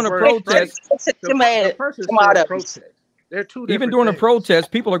even during a protest, they're two. Even during a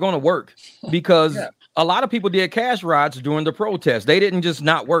protest, people are going to work because a lot of people did cash rides during the protest. They didn't just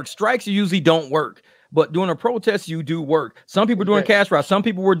not work. Strikes usually don't work. But during a protest, you do work. Some people doing cash rides. Some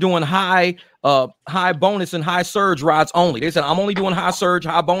people were doing high bonus and high surge rides only. They said, I'm only doing high surge,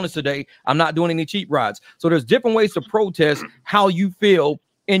 high bonus today. I'm not doing any cheap rides. So there's different ways to protest how you feel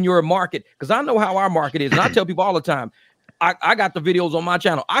in your market. Because I know how our market is. And I tell people all the time, I got the videos on my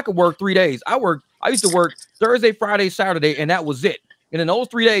channel. I could work 3 days. I used to work Thursday, Friday, Saturday, and that was it. And in those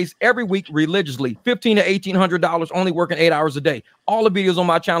 3 days, every week, religiously, $1,500 to $1,800, only working 8 hours a day. All the videos on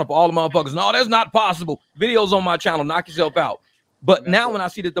my channel for all the motherfuckers. No, that's not possible. Videos on my channel, knock yourself out. But now when I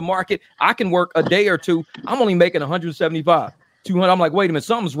see that the market, I can work a day or two. I'm only making 175, 200. I'm like, wait a minute,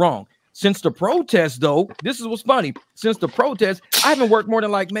 something's wrong. Since the protest, though, this is what's funny. Since the protest, I haven't worked more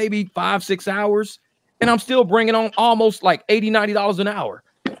than like maybe 5-6 hours. And I'm still bringing on almost like $80, $90 an hour.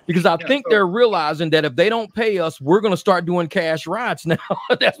 Because I think they're realizing that if they don't pay us, we're going to start doing cash rides now.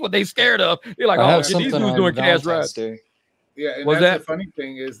 That's what they're scared of. They're like, oh, these dudes doing cash rides. Yeah, and that's the funny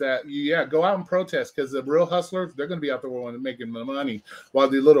thing is that, go out and protest because the real hustlers, they're going to be out there making the money while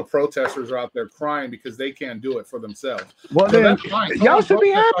the little protesters are out there crying because they can't do it for themselves. Well, so then y'all should be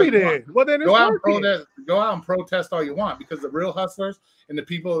happy then. Well, then go out and protest all you want because the real hustlers and the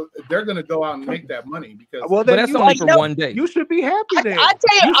people, they're going to go out and make that money because. Well, then that's only for one day. You should be happy then.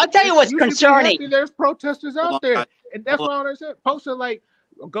 I'll tell you what's concerning. There's protesters out there, and that's why I said posted like,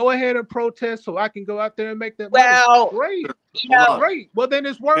 go ahead and protest so I can go out there and make that money. Great. Great. Well, then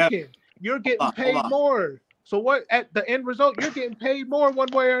it's working. You're getting paid more. So what at the end result, you're getting paid more one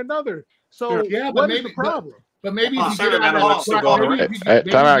way or another. So what is the problem? But maybe if you get out of time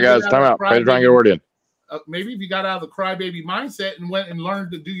out, guys. Time out. Try to get a word in. Maybe if you got out of the crybaby mindset and went and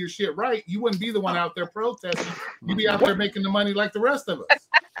learned to do your shit right, you wouldn't be the one out there protesting. You'd be out there making the money like the rest of us.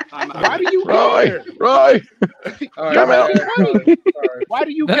 Why do you care? Roy, come out. Why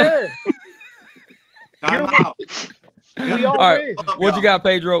do you care? Time out. All right, what you got,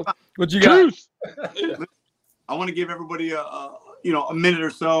 Pedro? What you got? I want to give everybody a minute or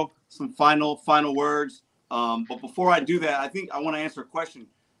so, some final words. But before I do that, I think I want to answer a question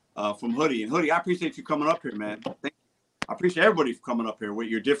from Hoodie. And Hoodie, I appreciate you coming up here, man. I appreciate everybody for coming up here with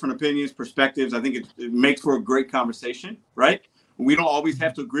your different opinions, perspectives. I think it makes for a great conversation, right? We don't always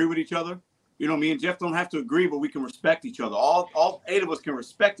have to agree with each other. You know, me and Jeff don't have to agree, but we can respect each other. All 8 of us can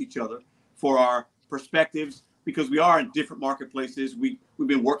respect each other for our perspectives, because we are in different marketplaces. We've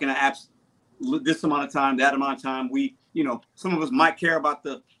been working at apps this amount of time, that amount of time. We, you know, some of us might care about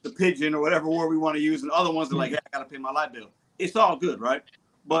the pigeon or whatever word we want to use, and other ones are like, hey, I got to pay my light bill. It's all good, right?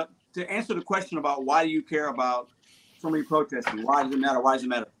 But to answer the question about why do you care about somebody protesting, why does it matter? Why does it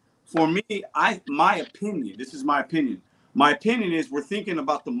matter? For me, my opinion, this is my opinion. My opinion is we're thinking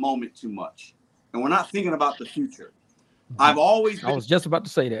about the moment too much, and we're not thinking about the future. I was just about to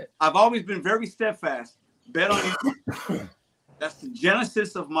say that. I've always been very steadfast. Bet on you. That's the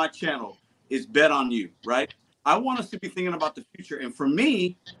genesis of my channel, is bet on you, right? I want us to be thinking about the future. And for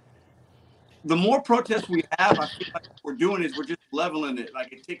me, the more protests we have, I feel like what we're doing is we're just leveling it,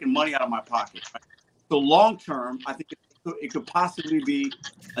 like it's taking money out of my pocket. Right? So long term, I think it could possibly be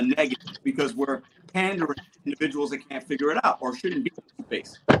a negative, because we're pandering to individuals that can't figure it out or shouldn't be in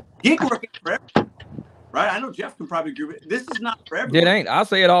space. Gig work ain't for everyone, right? I know Jeff can probably agree with it. This is not for everyone. It ain't. I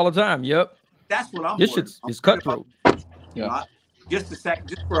say it all the time. Yep. That's what I'm. This shit's cutthroat. You know, just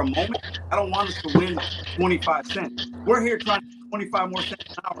for a moment, I don't want us to win 25 cents. We're here trying to 25 more cents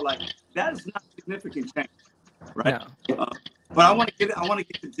an hour. Like, that is not significant change, right? Yeah. But I want to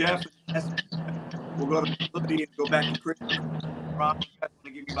get to Jeff. We'll go to Liberty and go back to Chris. Ron, you guys want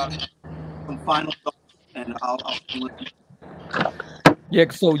to give me about some final thoughts, and I'll Yeah,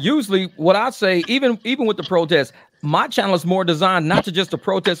 so usually what I say, even with the protests, my channel is more designed not to just to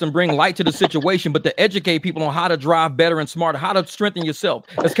protest and bring light to the situation, but to educate people on how to drive better and smarter, how to strengthen yourself.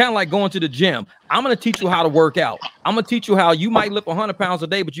 It's kind of like going to the gym. I'm going to teach you how to work out. I'm going to teach you how you might lift 100 pounds a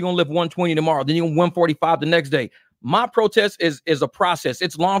day, but you're going to lift 120 tomorrow. Then you're going to 145 the next day. My protest is a process.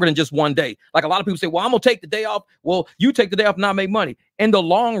 It's longer than just one day. Like a lot of people say, well, I'm going to take the day off. Well, you take the day off and not make money. In the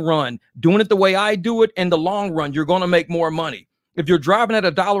long run, doing it the way I do it, in the long run, you're going to make more money. If you're driving at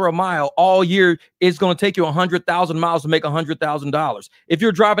 $1 a mile all year, it's going to take you 100,000 miles to make $100,000. If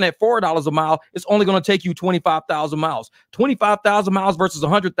you're driving at $4 a mile, it's only going to take you 25,000 miles. 25,000 miles versus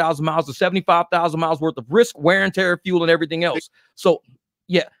 100,000 miles is 75,000 miles worth of risk, wear and tear, fuel, and everything else. So,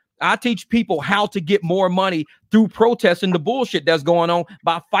 yeah, I teach people how to get more money through protesting the bullshit that's going on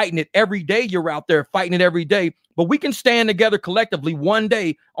by fighting it every day. You're out there fighting it every day. But we can stand together collectively one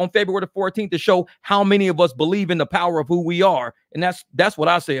day on February the 14th to show how many of us believe in the power of who we are. And that's what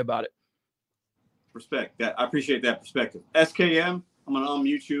I say about it. Respect that. I appreciate that perspective. SKM, I'm going to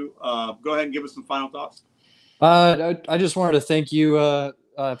unmute you. Go ahead and give us some final thoughts. I just wanted to thank you,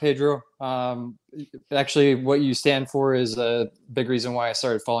 Pedro. Actually, what you stand for is a big reason why I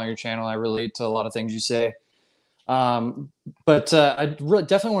started following your channel. I relate to a lot of things you say. But I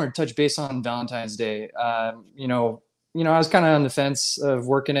definitely want to touch base on Valentine's Day. You know, I was kind of on the fence of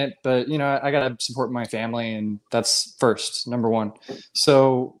working it, but I got to support my family, and that's first, number one.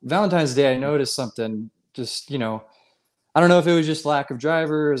 So Valentine's Day, I noticed something. Just I don't know if it was just lack of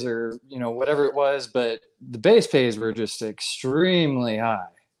drivers or whatever it was, but the base pays were just extremely high.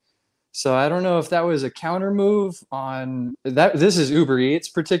 So I don't know if that was a counter move on that. This is Uber Eats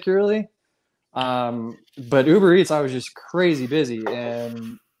particularly. But Uber Eats, I was just crazy busy,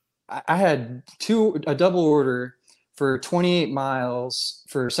 and I had a double order for 28 miles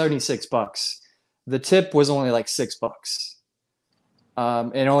for $76. The tip was only like $6.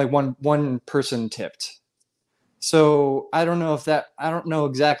 And only one person tipped. So I don't know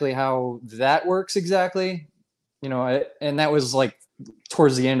exactly how that works exactly, and that was like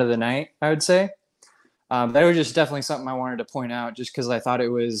towards the end of the night, I would say. That was just definitely something I wanted to point out, just because I thought it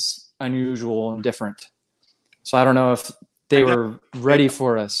was unusual and different. So I don't know if they were ready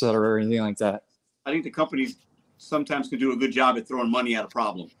for us or anything like that. I think the companies sometimes can do a good job at throwing money at a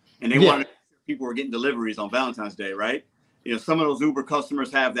problem, and they want people are getting deliveries on Valentine's Day, right? Some of those Uber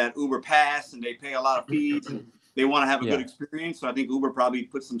customers have that Uber pass, and they pay a lot of fees, and they want to have a good experience. So I think Uber probably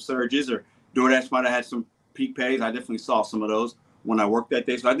put some surges, or DoorDash might have had some peak pays. I definitely saw some of those when I worked that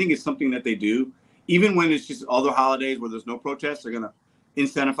day. So I think it's something that they do, even when it's just other holidays where there's no protests. They're gonna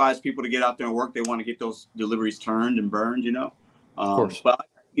incentivize people to get out there and work. They want to get those deliveries turned and burned, Of course. But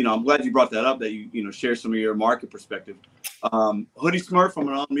I'm glad you brought that up, that you share some of your market perspective. Hoodie Smurf, I'm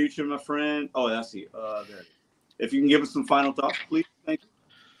gonna unmute you, my friend. Oh, I see. There. If you can give us some final thoughts, please. Thank you.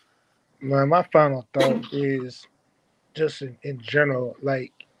 My final thought is just in general,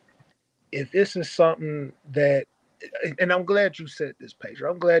 like, if this is something that, and I'm glad you said this,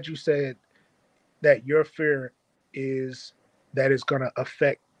 Pedro. I'm glad you said that your fear is that it's going to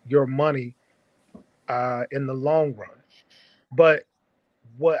affect your money in the long run. But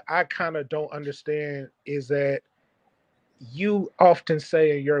what I kind of don't understand is that you often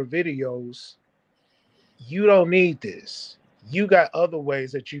say in your videos, you don't need this. You got other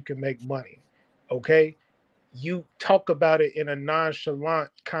ways that you can make money, okay? You talk about it in a nonchalant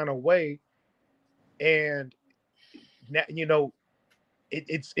kind of way, And now, you know,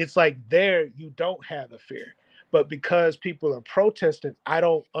 it's like there you don't have the fear. But because people are protesting, I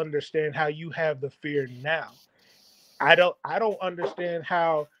don't understand how you have the fear now. I don't understand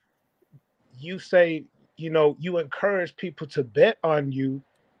how you say, you know, you encourage people to bet on you,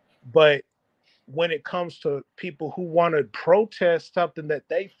 but when it comes to people who want to protest something that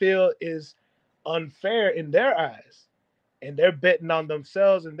they feel is unfair in their eyes, and they're betting on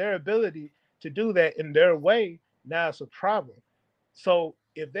themselves and their ability to do that in their way, now it's a problem. So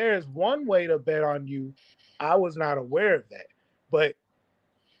if there is one way to bet on you, I was not aware of that. But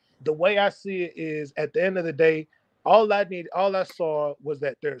the way I see it is, at the end of the day, all I saw was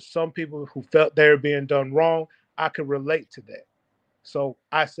that there's some people who felt they were being done wrong. I could relate to that. So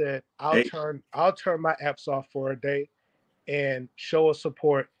I said, I'll turn my apps off for a day and show a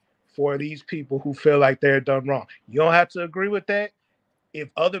support for these people who feel like they're done wrong. You don't have to agree with that. If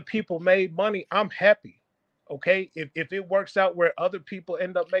other people made money, I'm happy. Okay. If it works out where other people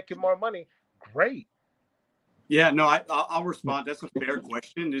end up making more money, great. Yeah, no, I'll respond. That's a fair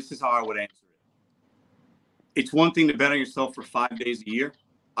question. This is how I would answer it. It's one thing to bet on yourself for 5 days a year.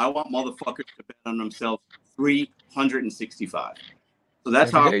 I want motherfuckers to bet on themselves 365. So that's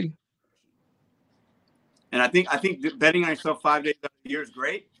how. And I think betting on yourself 5 days a year is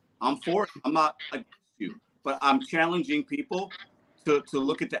great. I'm for it. I'm not against you, but I'm challenging people to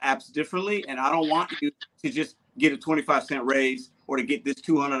look at the apps differently. And I don't want you to just get a 25-cent raise or to get this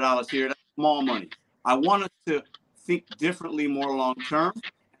 $200 here. That's small money. I want us to think differently, more long term.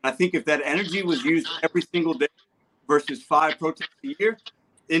 I think if that energy was used every single day versus 5 protests a year,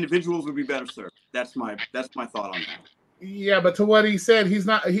 individuals would be better served. That's my thought on that. Yeah, but to what he said,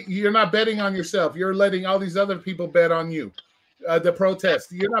 you're not betting on yourself. You're letting all these other people bet on you. The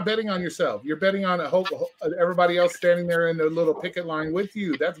protest. You're not betting on yourself. You're betting on everybody else standing there in the little picket line with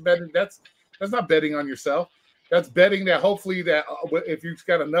you. That's betting. That's not betting on yourself. That's betting that hopefully that if you've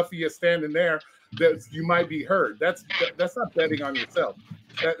got enough of you standing there, that you might be heard. That's not betting on yourself.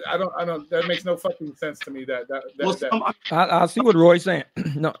 I don't. That makes no fucking sense to me. I see what Roy's saying.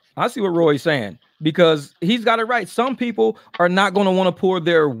 No, I see what Roy's saying, because he's got it right. Some people are not going to want to pour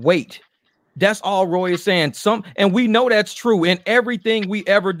their weight. That's all Roy is saying. And we know that's true in everything we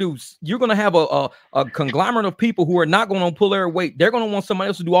ever do. You're going to have a conglomerate of people who are not going to pull their weight. They're going to want somebody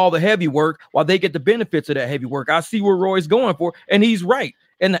else to do all the heavy work while they get the benefits of that heavy work. I see where Roy's going for, and he's right.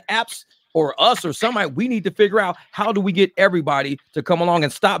 And the apps, or us or somebody, we need to figure out how do we get everybody to come along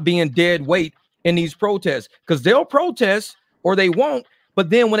and stop being dead weight in these protests, because they'll protest or they won't. But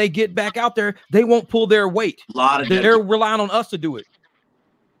then when they get back out there, they won't pull their weight. They're relying on us to do it.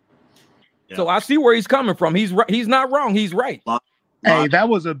 Yeah. So I see where he's coming from. He's right. He's not wrong. He's right. Hey, that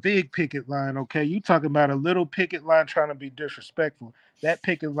was a big picket line. Okay, you talking about a little picket line trying to be disrespectful. That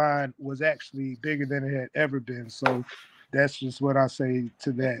picket line was actually bigger than it had ever been. So that's just what I say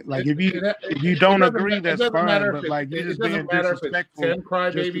to that. Like, if you don't agree, that's fine. But like, you just being disrespectful. 10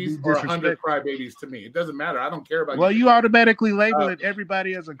 crybabies or 100 crybabies to me. It doesn't matter. I don't care about. Well, you automatically label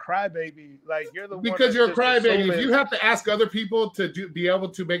everybody as a crybaby. Like, you're the one because you're a crybaby. If you have to ask other people to be able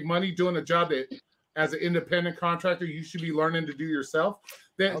to make money doing a job that, as an independent contractor, you should be learning to do yourself.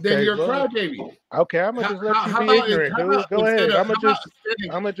 Then you're a crybaby. Okay, I'm gonna just let you be ignorant, dude. Go ahead. I'm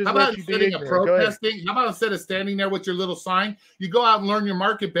gonna just let you be ignorant. Protesting. How about instead of standing there with your little sign, you go out and learn your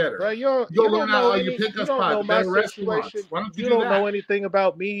market better. Bro, you don't know anything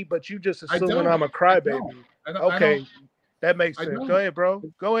about me, but you just assuming I'm a crybaby. Okay, that makes sense. Go ahead, bro.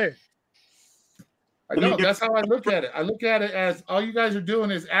 Go ahead. I know. That's how I look at it. I look at it as all you guys are doing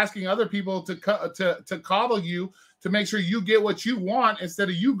is asking other people to coddle you to make sure you get what you want instead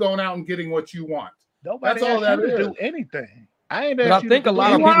of you going out and getting what you want. Nobody asked you to do anything. I ain't. But I think a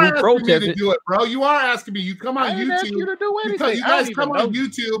lot of people who protest to do it, bro. You are asking me. You come on YouTube. You to do anything. You guys come on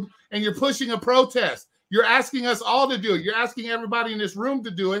YouTube and you're pushing a protest. You're asking us all to do it. You're asking everybody in this room to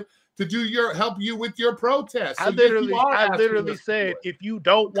do it. To help you with your protest. So I literally said, if you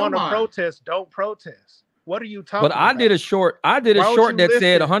don't want to protest, don't protest. What are you talking about? But I did a short that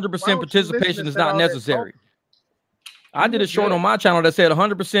said 100% participation is not necessary. I did a short on my channel that said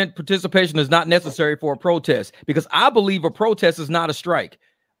 100% participation is not necessary for a protest, because I believe a protest is not a strike.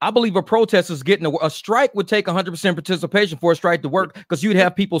 I believe a protest is getting a strike would take 100% participation for a strike to work, because you'd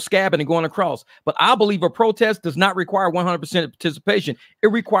have people scabbing and going across. But I believe a protest does not require 100% participation. It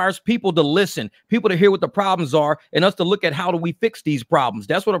requires people to listen, people to hear what the problems are, and us to look at how do we fix these problems.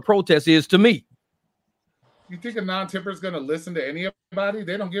 That's what a protest is to me. You think a non-tipper is going to listen to anybody?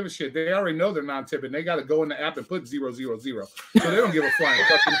 They don't give a shit. They already know they're non-tipping. They got to go in the app and put 000. So they don't give a flying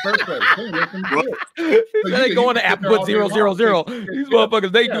fucking first place. They go in the app and put 000. These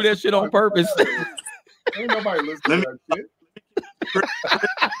motherfuckers, they do that shit on purpose. Ain't nobody listening to that shit.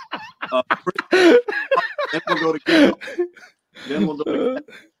 Then we'll go to Gail. Then we'll go to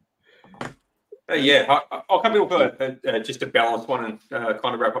Yeah, I'll come in with just a balanced one and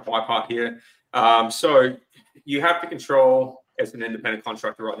kind of wrap up my part here. So you have the control as an independent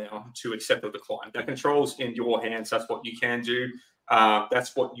contractor right now to accept or decline. That control's in your hands. That's what you can do.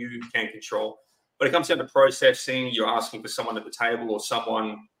 That's what you can control. But it comes down to processing. You're asking for someone at the table or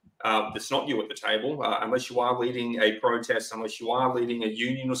someone that's not you at the table, unless you are leading a protest, unless you are leading a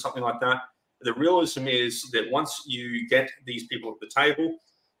union or something like that. The realism is that once you get these people at the table,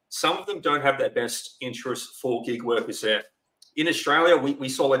 some of them don't have their best interest for gig workers there. In Australia, we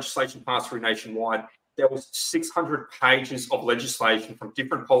saw legislation pass through nationwide. There was 600 pages of legislation from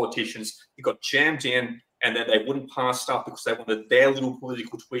different politicians. It got jammed in, and then they wouldn't pass stuff because they wanted their little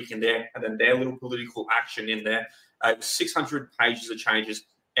political tweak in there and then their little political action in there. It was 600 pages of changes,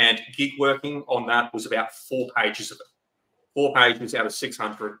 and gig working on that was about 4 pages of it. 4 pages out of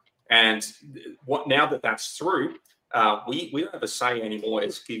 600. And now that that's through, we don't have a say anymore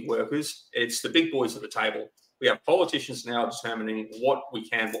as gig workers. It's the big boys at the table. We have politicians now determining what we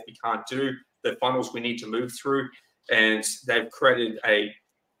can, what we can't do, the funnels we need to move through. And they've created a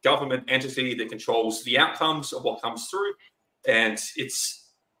government entity that controls the outcomes of what comes through. And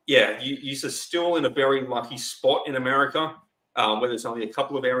it's, you're still in a very lucky spot in America, where there's only a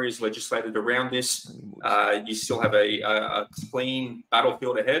couple of areas legislated around this. You still have a clean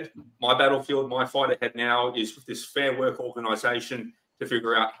battlefield ahead. My battlefield, my fight ahead now is with this Fair Work organization to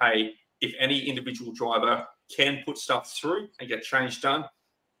figure out, hey, if any individual driver can put stuff through and get change done,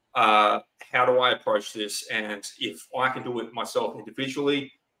 how do I approach this? And if I can do it myself individually,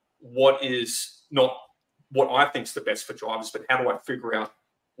 what is not what I think is the best for drivers, but how do I figure out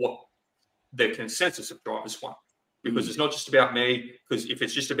what the consensus of drivers want? Because it's not just about me, because if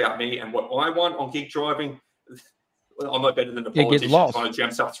it's just about me and what I want on gig driving, I'm not better than the politician trying to jam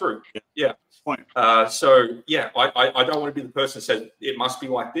stuff through. Yeah. I don't want to be the person that says it must be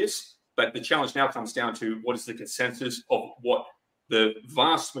like this, but the challenge now comes down to what is the consensus of what the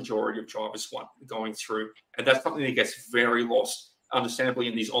vast majority of drivers want going through. And that's something that gets very lost. Understandably,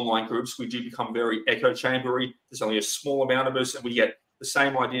 in these online groups, we do become very echo chambery. There's only a small amount of us, and we get the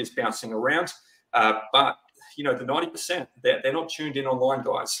same ideas bouncing around. But the 90%, they're not tuned in online,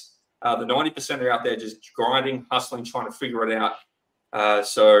 guys. The 90% are out there just grinding, hustling, trying to figure it out.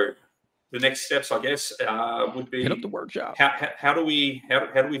 So the next steps, I guess, would be hit up the workshop. How do we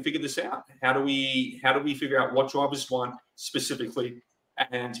figure this out? How do we figure out what drivers want specifically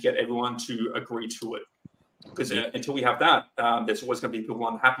and get everyone to agree to it? Because until we have that, there's always going to be people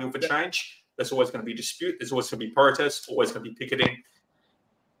unhappy with a change. There's always going to be dispute. There's always going to be protests. Always going to be picketing.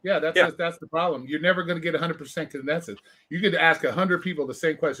 Yeah, that's the problem. You're never going to get 100% consensus. You could ask 100 people the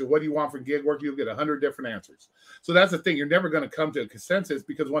same question, what do you want for gig work? You'll get 100 different answers. So that's the thing. You're never going to come to a consensus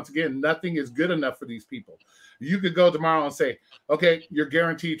because, once again, nothing is good enough for these people. You could go tomorrow and say, okay, you're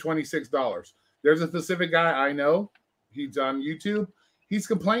guaranteed $26. There's a specific guy I know. He's on YouTube. He's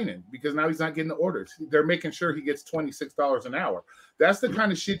complaining because now he's not getting the orders. They're making sure he gets $26 an hour. That's the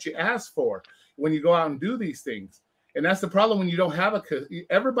kind of shit you ask for when you go out and do these things. And that's the problem when you don't have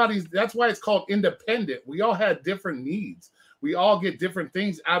that's why it's called independent. We all had different needs. We all get different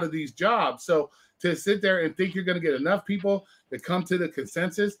things out of these jobs. So to sit there and think you're going to get enough people to come to the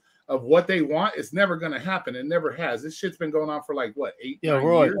consensus of what they want, it's never going to happen. It never has. This shit's been going on for like, what, 8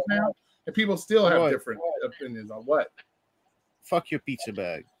 years now? And people still have different opinions on what. Fuck your pizza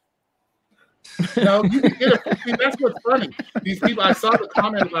bag. No, you can get that's what's funny. These people, I saw the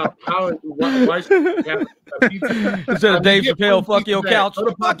comment about why should have a pizza. Instead of Dave Chappelle, fuck your couch,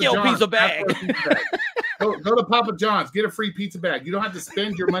 fuck your pizza bag. Go to Papa John's, get a free pizza bag. You don't have to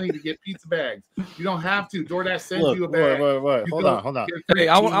spend your money to get pizza bags. You don't have to. DoorDash sends you a bag. Hold on. Hey,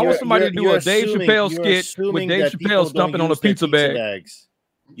 I want somebody to do a Dave Chappelle skit with Dave Chappelle stumping on a pizza bag.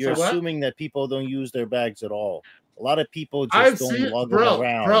 You're assuming that people don't use their bags at all. A lot of people just don't lug them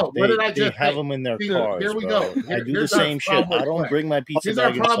around. Bro, what did I just have them in their cars. Here we go. I do the same shit. I don't bring my pizza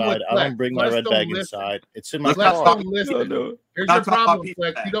bag inside. I don't bring my red bag inside. It's in my car. Don't listen. Here's your problem,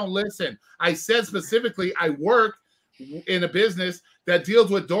 Flex. You don't listen. I said specifically, I work in a business that deals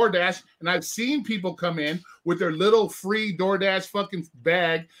with DoorDash, and I've seen people come in with their little free DoorDash fucking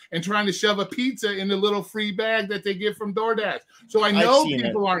bag and trying to shove a pizza in the little free bag that they get from DoorDash. So I know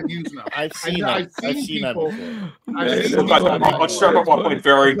people aren't using them. I've seen people. I'll just wrap up my point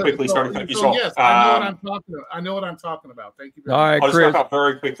very quickly. Sorry to cut you off. Yes, I know what I'm talking about. Thank you very much. All right, I'll just Chris. wrap up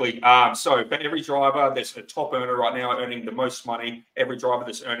very quickly. So for every driver that's a top earner right now, earning the most money, every driver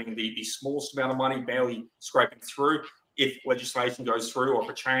that's earning the smallest amount of money, barely scraping through, if legislation goes through or if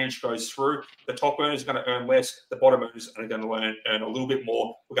a change goes through, the top earners are going to earn less, the bottom earners are going to earn a little bit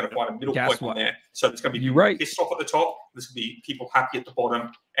more. We're going to find a middle point on there. So it's going to be people pissed off at the top. There's going to be people happy at the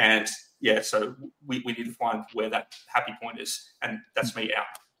bottom. And yeah, so we need to find where that happy point is. And that's me out.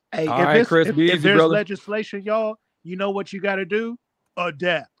 Hey, all right, Chris, if there's legislation, y'all, you know what you got to do?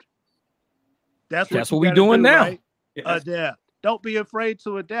 Adapt. That's what we're doing now. Right? Yes. Adapt. Don't be afraid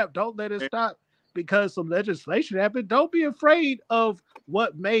to adapt. Don't let it stop because some legislation happened. Don't be afraid of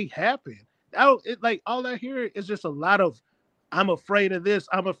what may happen. All I hear is just a lot of, I'm afraid of this,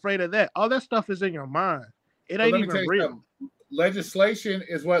 I'm afraid of that. All that stuff is in your mind. It ain't even real. Legislation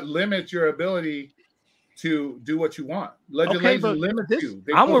is what limits your ability to do what you want. Legislation limits you.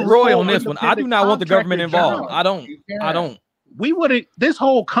 I'm with Roy on this one. I do not want the government involved. I don't. We wouldn't. This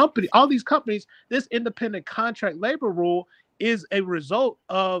whole company, all these companies, this independent contract labor rule is a result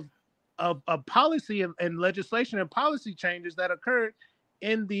of policy and legislation and policy changes that occurred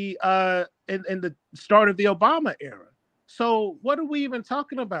in the start of the Obama era. So what are we even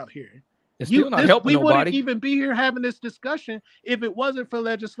talking about here? It's still not helping we nobody. Wouldn't even be here having this discussion if it wasn't for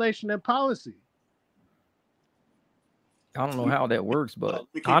legislation and policy. I don't know how that works, but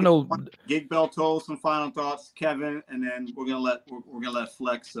I know. Gig Bell told some final thoughts, Kevin, and then we're gonna let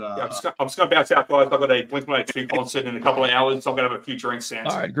Flex. I'm just gonna bounce out, guys. I've got a Blink-182 concert in a couple of hours, so I'm gonna have a few drinks. All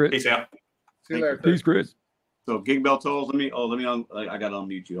right, great. Peace out. See you later. Peace, Chris. So Gig Bell tolls. I gotta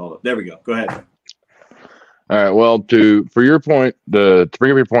unmute you. Hold up. There we go. Go ahead. All right. Well, to bring up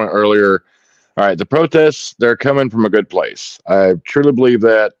your point earlier. All right, the protests, they're coming from a good place. I truly believe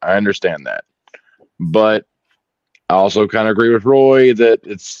that. I understand that, but I also kind of agree with Roy that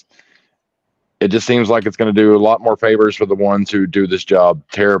it just seems like it's going to do a lot more favors for the ones who do this job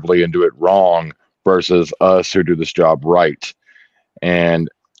terribly and do it wrong versus us who do this job right. And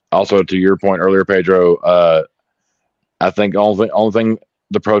also to your point earlier, Pedro, I think the only thing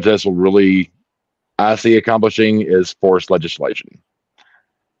the protests will really, I see accomplishing is forced legislation.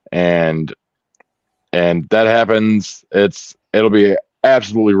 And that happens, it'll be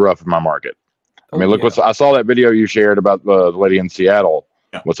absolutely rough in my market. I mean, look, I saw that video you shared about the lady in Seattle,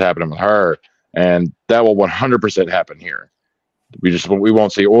 what's happening with her, and that will 100% happen here. We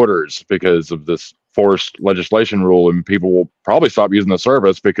won't see orders because of this forced legislation rule, and people will probably stop using the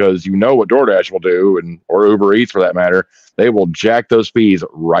service because you know what DoorDash will do, or Uber Eats for that matter. They will jack those fees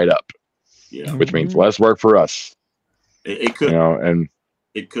right up, which means less work for us. It could, and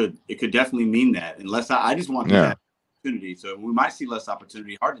it could definitely mean that. Unless I just want that opportunity, so we might see less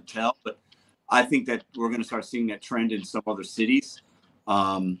opportunity. Hard to tell, but I think that we're going to start seeing that trend in some other cities.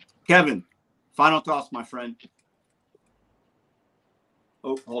 Kevin, final thoughts, my friend.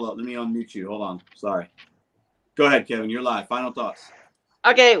 Oh, hold on. Let me unmute you. Hold on. Sorry. Go ahead, Kevin. You're live. Final thoughts.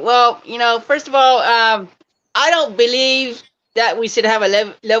 Okay. Well, first of all, I don't believe that we should have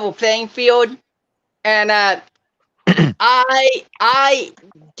a level playing field. And I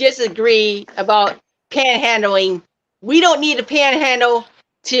disagree about panhandling. We don't need to panhandle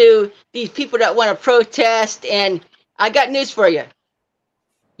to these people that want to protest. And I got news for you.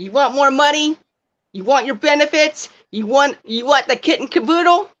 You want more money? You want your benefits? You want the kit and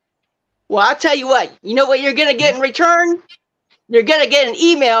caboodle? Well, I'll tell you what. You know what you're going to get in return? You're going to get an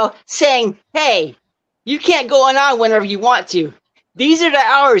email saying, hey, you can't go on whenever you want to. These are the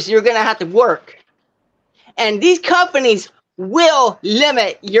hours you're going to have to work. And these companies will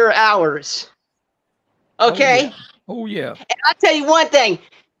limit your hours. Okay? Oh, yeah. And I'll tell you one thing.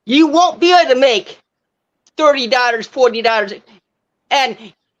 You won't be able to make $30, $40. And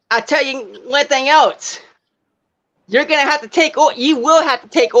I'll tell you one thing else. You will have to take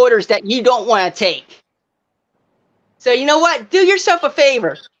orders that you don't want to take. So you know what? Do yourself a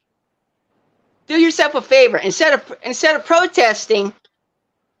favor. Do yourself a favor. Instead of protesting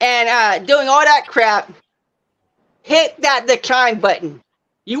and doing all that crap, hit that decline button.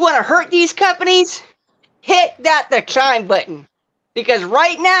 You want to hurt these companies? Hit that decline button. Because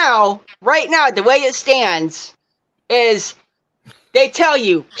right now, the way it stands is they tell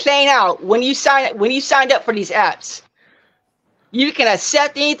you plain out when you signed up for these apps, you can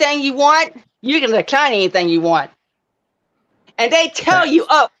accept anything you want, you can decline anything you want. And they tell you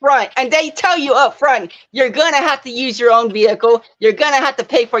up front, you're gonna have to use your own vehicle, you're gonna have to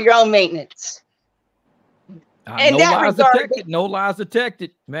pay for your own maintenance. No lies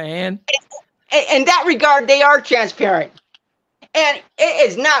detected, man. In that regard, they are transparent. And it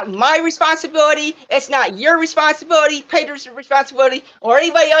is not my responsibility. It's not your responsibility, Pedro's responsibility, or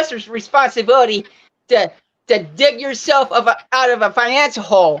anybody else's responsibility to dig yourself out of a financial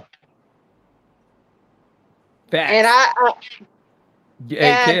hole. Facts. And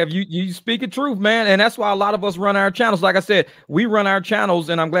Hey, Kev, you speak the truth, man. And that's why a lot of us run our channels. Like I said, we run our channels,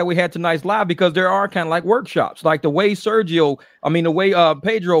 and I'm glad we had tonight's live because there are kind of like workshops, like the way the way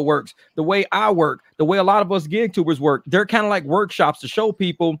Pedro works, the way I work, the way a lot of us gig tubers work. They're kind of like workshops to show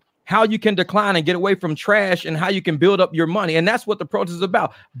people how you can decline and get away from trash and how you can build up your money. And that's what the protest is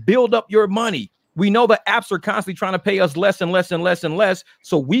about. Build up your money. We know the apps are constantly trying to pay us less and less and less and less.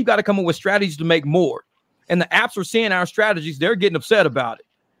 So we've got to come up with strategies to make more. And the apps are seeing our strategies. They're getting upset about it.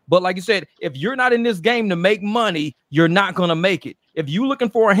 But like you said, if you're not in this game to make money, you're not going to make it. If you're looking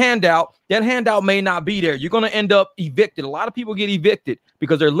for a handout, that handout may not be there. You're going to end up evicted. A lot of people get evicted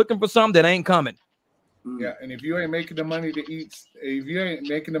because they're looking for something that ain't coming. Yeah, and if you ain't making the money to eat,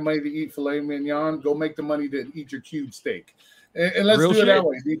 filet mignon, go make the money to eat your cube steak. And let's do it that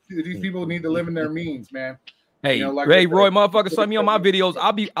way. These people need to live in their means, man. Hey, hey, Roy, motherfucker, saw me on my videos.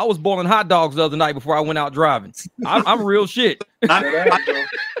 I was boiling hot dogs the other night before I went out driving. I'm real shit.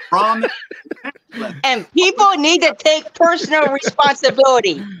 And people need to take personal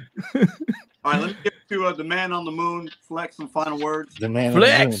responsibility. All right, let me get to the man on the moon. Flex, some final words. The man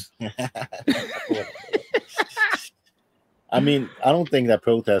Flex. on the moon. I mean, I don't think that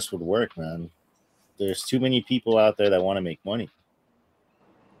protest would work, man. There's too many people out there that want to make money.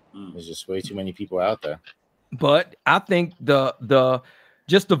 There's just way too many people out there. But I think the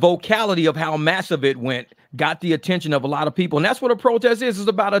just the vocality of how massive it went got the attention of a lot of people. And that's what a protest is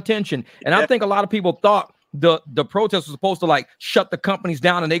about attention. And I think a lot of people thought the protest was supposed to like shut the companies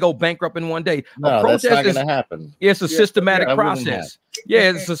down and they go bankrupt in one day. No, a protest that's not going to happen. It's a systematic process. Yeah,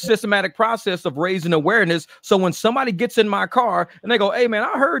 it's a systematic process of raising awareness. So when somebody gets in my car and they go, hey, man,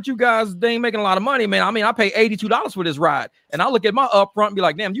 I heard you guys, they ain't making a lot of money, man. I mean, I pay $82 for this ride. And I look at my upfront and be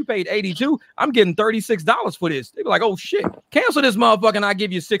like, damn, you paid $82. I'm getting $36 for this. They be like, oh, shit, cancel this motherfucker and I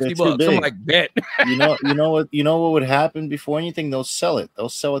give you $60. I'm like, bet. you know what would happen before anything? They'll sell it. They'll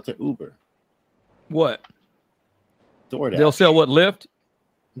sell it to Uber. What? DoorDash. They'll sell what, Lyft?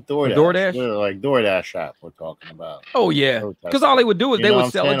 DoorDash? Like DoorDash app we're talking about. Oh, yeah. Because all they would do is they would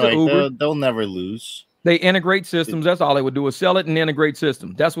sell it to Uber. They'll never lose. They integrate systems. That's all they would do is sell it and integrate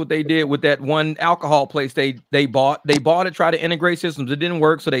systems. That's what they did with that one alcohol place they bought. They bought it, tried to integrate systems. It didn't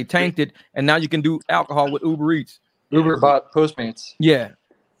work, so they tanked it. And now you can do alcohol with Uber Eats. Uber bought Postmates. Yeah.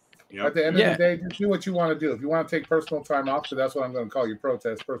 At the end of the day, just do what you want to do. If you want to take personal time off, so that's what I'm going to call your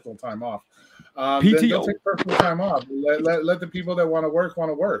protest, personal time off. PTO. Then don't take personal time off. Let the people that want to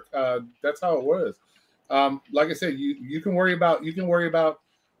work. That's how it was. Like I said, you can worry about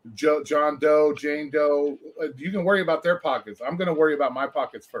John Doe, Jane Doe. You can worry about their pockets. I'm going to worry about my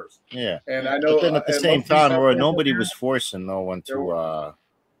pockets first. Yeah, and I know. But then at the same time, nobody was forcing no one to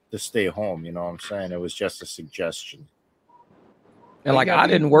stay home. You know what I'm saying? It was just a suggestion. And like I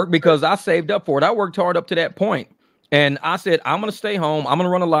didn't work because I saved up for it. I worked hard up to that point. And I said, I'm going to stay home. I'm going to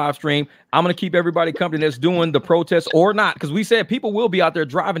run a live stream. I'm going to keep everybody company that's doing the protests or not. Because we said people will be out there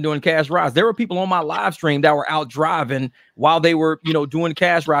driving, doing cash rides. There were people on my live stream that were out driving while they were, doing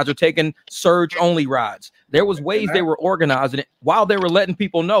cash rides or taking surge only rides. There was ways they were organizing it while they were letting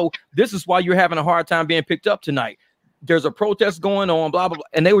people know this is why you're having a hard time being picked up tonight. There's a protest going on, blah, blah, blah.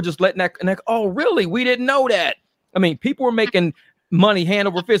 And they were just letting that connect. Oh, really? We didn't know that. I mean, people were making money hand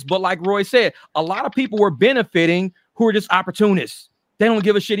over fist. But like Roy said, a lot of people were benefiting who are just opportunists. They don't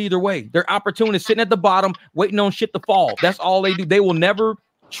give a shit either way. They're opportunists sitting at the bottom, waiting on shit to fall. That's all they do. They will never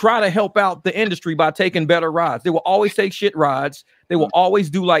try to help out the industry by taking better rides. They will always take shit rides. They will always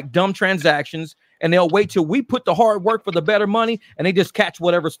do like dumb transactions, and they'll wait till we put the hard work for the better money, and they just catch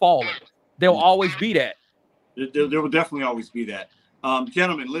whatever's falling. They'll always be that. There will definitely always be that.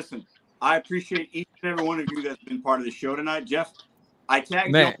 Gentlemen, listen, I appreciate each and every one of you that's been part of the show tonight. Jeff, I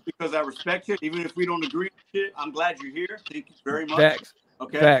tagged you because I respect you. Even if we don't agree with it, I'm glad you're here. Thank you very much. Facts.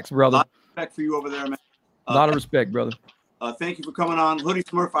 Okay. Facts, brother. A lot of respect for you over there, man. A lot of respect, brother. Thank you for coming on. Hoodie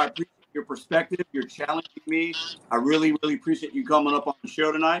Smurf, I appreciate your perspective. You're challenging me. I really, really appreciate you coming up on the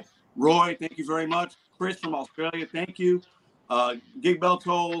show tonight. Roy, thank you very much. Chris from Australia, thank you. Gig Bell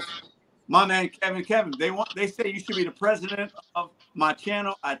Tolls. My man, Kevin. They say you should be the president of my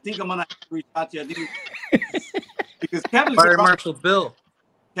channel. I think I'm gonna have to reach out to you. Because Kevin, Fire Marshal Bill.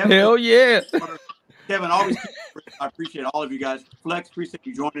 Kevin, hell yeah. Kevin, always. I appreciate all of you guys. Flex, appreciate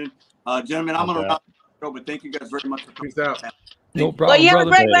you joining. Gentlemen, I'm gonna wrap the show, but thank you guys very much for coming out. No problem. Well, you have a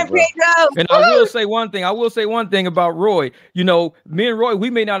great one, Pedro. And I will say one thing about Roy. Me and Roy, we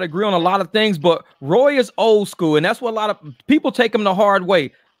may not agree on a lot of things, but Roy is old school, and that's what a lot of people take him the hard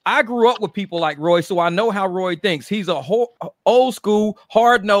way. I grew up with people like Roy, so I know how Roy thinks. He's a old school,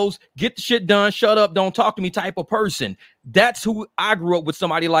 hard-nosed, get the shit done, shut up, don't talk to me type of person. That's who I grew up with,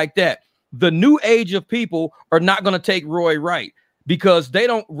 somebody like that. The new age of people are not going to take Roy right. because they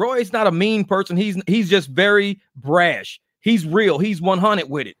don't. Roy's not a mean person. He's just very brash. He's real. He's 100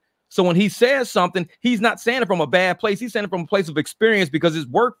 with it. So when he says something, he's not saying it from a bad place. He's saying it from a place of experience because it's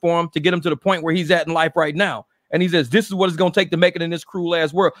worked for him to get him to the point where he's at in life right now. And he says, this is what it's going to take to make it in this cruel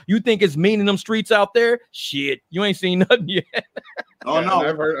ass world. You think it's mean in them streets out there? Shit, you ain't seen nothing yet. Oh, yeah,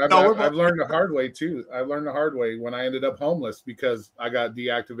 no. I've learned the hard way, too. I learned the hard way when I ended up homeless because I got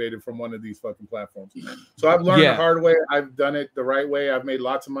deactivated from one of these fucking platforms. So I've learned the hard way. I've done it the right way. I've made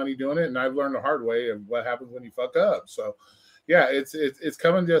lots of money doing it. And I've learned the hard way of what happens when you fuck up. So, yeah, it's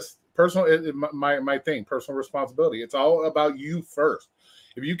coming just personal. My thing, personal responsibility. It's all about you first.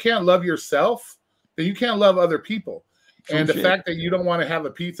 If you can't love yourself, then you can't love other people. And the fact that you don't want to have a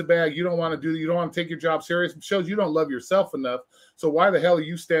pizza bag, you don't want to take your job serious, shows you don't love yourself enough. So why the hell are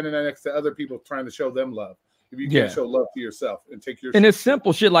you standing next to other people trying to show them love? If you can't show love to yourself and take your. And it's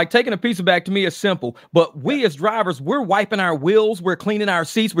simple shit. Like taking a pizza bag to me is simple. But we as drivers, we're wiping our wheels, we're cleaning our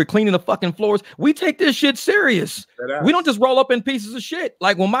seats, we're cleaning the fucking floors. We take this shit serious. We don't just roll up in pieces of shit.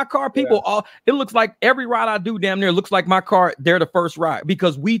 Like when my car, it looks like every ride I do damn near looks like my car, they're the first ride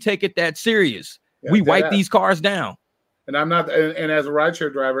because we take it that serious. Yeah, we wipe these cars down. And I'm not, and as a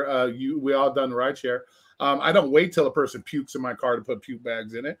rideshare driver, we all done rideshare. I don't wait till a person pukes in my car to put puke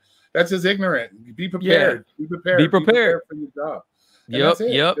bags in it. That's just ignorant. Be prepared. Yeah. Be prepared for your job.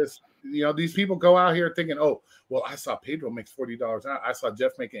 Yep. Just, these people go out here thinking, oh, well, I saw Pedro makes $40 an hour. I saw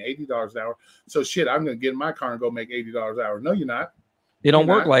Jeff making $80 an hour. So shit, I'm going to get in my car and go make $80 an hour. No, you're not. It don't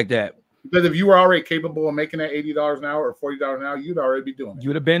work like that. Because if you were already capable of making that $80 an hour or $40 an hour, you'd already be doing it.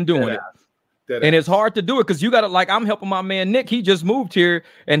 You'd have been doing it. And it's hard to do it because you got to, like, I'm helping my man Nick. He just moved here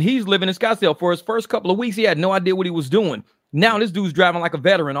and he's living in Scottsdale. For his first couple of weeks, he had no idea what he was doing. Now this dude's driving like a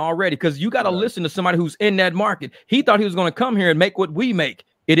veteran already because you got to listen to somebody who's in that market. He thought he was going to come here and make what we make.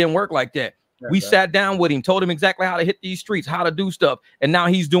 It didn't work like that. We sat down with him, told him exactly how to hit these streets, how to do stuff. And now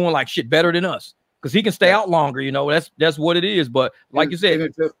he's doing like shit better than us because he can stay out longer. That's what it is. But like you said,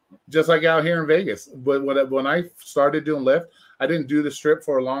 it's just like out here in Vegas. But when I started doing Lyft, I didn't do the strip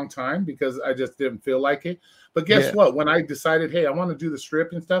for a long time because I just didn't feel like it. But guess what? When I decided, hey, I want to do the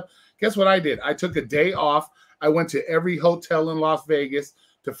strip and stuff, guess what I did? I took a day off. I went to every hotel in Las Vegas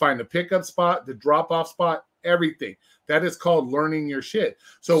to find the pickup spot, the drop-off spot, everything. That is called learning your shit.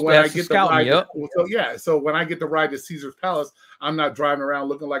 So when I get the ride, so when I get the ride to Caesar's Palace, I'm not driving around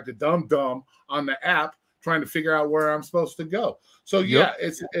looking like the dumb on the app trying to figure out where I'm supposed to go. So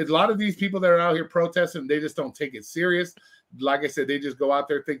it's a lot of these people that are out here protesting, they just don't take it serious. Like I said, they just go out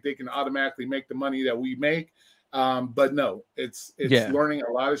there, think they can automatically make the money that we make. But no, it's learning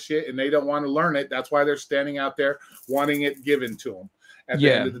a lot of shit and they don't want to learn it. That's why they're standing out there wanting it given to them at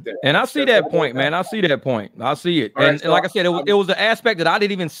the end of the day. And I see that point, man. I see that point. I see it. And like I said, it was an aspect that I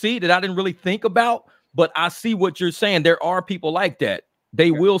didn't even see, that I didn't really think about, but I see what you're saying. There are people like that.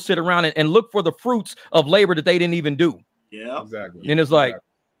 They will sit around and look for the fruits of labor that they didn't even do. Yeah, exactly. And it's like,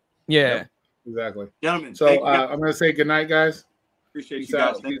 exactly. Gentlemen, so I'm going to say good night, guys. Appreciate you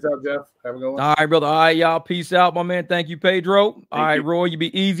guys. Peace out, Jeff. Have a good one. All right, brother. All right, y'all. Peace out, my man. Thank you, Pedro. All right, Roy, you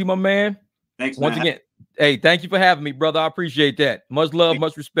be easy, my man. Thanks, once again. Hey, thank you for having me, brother. I appreciate that. Much love,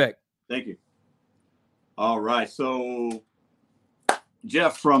 much respect. Thank you. All right. So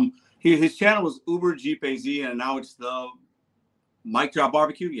Jeff from his channel was Uber Jeep AZ, and now it's the Mic Drop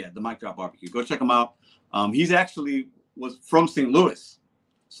Barbecue. Yeah, the Mic Drop Barbecue. Go check him out. He's actually was from St. Louis.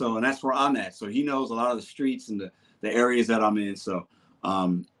 So, and that's where I'm at. So he knows a lot of the streets and the areas that I'm in. So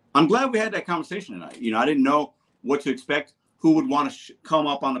I'm glad we had that conversation tonight. I didn't know what to expect, who would want to come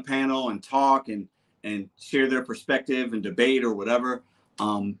up on the panel and talk and share their perspective and debate or whatever.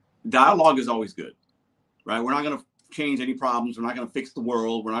 Dialogue is always good, right? We're not going to change any problems. We're not going to fix the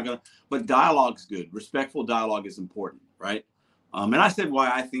world. But dialogue is good. Respectful dialogue is important, right? And I said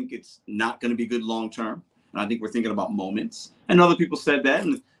why I think it's not going to be good long-term. And I think we're thinking about moments. And other people said that.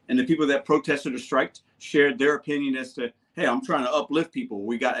 And the people that protested or striked shared their opinion as to, hey, I'm trying to uplift people.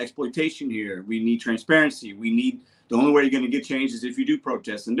 We got exploitation here. We need transparency. The only way you're going to get change is if you do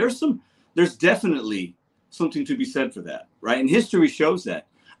protest. And there's definitely something to be said for that, right? And history shows that.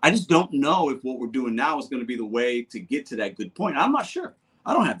 I just don't know if what we're doing now is going to be the way to get to that good point. I'm not sure.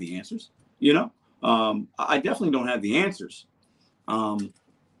 I don't have the answers, I definitely don't have the answers.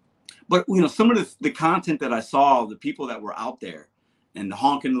 But, some of the content that I saw, the people that were out there and the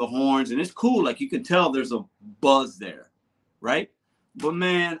honking of the horns, and it's cool. Like you can tell there's a buzz there, right? But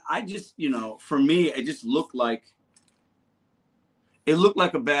man, I just, for me, it just looked like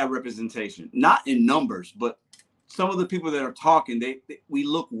a bad representation, not in numbers, but some of the people that are talking, we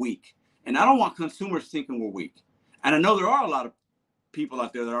look weak. And I don't want consumers thinking we're weak. And I know there are a lot of people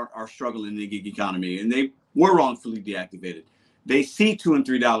out there that are struggling in the gig economy, and they were wrongfully deactivated. They see $2 and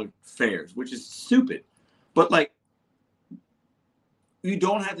 $3 fares, which is stupid. But like, you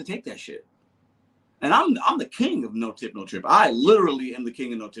don't have to take that shit. And I'm the king of no tip, no trip. I literally am the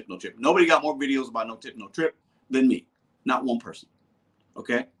king of no tip, no trip. Nobody got more videos about no tip, no trip than me. Not one person.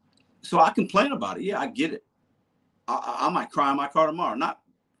 Okay? So I complain about it. Yeah, I get it. I might cry in my car tomorrow. Not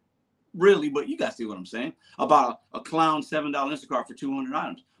really, but you guys see what I'm saying. About a clown $7 Instacart for 200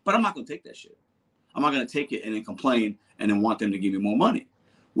 items. But I'm not going to take that shit. I'm not going to take it and then complain and then want them to give me more money.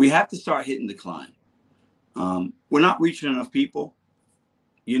 We have to start hitting decline. We're not reaching enough people.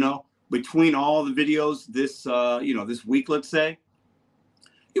 You know, between all the videos this, this week, let's say,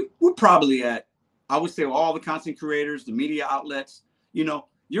 we're probably at, I would say, all the content creators, the media outlets,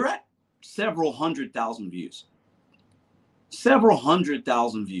 you're at several 100,000 views. Several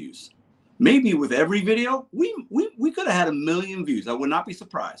 100,000 views. Maybe with every video, we could have had 1 million views. I would not be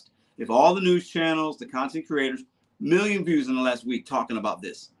surprised if all the news channels, the content creators, 1 million views in the last week talking about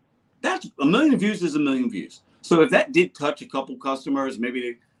this. That's 1 million views is 1 million views. So if that did touch a couple customers,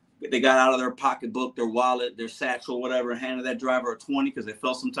 maybe they got out of their pocketbook, their wallet, their satchel, whatever, and handed that driver a 20 because they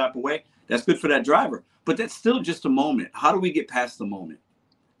felt some type of way, that's good for that driver. But that's still just a moment. How do we get past the moment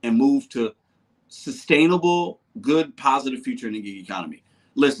and move to sustainable, good, positive future in the gig economy?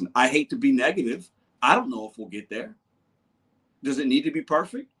 Listen, I hate to be negative. I don't know if we'll get there. Does it need to be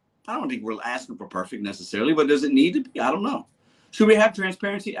perfect? I don't think we're asking for perfect necessarily, but does it need to be? I don't know. Should we have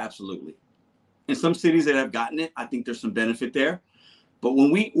transparency? Absolutely. In some cities that have gotten it, I think there's some benefit there. But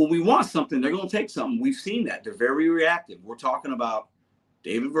when we want something, they're going to take something. We've seen that. They're very reactive. We're talking about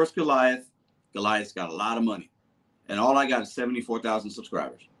David versus Goliath. Goliath's got a lot of money. And all I got is 74,000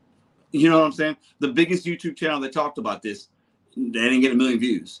 subscribers. You know what I'm saying? The biggest YouTube channel that talked about this, they didn't get 1 million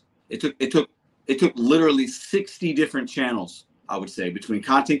views. It took literally 60 different channels, I would say, between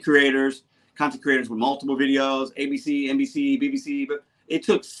content creators with multiple videos, ABC, NBC, BBC, but it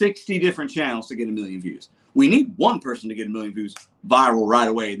took 60 different channels to get 1 million views. We need one person to get 1 million views viral right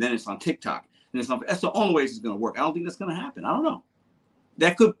away. Then it's on TikTok. And that's the only way it's going to work. I don't think that's going to happen. I don't know.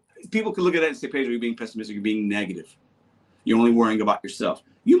 People could look at that and say, Pedro, you're being pessimistic. You're being negative. You're only worrying about yourself.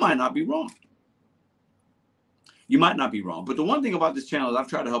 You might not be wrong. You might not be wrong. But the one thing about this channel is I've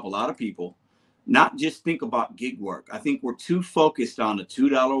tried to help a lot of people not just think about gig work. I think we're too focused on a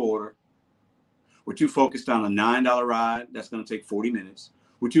 $2 order. We're too focused on a $9 ride. That's going to take 40 minutes.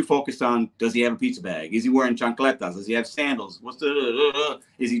 We're too focused on, does he have a pizza bag? Is he wearing chancletas? Does he have sandals?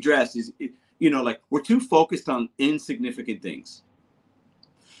 Is he dressed? We're too focused on insignificant things.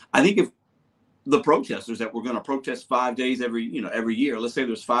 I think if the protesters that we're going to protest 5 days every year, let's say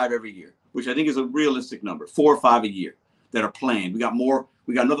there's 5 every year, which I think is a realistic number, 4 or 5 a year that are planned. We got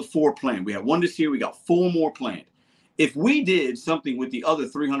another 4 planned. We have 1 this year. We got 4 more planned. If we did something with the other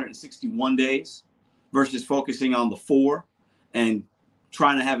 361 days versus focusing on the 4 and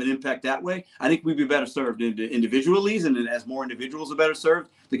trying to have an impact that way, I think we'd be better served individually. And then as more individuals are better served,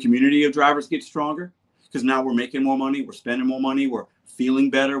 the community of drivers gets stronger because now we're making more money. We're spending more money. We're feeling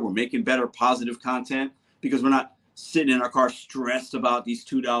better. We're making better positive content because we're not sitting in our car stressed about these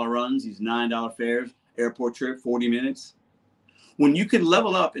 $2 runs, these $9 fares, airport trip, 40 minutes. When you can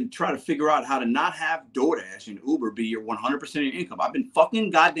level up and try to figure out how to not have DoorDash and Uber be your 100% of your income. I've been fucking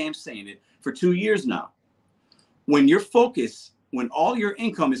goddamn saying it for 2 years now. When all your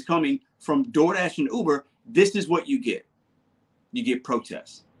income is coming from DoorDash and Uber, this is what you get. You get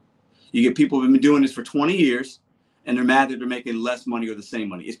protests. You get people who have been doing this for 20 years and they're mad that they're making less money or the same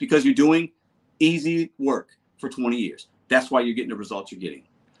money. It's because you're doing easy work for 20 years. That's why you're getting the results you're getting.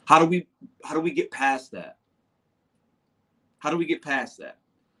 How do we get past that? How do we get past that?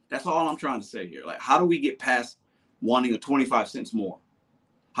 That's all I'm trying to say here. Like, how do we get past wanting a 25 cents more?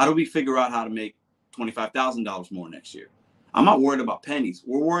 How do we figure out how to make $25,000 more next year? I'm not worried about pennies.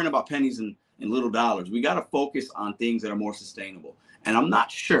 We're worrying about pennies and little dollars. We got to focus on things that are more sustainable. And I'm not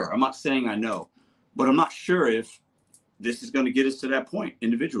sure. I'm not saying I know, but I'm not sure if this is going to get us to that point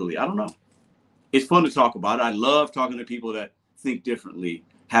individually. I don't know. It's fun to talk about it. I love talking to people that think differently,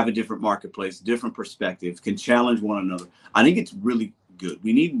 have a different marketplace, different perspective, can challenge one another. I think it's really good.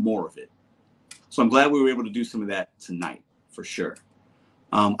 We need more of it. So I'm glad we were able to do some of that tonight for sure.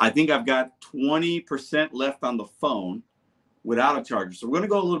 I think I've got 20% left on the phone without a charger. So we're going to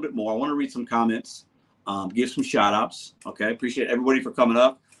go a little bit more. I want to read some comments, give some shout outs. Okay. Appreciate everybody for coming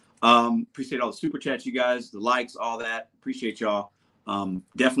up. Appreciate all the super chats, you guys, the likes, all that. Appreciate y'all.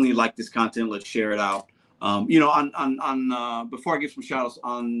 Definitely like this content. Let's share it out. Before I give some shout outs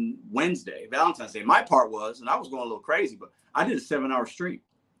on Wednesday, Valentine's Day, my part was, and I was going a little crazy, but I did a 7-hour stream,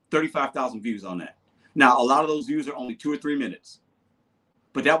 35,000 views on that. Now, a lot of those views are only 2 or 3 minutes,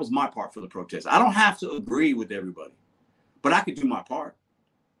 but that was my part for the protest. I don't have to agree with everybody, But I could do my part,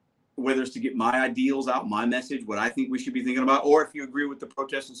 whether it's to get my ideals out, my message, what I think we should be thinking about, or if you agree with the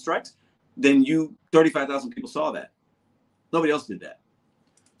protests and strikes, then 35,000 people saw that. Nobody else did that.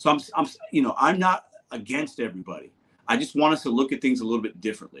 So I'm not against everybody. I just want us to look at things a little bit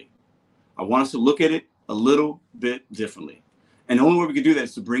differently. I want us to look at it a little bit differently. And the only way we can do that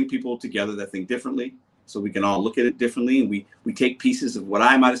is to bring people together that think differently, so we can all look at it differently. And we take pieces of what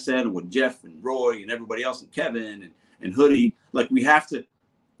I might have said and what Jeff and Roy and everybody else and Kevin and Hoodie, like we have to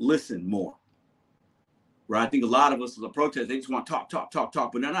listen more. Right? I think a lot of us as a protest, they just want to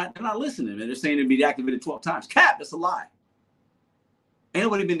talk, but they're not listening. And they're saying to be deactivated 12 times. Cap, that's a lie. Ain't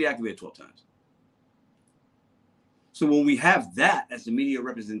nobody been deactivated 12 times. So when we have that as the media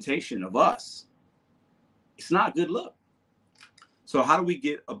representation of us, it's not a good look. So how do we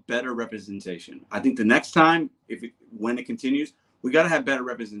get a better representation? I think the next time, when it continues, we got to have better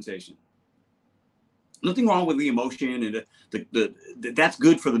representation. Nothing wrong with the emotion and that's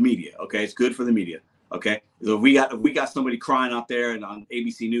good for the media. Okay, it's good for the media. Okay, so if we got somebody crying out there and on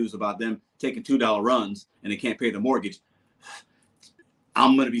ABC News about them taking $2 runs and they can't pay the mortgage,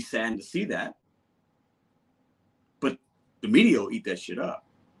 I'm gonna be saddened to see that. But the media will eat that shit up.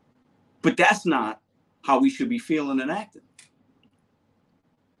 But that's not how we should be feeling and acting.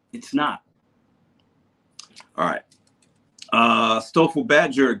 It's not. All right. Stoffel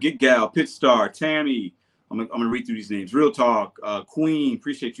Badger, Gig Gal, Pit Star, Tammy. I'm gonna read through these names. Real Talk, Queen,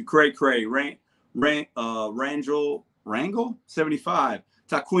 appreciate you. Cray, Rangel, 75.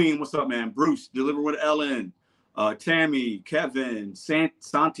 Taqueen, what's up, man? Bruce, Deliver with Ellen. Tammy, Kevin,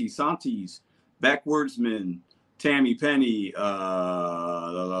 Santis, Backwardsman, Tammy Penny,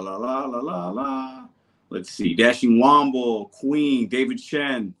 Let's see, Dashing Womble, Queen, David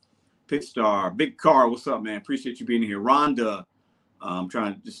Chen, Pitstar, Big Car, what's up, man? Appreciate you being here. Rhonda, I'm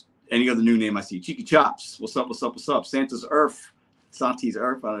trying to just any other new name I see. Cheeky Chops, what's up? Santa's Earth, Santi's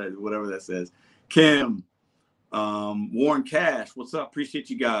Earth, whatever that says. Kim, Warren Cash, what's up? Appreciate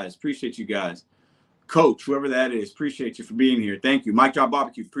you guys. Coach, whoever that is, appreciate you for being here. Thank you. Mike Job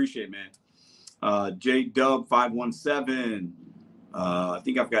Barbecue, appreciate it, man. J Dub 517. I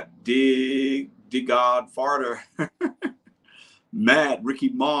think I've got Dig God Farter. Matt, Ricky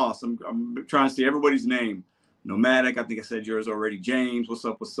Moss. I'm trying to see everybody's name. Nomadic, I think I said yours already. James, what's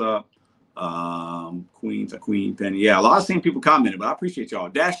up? Queen Penny. Yeah, a lot of same people commented, but I appreciate y'all.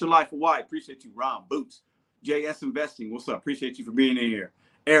 Dash Your Life Hawaii, appreciate you. Ron Boots, JS Investing, what's up? Appreciate you for being in here.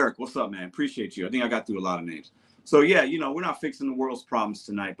 Eric, what's up, man? Appreciate you. I think I got through a lot of names. So yeah, we're not fixing the world's problems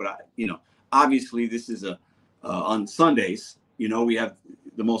tonight, but obviously this is on Sundays. We have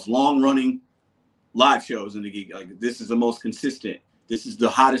the most long-running live shows in the gig. Like this is the most consistent. This is the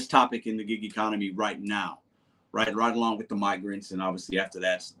hottest topic in the gig economy right now, right along with the migrants, and obviously after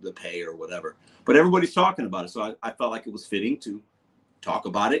that's the pay or whatever. But everybody's talking about it, so I felt like it was fitting to talk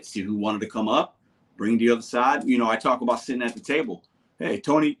about it. See who wanted to come up, bring the other side. I talk about sitting at the table. Hey,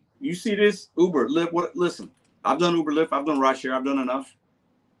 Tony, you see this? Uber, Lyft, listen, I've done Uber, Lyft, I've done rideshare, I've done enough.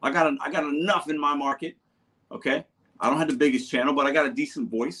 I got enough in my market, okay? I don't have the biggest channel, but I got a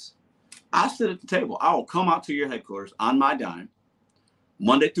decent voice. I sit at the table. I will come out to your headquarters on my dime,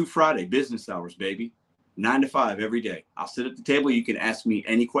 Monday through Friday, business hours, baby, 9 to 5 every day. I'll sit at the table. You can ask me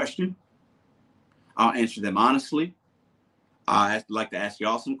any question. I'll answer them honestly. I'd like to ask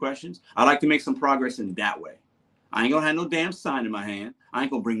y'all some questions. I'd like to make some progress in that way. I ain't gonna have no damn sign in my hand. I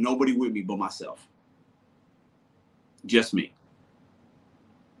ain't gonna bring nobody with me but myself. Just me.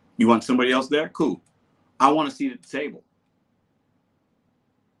 You want somebody else there? Cool. I want to sit at the table.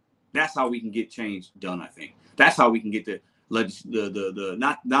 That's how we can get change done, I think. That's how we can get not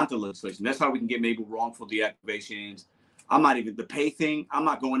the legislation. That's how we can get maybe wrongful deactivations. I'm not even the pay thing. I'm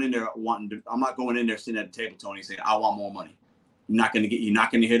not going in there sitting at the table, Tony, saying I want more money. You're not gonna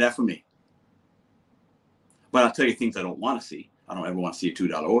hear that from me. But I'll tell you things I don't want to see. I don't ever want to see a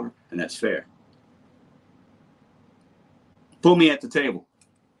 $2 order, and that's fair. Put me at the table.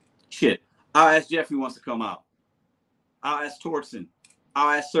 Shit. I'll ask Jeff if he wants to come out. I'll ask Torsten.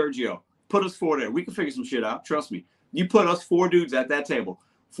 I'll ask Sergio. Put us 4 there. We can figure some shit out. Trust me. You put us 4 dudes at that table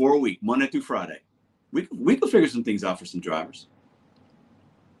for a week, Monday through Friday. We can figure some things out for some drivers.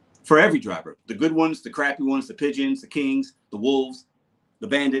 For every driver. The good ones, the crappy ones, the pigeons, the kings, the wolves, the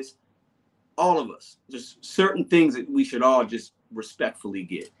bandits. All of us. Just certain things that we should all just respectfully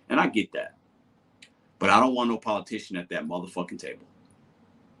get. And I get that. But I don't want no politician at that motherfucking table.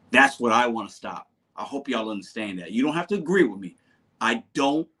 That's what I want to stop. I hope y'all understand that. You don't have to agree with me. I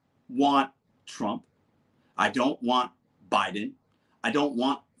don't want Trump. I don't want Biden. I don't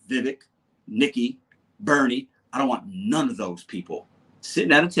want Vivek, Nikki, Bernie. I don't want none of those people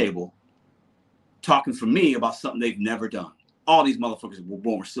sitting at a table talking for me about something they've never done. All these motherfuckers were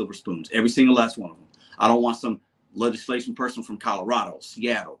born with silver spoons, every single last one of them. I don't want some legislation person from Colorado,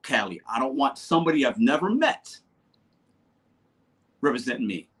 Seattle, Cali. I don't want somebody I've never met representing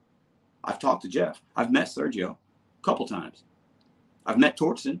me. I've talked to Jeff. I've met Sergio a couple times. I've met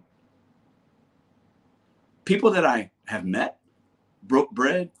Torsten. People that I have met, broke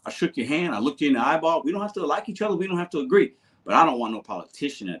bread, I shook your hand, I looked you in the eyeball. We don't have to like each other. We don't have to agree. But I don't want no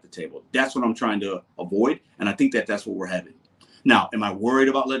politician at the table. That's what I'm trying to avoid. And I think that that's what we're having. Now, am I worried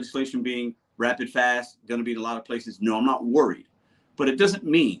about legislation being rapid, fast, going to be in a lot of places? No, I'm not worried. But it doesn't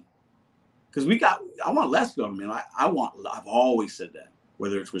mean, because I want less government. I've always said that,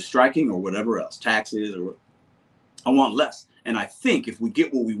 whether it's with striking or whatever else, taxes, or I want less. And I think if we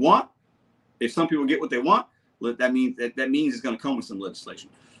get what we want, if some people get what they want, that means it's going to come with some legislation.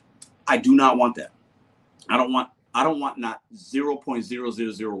 I do not want that. I don't want not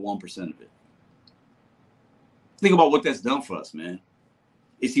 0.0001% of it. Think about what that's done for us, man.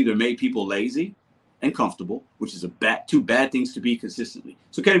 It's either made people lazy and comfortable, which is two bad things to be consistently.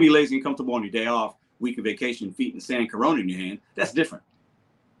 So can it be lazy and comfortable on your day off, week of vacation, feet in the sand, Corona in your hand? That's different.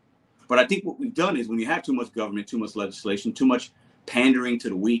 But I think what we've done is when you have too much government, too much legislation, too much pandering to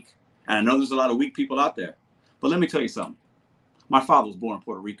the weak, and I know there's a lot of weak people out there, but let me tell you something. My father was born in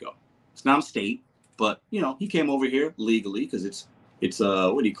Puerto Rico. It's not a state, but he came over here legally because it's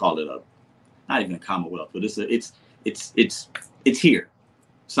what do you call it? Not even a commonwealth, but it's here.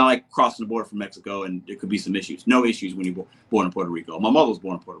 It's not like crossing the border from Mexico and there could be some issues. No issues when you're born in Puerto Rico. My mother was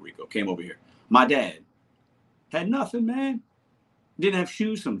born in Puerto Rico, came over here. My dad had nothing, man. Didn't have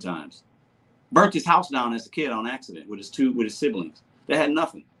shoes sometimes. Burnt his house down as a kid on accident with his siblings. They had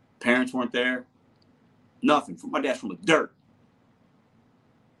nothing. Parents weren't there. Nothing. My dad's from the dirt.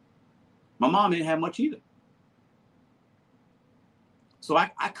 My mom didn't have much either. So I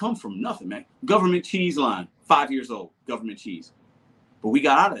come from nothing, man. Government cheese line, 5 years old, government cheese. But we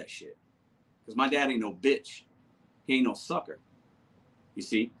got out of that shit. Because my dad ain't no bitch. He ain't no sucker. You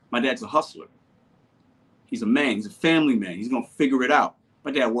see, my dad's a hustler. He's a man. He's a family man. He's going to figure it out.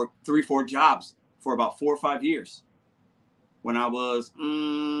 My dad worked 3-4 jobs for about 4 or 5 years. When I was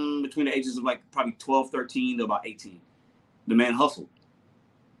between the ages of like probably 12, 13 to about 18. The man hustled.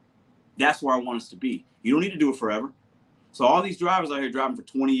 That's where I want us to be. You don't need to do it forever. So all these drivers out here driving for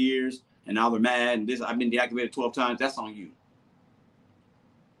 20 years and now they're mad and I've been deactivated 12 times. That's on you.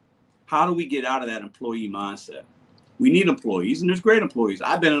 How do we get out of that employee mindset? We need employees, and there's great employees.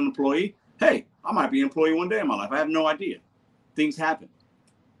 I've been an employee. Hey, I might be an employee one day in my life. I have no idea. Things happen.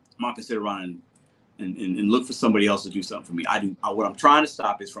 I'm not going to sit around and look for somebody else to do something for me. What I'm trying to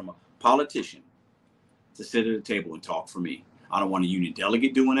stop is from a politician to sit at a table and talk for me. I don't want a union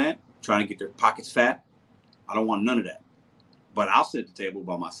delegate doing that, trying to get their pockets fat. I don't want none of that. But I'll sit at the table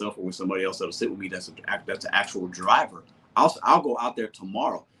by myself or with somebody else that'll sit with me. That's an actual driver. I'll go out there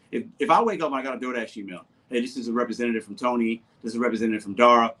tomorrow. If I wake up and I got a DoorDash email, hey, this is a representative from Tony. This is a representative from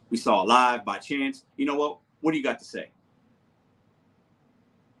Dara. We saw it live by chance. You know what? What do you got to say?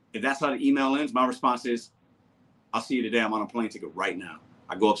 If that's how the email ends, my response is, I'll see you today. I'm on a plane ticket right now.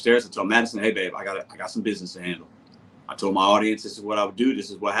 I go upstairs and tell Madison, hey, babe, I got some business to handle. I told my audience this is what I would do. This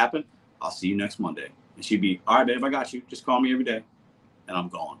is what happened. I'll see you next Monday. And she'd be, all right, babe, I got you. Just call me every day. And I'm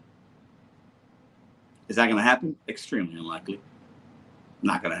gone. Is that going to happen? Extremely unlikely.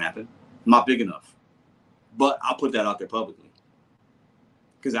 Not going to happen. I'm not big enough. But I'll put that out there publicly.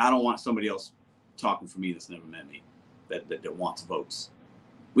 Because I don't want somebody else talking for me that's never met me, that wants votes.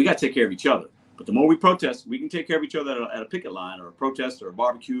 We got to take care of each other. But the more we protest, we can take care of each other at a picket line or a protest or a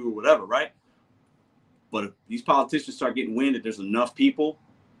barbecue or whatever, right? But if these politicians start getting wind that there's enough people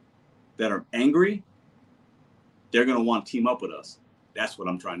that are angry, they're going to want to team up with us. That's what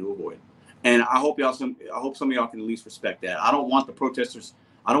I'm trying to avoid. And I hope some of y'all can at least respect that. I don't want the protesters.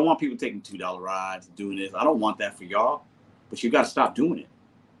 I don't want people taking $2 rides and doing this. I don't want that for y'all. But you got to stop doing it.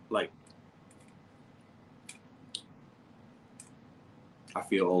 Like, I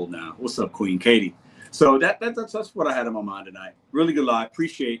feel old now. What's up, Queen Katie? So that's what I had in my mind tonight. Really good live.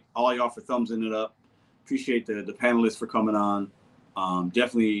 Appreciate all y'all for thumbsing it up. Appreciate the panelists for coming on.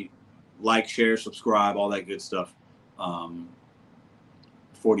 Definitely like, share, subscribe, all that good stuff.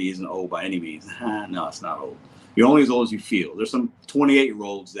 40 isn't old by any means. No, it's not old. You're only as old as you feel. There's some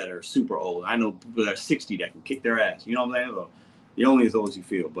 28-year-olds that are super old. I know people that are 60 that can kick their ass. You know what I'm saying? So you're only as old as you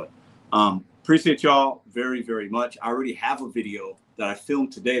feel. But appreciate y'all very, very much. I already have a video that I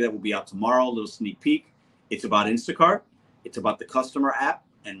filmed today that will be out tomorrow, a little sneak peek. It's about Instacart. It's about the customer app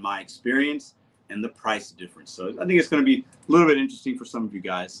and my experience and the price difference. So I think it's going to be a little bit interesting for some of you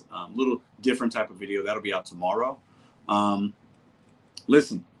guys. A little different type of video. That'll be out tomorrow.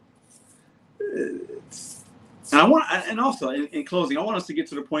 Listen, And I want, and also in closing, I want us to get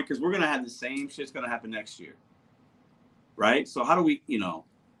to the point, because we're going to have the same shit's going to happen next year. Right. So how do we,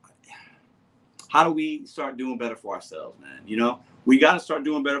 how do we start doing better for ourselves, man? We got to start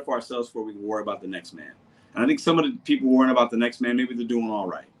doing better for ourselves before we can worry about the next man. And I think some of the people worrying about the next man, maybe they're doing all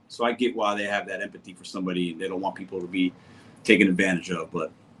right. So I get why they have that empathy for somebody and they don't want people to be taken advantage of.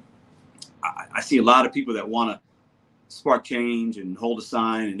 But I see a lot of people that want to spark change and hold a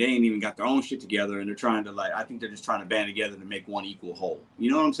sign, and they ain't even got their own shit together, and they're trying to, I think they're just trying to band together to make one equal whole. You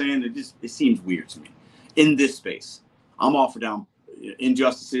know what I'm saying? It seems weird to me in this space. I'm all for down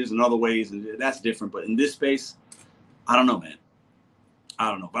injustices and other ways, and that's different. But in this space, I don't know, man. I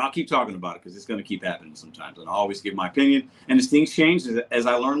don't know. But I'll keep talking about it, because it's going to keep happening sometimes. And I always give my opinion. And as things change, as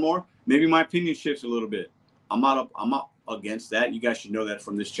I learn more, maybe my opinion shifts a little bit. I'm not against that. You guys should know that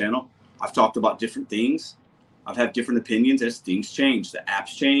from this channel. I've talked about different things. I've had different opinions as things change. The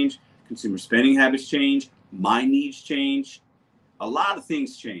apps change. Consumer spending habits change. My needs change. A lot of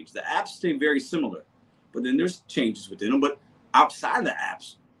things change. The apps stay very similar, but then there's changes within them. But outside of the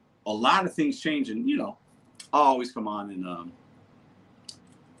apps, a lot of things change. And, I'll always come on and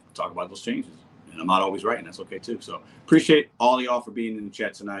talk about those changes. And I'm not always right, and that's okay too. So appreciate all of y'all for being in the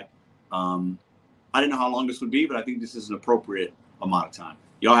chat tonight. I didn't know how long this would be, but I think this is an appropriate amount of time.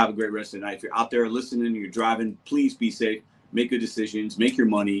 Y'all have a great rest of the night. If you're out there listening, you're driving, please be safe, make good decisions, make your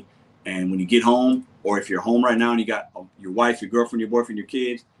money. And when you get home, or if you're home right now and you got your wife, your girlfriend, your boyfriend, your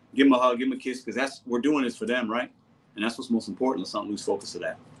kids, give them a hug, give them a kiss, because we're doing this for them, right? And that's what's most important. Let's not lose focus of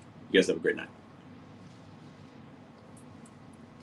that. You guys have a great night.